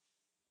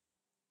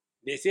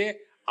 जैसे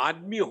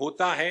आदमी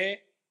होता है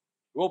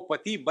वो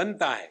पति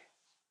बनता है,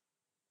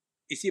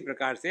 इसी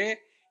प्रकार से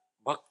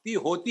भक्ति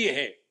होती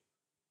है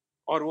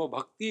और वो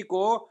भक्ति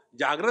को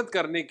जागृत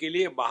करने के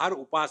लिए बाहर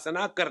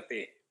उपासना करते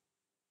हैं।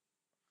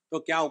 तो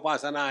क्या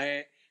उपासना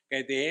है?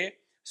 कहते हैं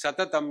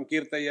सततम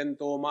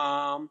कीर्तयन्तो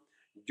माम,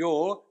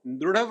 जो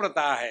दृढ़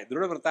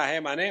व्रता है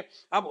माने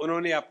अब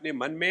उन्होंने अपने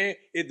मन में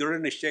ये दृढ़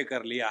निश्चय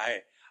कर लिया है,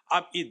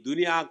 अब इस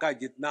दुनिया का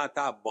जितना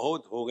था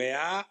बहुत हो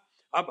गया,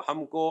 अब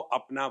हमको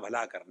अपना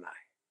भला करना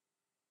है।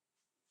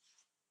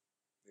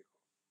 देखो,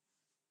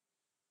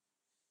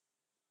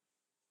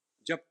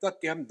 जब तक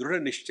कि हम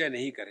दृढ़ निश्चय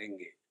नहीं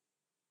करेंगे,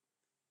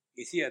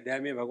 इसी अध्याय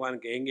में भगवान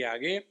कहेंगे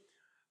आगे,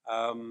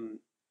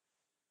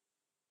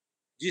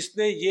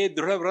 जिसने ये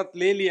दृढ़ व्रत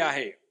ले लिया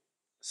है,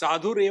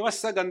 साधुरेव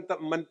स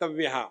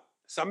मंतव्य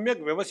सम्यक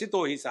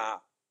व्यवसितो ही सा,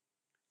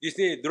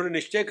 जिसने दृढ़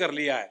निश्चय कर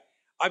लिया है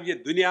अब ये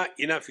दुनिया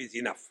इनफ इज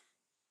इनफ,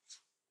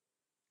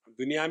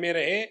 दुनिया में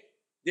रहे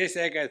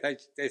जैसे कैसा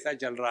तैसा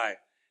चल रहा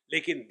है,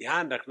 लेकिन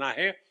ध्यान रखना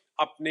है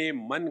अपने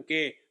मन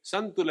के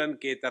संतुलन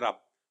के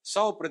तरफ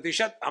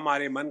 100%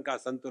 हमारे मन का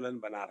संतुलन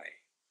बना रहे।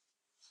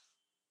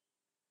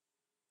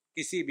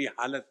 किसी भी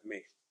हालत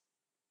में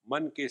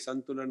मन के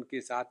संतुलन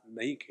के साथ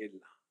नहीं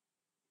खेलना।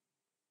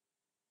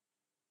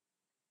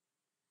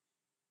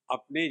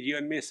 अपने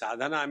जीवन में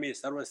साधना में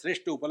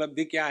सर्वश्रेष्ठ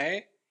उपलब्धि क्या है?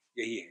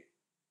 यही है,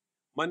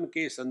 मन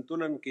के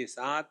संतुलन के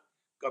साथ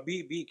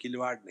कभी भी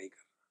खिलवाड़ नहीं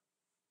करना,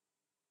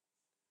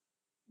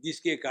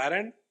 जिसके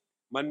कारण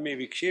मन में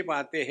विक्षेप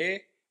आते हैं।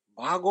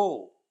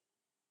 भागो,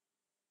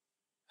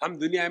 हम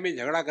दुनिया में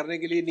झगड़ा करने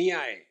के लिए नहीं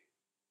आए।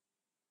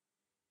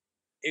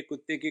 एक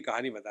कुत्ते की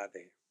कहानी बताते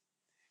हैं।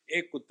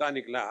 एक कुत्ता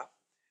निकला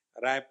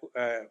रायपुर,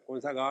 कौन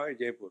सा गांव है?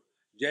 जयपुर।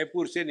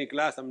 जयपुर से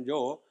निकला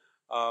समझो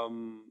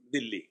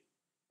दिल्ली।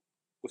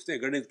 उसने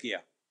गणित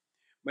किया,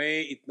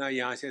 मैं इतना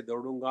यहाँ से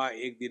दौड़ूंगा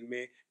एक दिन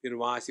में, फिर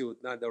वहाँ से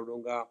उतना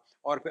दौड़ूंगा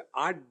और फिर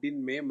 8 दिन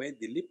में मैं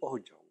दिल्ली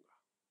पहुँच जाऊंगा।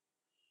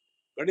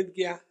 गणित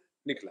किया,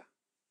 निकला।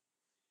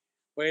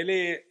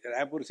 पहले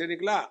रायपुर से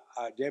निकला,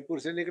 जयपुर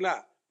से निकला,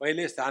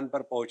 पहले स्थान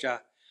पर पहुंचा।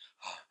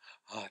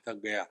 हाँ थक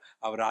गया,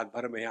 अब रात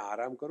भर मैं यहाँ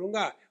आराम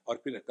करूंगा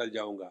और फिर कल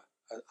जाऊंगा।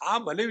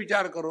 आप भले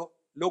विचार करो,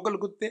 लोकल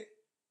कुत्ते,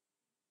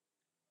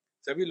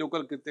 सभी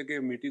लोकल कुत्ते की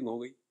मीटिंग हो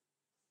गई।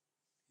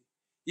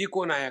 ये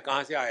कौन आया,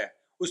 कहाँ से आया?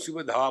 उसके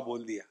बाद धावा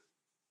बोल दिया।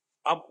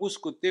 अब उस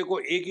कुत्ते को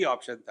एक ही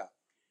ऑप्शन था,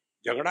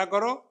 झगड़ा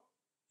करो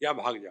या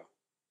भाग जाओ।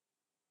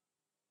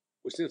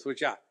 उसने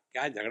सोचा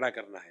क्या झगड़ा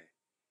करना है,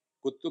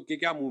 कुत्तों के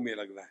क्या मुंह में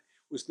लग रहा है।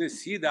 उसने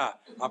सीधा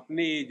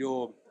अपनी जो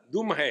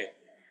दुम है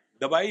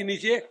दबाई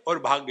नीचे और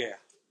भाग गया।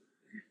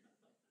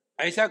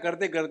 ऐसा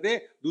करते करते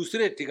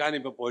दूसरे ठिकाने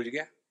पर पहुंच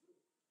गया।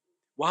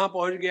 वहां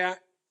पहुंच गया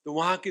तो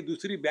वहां की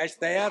दूसरी बैच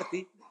तैयार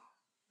थी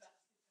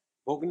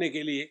भोगने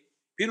के लिए।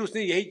 फिर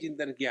उसने यही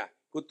चिंतन किया,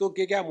 कुत्तों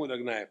के क्या मुंह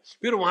लगना है,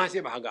 फिर वहां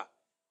से भागा।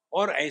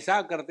 और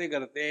ऐसा करते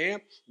करते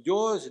जो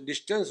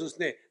डिस्टेंस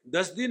उसने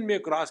 10 दिन में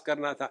क्रॉस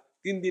करना था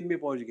 3 दिन में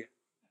पहुंच गया।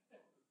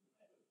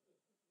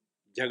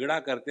 झगड़ा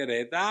करते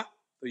रहता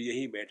तो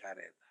यही बैठा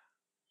रहता।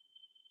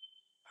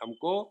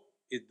 हमको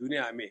इस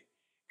दुनिया में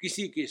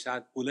किसी के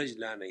साथ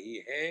उलझना नहीं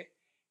है,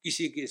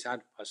 किसी के साथ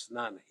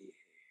फंसना नहीं है।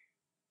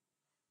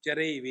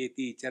 चरई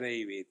वेती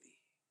चरई वेती।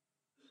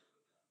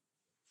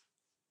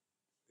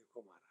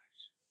 देखो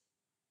महाराज,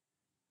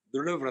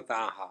 दृढ़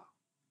व्रताहा,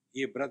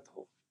 ये व्रत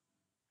हो,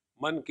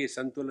 मन के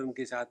संतुलन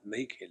के साथ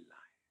नहीं खेलना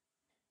है।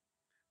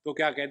 तो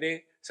क्या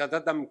कहते?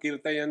 सततम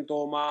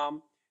कीर्तयन्तो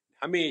माम,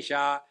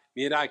 हमेशा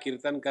मेरा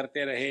कीर्तन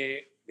करते रहे।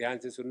 ध्यान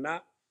से सुनना,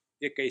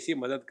 ये कैसी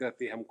मदद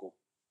करती है हमको।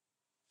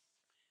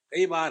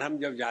 कई बार हम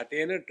जब जाते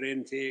हैं ना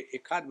ट्रेन से,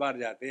 एक आध बार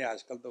जाते हैं,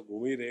 आजकल तो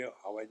घूम ही रहे हो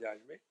हवाई जहाज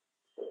में,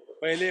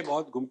 पहले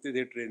बहुत घूमते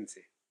थे ट्रेन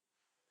से।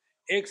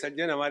 एक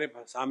सज्जन हमारे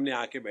सामने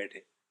आके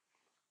बैठे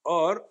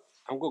और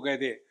हमको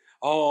कहते,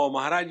 ओ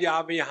महाराज जी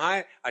आप यहाँ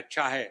हैं,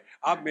 अच्छा है,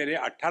 अब मेरे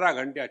 18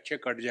 घंटे अच्छे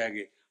कट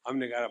जाएंगे।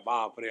 हमने कहा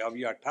बाप रे, अब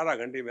ये 18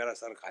 घंटे मेरा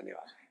सर खाने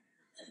वाला है।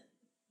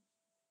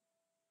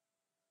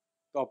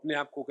 तो अपने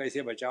आप को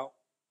कैसे बचाओ?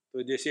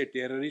 तो जैसे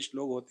टेररिस्ट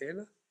लोग होते हैं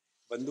ना,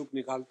 बंदूक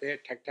निकालते हैं,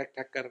 ठक ठक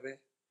ठक करते हैं,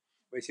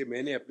 वैसे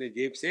मैंने अपने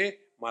जेब से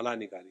माला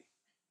निकाली।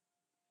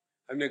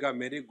 हमने कहा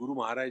मेरे गुरु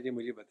महाराज ने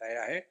मुझे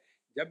बताया है,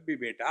 जब भी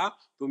बेटा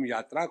तुम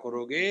यात्रा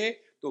करोगे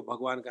तो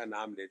भगवान का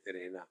नाम लेते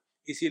रहना।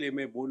 इसीलिए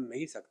मैं बोल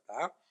नहीं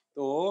सकता,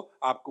 तो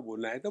आपको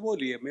बोलना है तो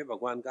बोलिए, मैं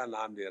भगवान का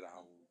नाम ले रहा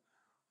हूँ।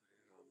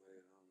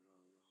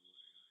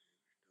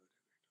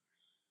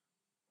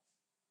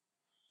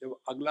 जब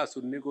अगला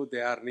सुनने को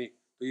तैयार नहीं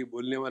तो ये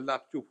बोलने वाला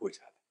आप चुप हो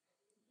जाता।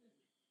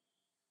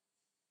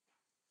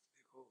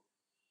 देखो,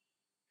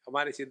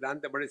 हमारे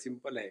सिद्धांत बड़े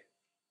सिंपल है।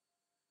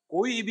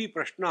 कोई भी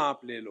प्रश्न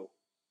आप ले लो,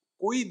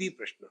 कोई भी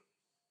प्रश्न,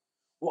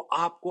 वो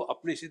आपको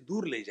अपने से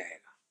दूर ले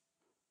जाएगा।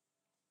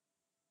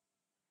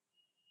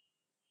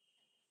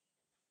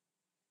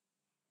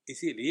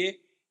 इसीलिए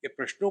ये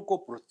प्रश्नों को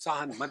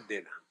प्रोत्साहन मत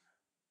देना।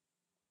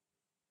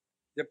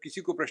 जब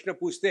किसी को प्रश्न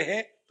पूछते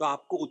हैं तो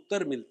आपको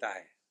उत्तर मिलता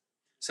है,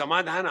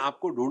 समाधान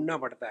आपको ढूंढना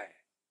पड़ता है।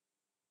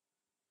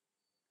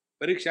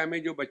 परीक्षा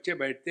में जो बच्चे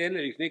बैठते हैं ना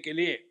लिखने के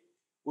लिए,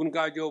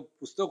 उनका जो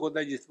पुस्तक होता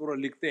है जिस पर वो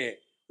लिखते हैं,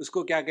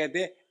 उसको क्या कहते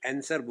हैं?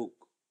 आंसर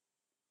बुक,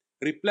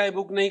 रिप्लाई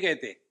बुक नहीं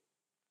कहते।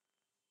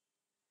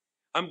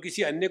 हम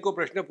किसी अन्य को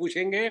प्रश्न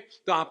पूछेंगे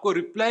तो आपको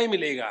रिप्लाई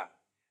मिलेगा।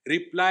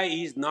 Reply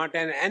is not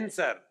an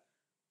answer.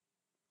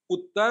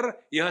 उत्तर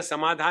यह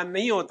समाधान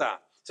नहीं होता,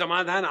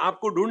 समाधान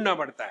आपको ढूंढना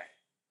पड़ता है।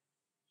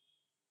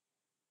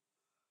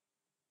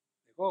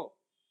 देखो,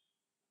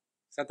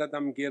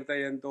 सततम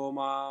कीर्तयन्तो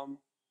माम,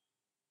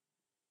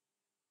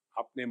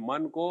 अपने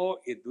मन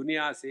को ये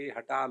दुनिया से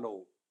हटा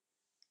लो।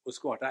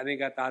 उसको हटाने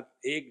का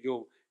एक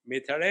जो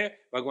मेथड है,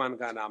 भगवान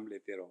का नाम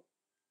लेते रहो।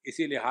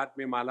 इसीलिए हाथ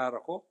में माला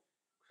रखो,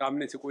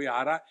 सामने से कोई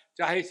आ रहा,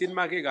 चाहे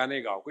सिनेमा के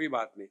गाने गाओ, कोई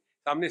बात नहीं,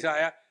 सामने से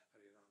आया,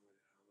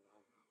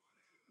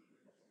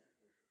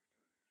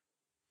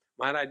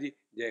 महाराज जी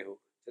जय हो,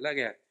 चला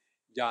गया,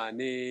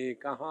 जाने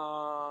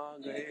कहाँ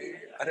गए,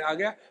 अरे आ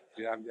गया,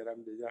 श्री राम जय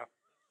राम जय राम,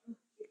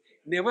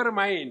 नेवर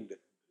माइंड।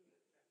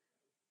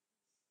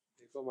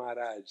 देखो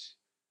महाराज,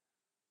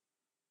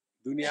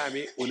 दुनिया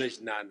में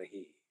उलझना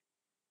नहीं,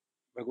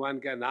 भगवान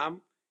का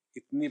नाम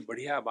इतनी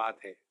बढ़िया बात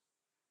है।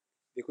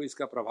 देखो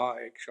इसका प्रभाव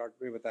एक शॉर्ट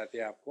में बताते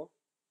हैं आपको।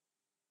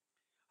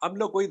 हम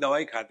लोग कोई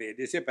दवाई खाते हैं,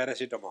 जैसे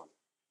पैरासीटामोल।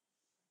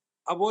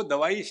 अब वो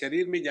दवाई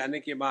शरीर में जाने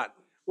के बाद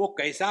वो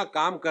कैसा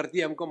काम करती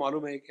है हमको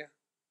मालूम है क्या?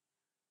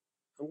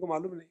 हमको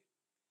मालूम नहीं,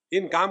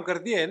 इन काम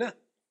करती है ना,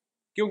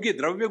 क्योंकि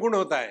द्रव्य गुण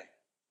होता है।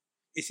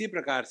 इसी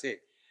प्रकार से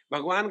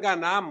भगवान का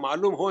नाम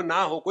मालूम हो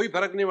ना हो कोई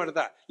फर्क नहीं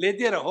पड़ता,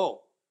 लेते रहो,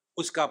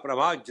 उसका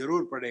प्रभाव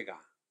जरूर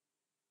पड़ेगा।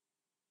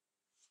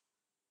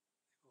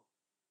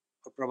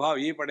 और प्रभाव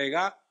ये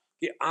पड़ेगा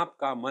कि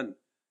आपका मन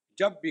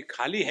जब भी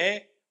खाली है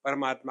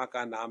परमात्मा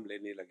का नाम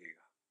लेने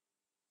लगेगा।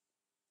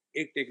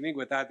 एक टेक्निक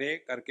बताते हैं,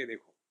 करके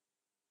देखो।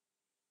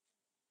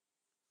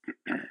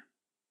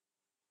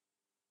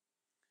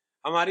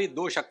 हमारी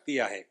दो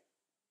शक्तियां हैं,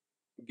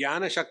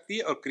 ज्ञान शक्ति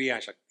और क्रिया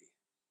शक्ति।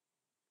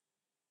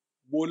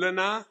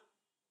 बोलना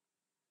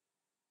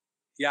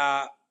या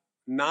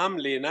नाम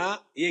लेना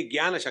ये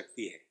ज्ञान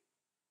शक्ति है,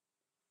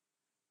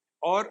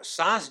 और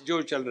सांस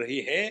जो चल रही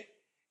है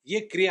ये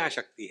क्रिया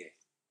शक्ति है।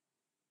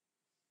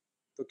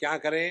 तो क्या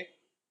करें,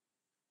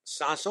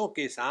 सांसों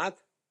के साथ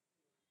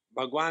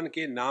भगवान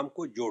के नाम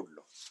को जोड़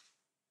लो।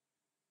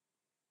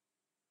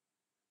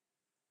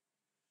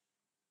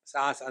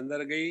 सांस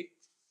अंदर गई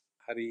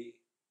हरि,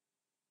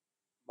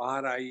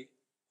 बाहर आई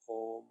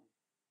ओम।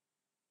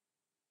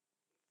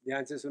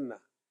 ध्यान से सुनना,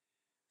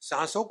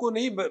 सांसों को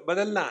नहीं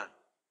बदलना,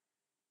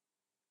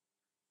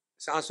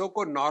 सांसों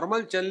को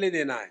नॉर्मल चलने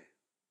देना है।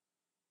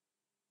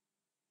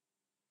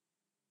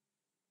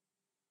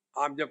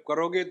 आप जब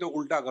करोगे तो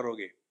उल्टा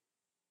करोगे,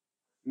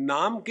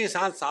 नाम के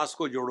साथ सांस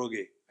को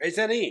जोड़ोगे,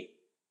 ऐसा नहीं,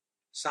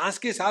 सांस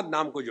के साथ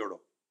नाम को जोड़ो।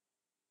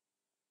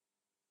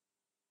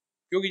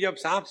 क्योंकि जब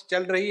सांस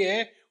चल रही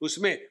है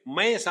उसमें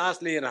मैं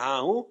सांस ले रहा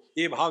हूं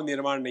ये भाव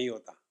निर्माण नहीं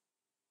होता।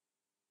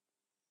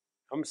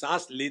 हम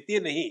सांस लेते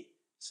नहीं,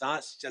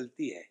 सांस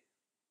चलती है,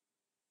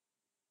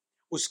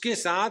 उसके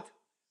साथ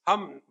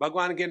हम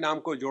भगवान के नाम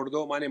को जोड़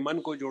दो, माने मन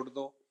को जोड़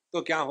दो,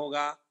 तो क्या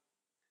होगा,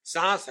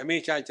 सांस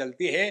हमेशा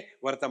चलती है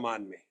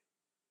वर्तमान में।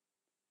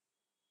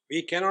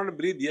 वी कैन नॉट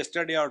ब्रीथ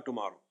यस्टरडे और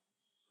टुमारो।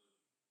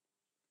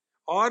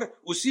 और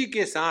उसी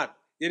के साथ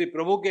यदि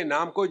प्रभु के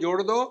नाम को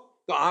जोड़ दो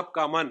तो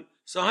आपका मन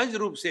सहज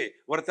रूप से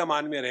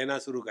वर्तमान में रहना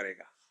शुरू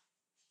करेगा।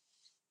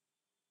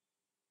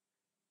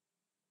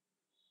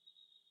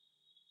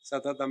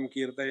 सततम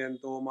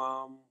कीर्तयन्तो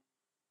माम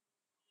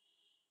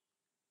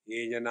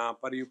ये जना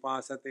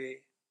पर्युपासते।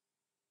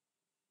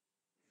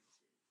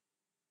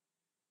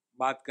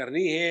 बात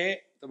करनी है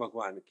तो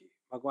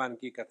भगवान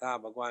की कथा,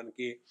 भगवान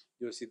के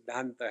जो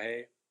सिद्धांत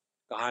है,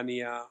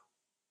 कहानियां,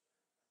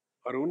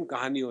 और उन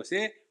कहानियों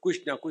से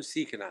कुछ ना कुछ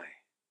सीखना है।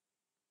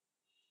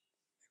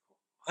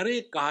 हर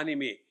एक कहानी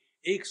में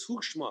एक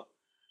सूक्ष्म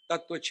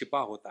तत्व छिपा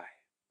होता है,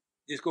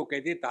 जिसको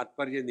कहते हैं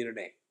तात्पर्य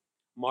निर्णय,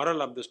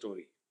 मॉरल ऑफ द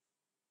स्टोरी।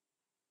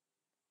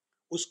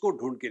 उसको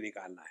ढूंढ के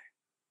निकालना है।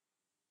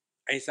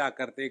 ऐसा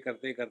करते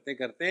करते करते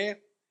करते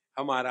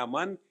हमारा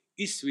मन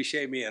इस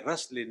विषय में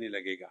रस लेने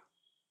लगेगा,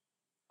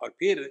 और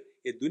फिर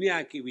ये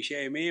दुनिया की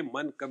विषय में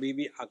मन कभी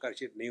भी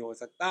आकर्षित नहीं हो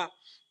सकता।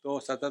 तो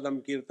सततम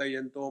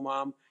कीर्तयन्तो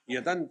माम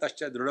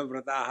यतन्तश्च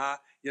दृढ़व्रताः।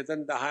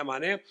 यतन्तः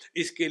माने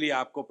इसके लिए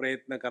आपको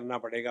प्रयत्न करना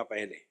पड़ेगा।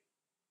 पहले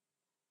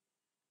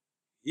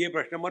ये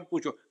प्रश्न मत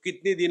पूछो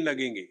कितने दिन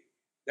लगेंगे,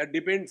 दैट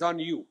डिपेंड्स ऑन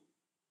यू।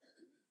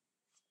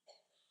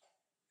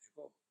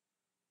 देखो,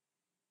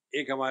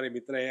 एक हमारे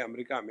मित्र है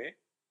अमेरिका में,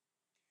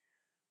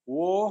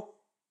 वो,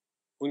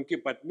 उनकी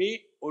पत्नी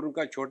और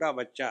उनका छोटा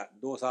बच्चा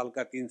 2 साल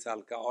का, 3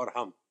 साल का, और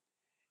हम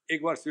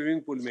एक बार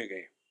स्विमिंग पूल में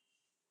गए।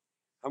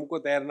 हमको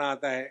तैरना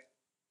आता है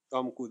तो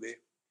हम कूदे,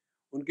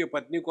 उनके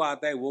पत्नी को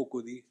आता है वो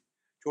कूदी,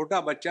 छोटा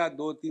बच्चा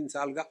 2-3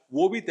 साल का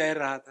वो भी तैर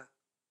रहा था।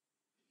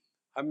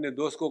 हमने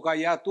दोस्त को कहा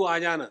यार तू आ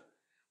जाना,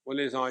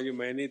 बोले स्वामी जी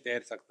मैं नहीं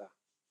तैर सकता।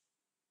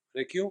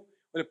 अरे क्यों?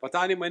 बोले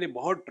पता नहीं, मैंने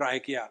बहुत ट्राई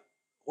किया,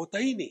 होता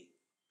ही नहीं।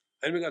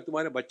 मैंने कहा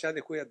तुम्हारे बच्चा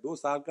देखो यार, 2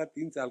 साल का,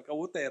 3 साल का,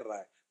 वो तैर रहा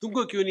है,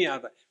 तुमको क्यों नहीं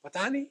आता?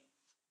 पता नहीं,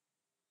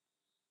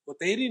 वो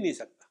तैर ही नहीं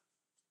सकता।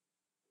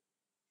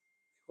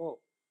 देखो,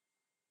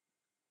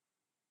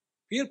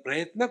 फिर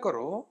प्रयत्न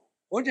करो,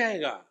 हो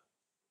जाएगा।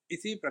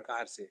 इसी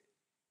प्रकार से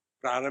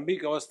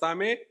प्रारंभिक अवस्था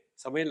में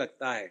समय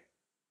लगता है,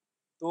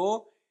 तो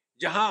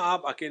जहां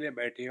आप अकेले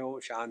बैठे हो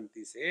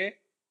शांति से,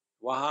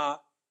 वहां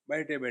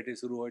बैठे बैठे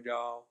शुरू हो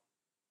जाओ।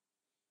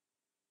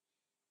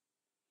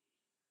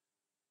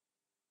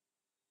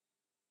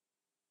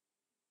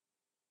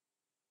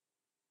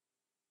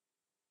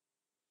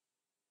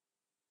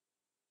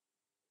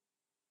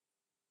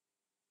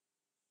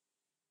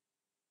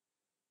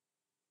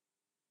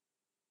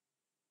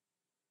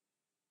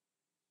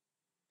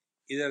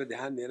 इधर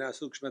ध्यान देना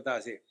सूक्ष्मता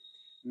से।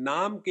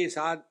 नाम के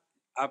साथ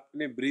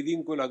अपने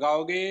ब्रीदिंग को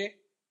लगाओगे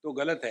तो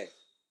गलत है,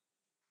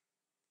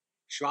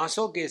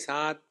 श्वासों के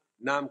साथ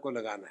नाम को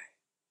लगाना है।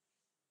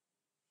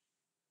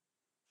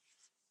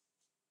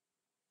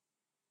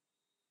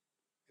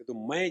 तो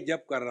मैं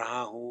जब कर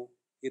रहा हूं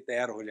ये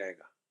तैयार हो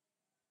जाएगा।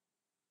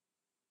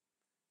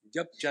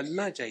 जब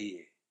चलना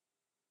चाहिए,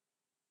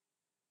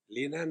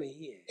 लेना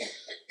नहीं है,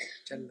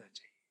 चलना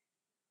चाहिए।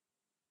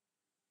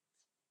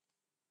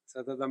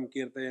 सततम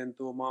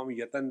कीर्तयन्तो माम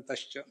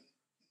यतन्तश्च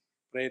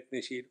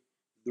प्रयत्नशील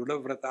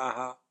दृढ़व्रताः,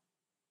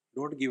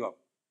 डोंट गिव अप।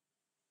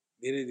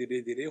 धीरे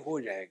धीरे धीरे हो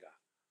जाएगा।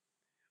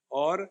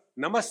 और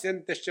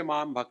नमस्यन्त्यश्च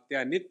माम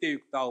भक्त्या नित्य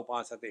युक्ता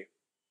उपासते,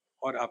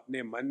 और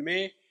अपने मन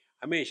में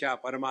हमेशा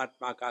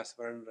परमात्मा का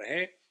स्मरण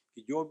रहे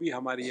कि जो भी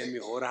हमारे जन्म में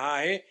हो रहा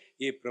है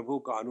ये प्रभु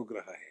का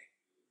अनुग्रह है।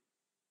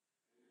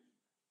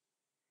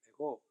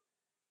 देखो,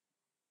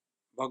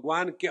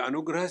 भगवान के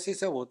अनुग्रह से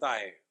सब होता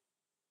है,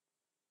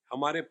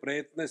 हमारे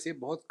प्रयत्न से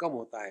बहुत कम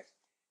होता है।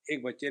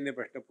 एक बच्चे ने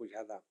प्रश्न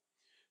पूछा था,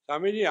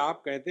 स्वामी जी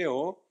आप कहते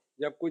हो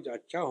जब कुछ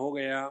अच्छा हो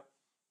गया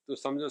तो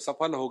समझो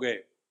सफल हो गए,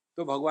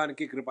 तो भगवान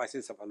की कृपा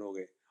से सफल हो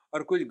गए,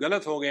 और कुछ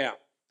गलत हो गया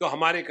तो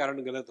हमारे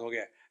कारण गलत हो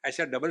गया,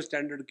 ऐसा डबल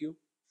स्टैंडर्ड क्यों?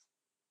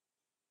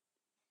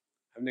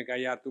 हमने कहा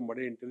यार तुम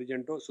बड़े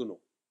इंटेलिजेंट हो, सुनो।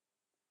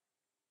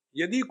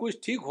 यदि कुछ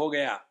ठीक हो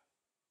गया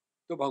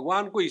तो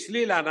भगवान को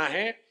इसलिए लाना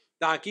है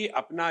ताकि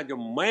अपना जो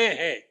मैं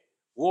है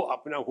वो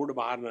अपना हुड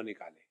बाहर ना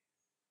निकाले।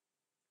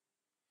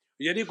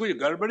 यदि कुछ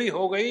गड़बड़ी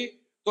हो गई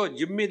तो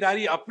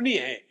जिम्मेदारी अपनी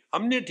है,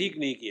 हमने ठीक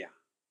नहीं किया,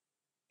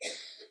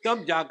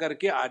 तब जाकर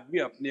के आदमी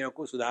अपने आप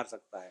को सुधार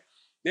सकता है।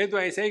 नहीं तो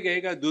ऐसा ही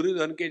कहेगा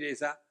दुर्योधन के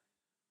जैसा।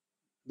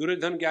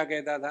 दुर्योधन क्या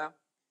कहता था?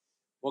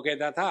 वो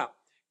कहता था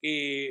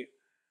कि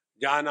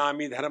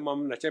जानामि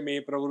धर्मम न च मे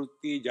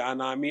प्रवृत्ति,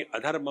 जानामि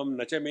अधर्मम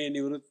न च मे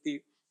निवृत्ति,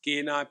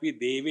 केनापि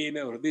देवेन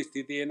हृदय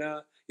स्थितेन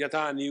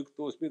यथा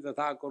नियुक्तोस्मि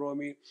तथा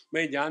करोमि।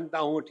 मैं जानता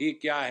हूँ ठीक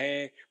क्या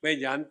है, मैं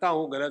जानता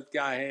हूँ गलत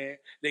क्या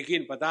है,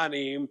 लेकिन पता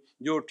नहीं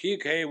जो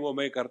ठीक है वो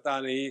मैं करता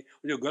नहीं,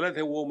 जो गलत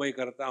है वो मैं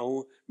करता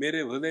हूँ।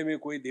 मेरे हृदय में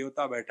कोई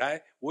देवता बैठा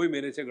है, वही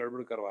मेरे से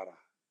गड़बड़ करवा रहा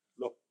है।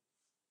 लो,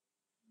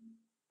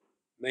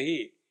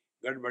 नहीं,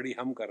 गड़बड़ी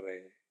हम कर रहे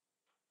हैं,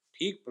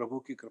 ठीक प्रभु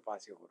की कृपा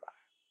से हो रहा है।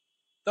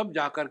 तब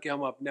जाकर के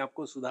हम अपने आप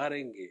को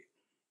सुधारेंगे।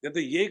 नहीं तो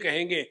ये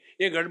कहेंगे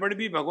ये गड़बड़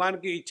भी भगवान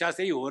की इच्छा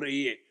से ही हो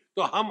रही है,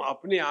 तो हम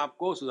अपने आप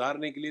को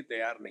सुधारने के लिए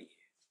तैयार नहीं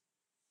है।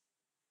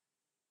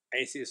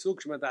 ऐसे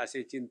सूक्ष्मता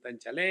से चिंतन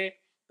चले,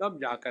 तब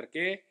जाकर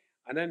के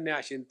अनन्या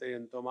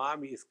चिंतयन्तो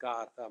माम, इसका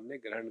अर्थ हमने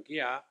ग्रहण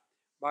किया।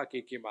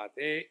 बाकी की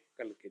बातें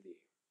कल के लिए।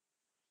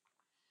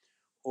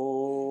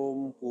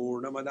 ओम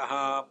पूर्णमदः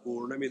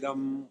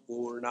पूर्णमिदं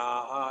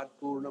पूर्णात्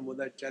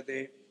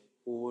पूर्णमुदच्यते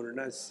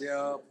पूर्णस्य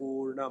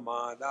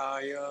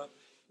पूर्णमादाय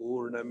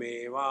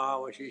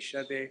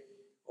पूर्णमेवावशिष्यते।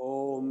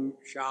 ओम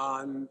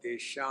शांति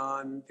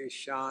शांति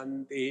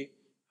शांति।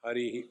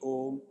 हरि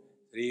ओम।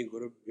 श्री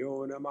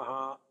गुरुभ्यो नमः।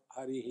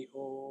 हरि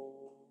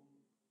ओम।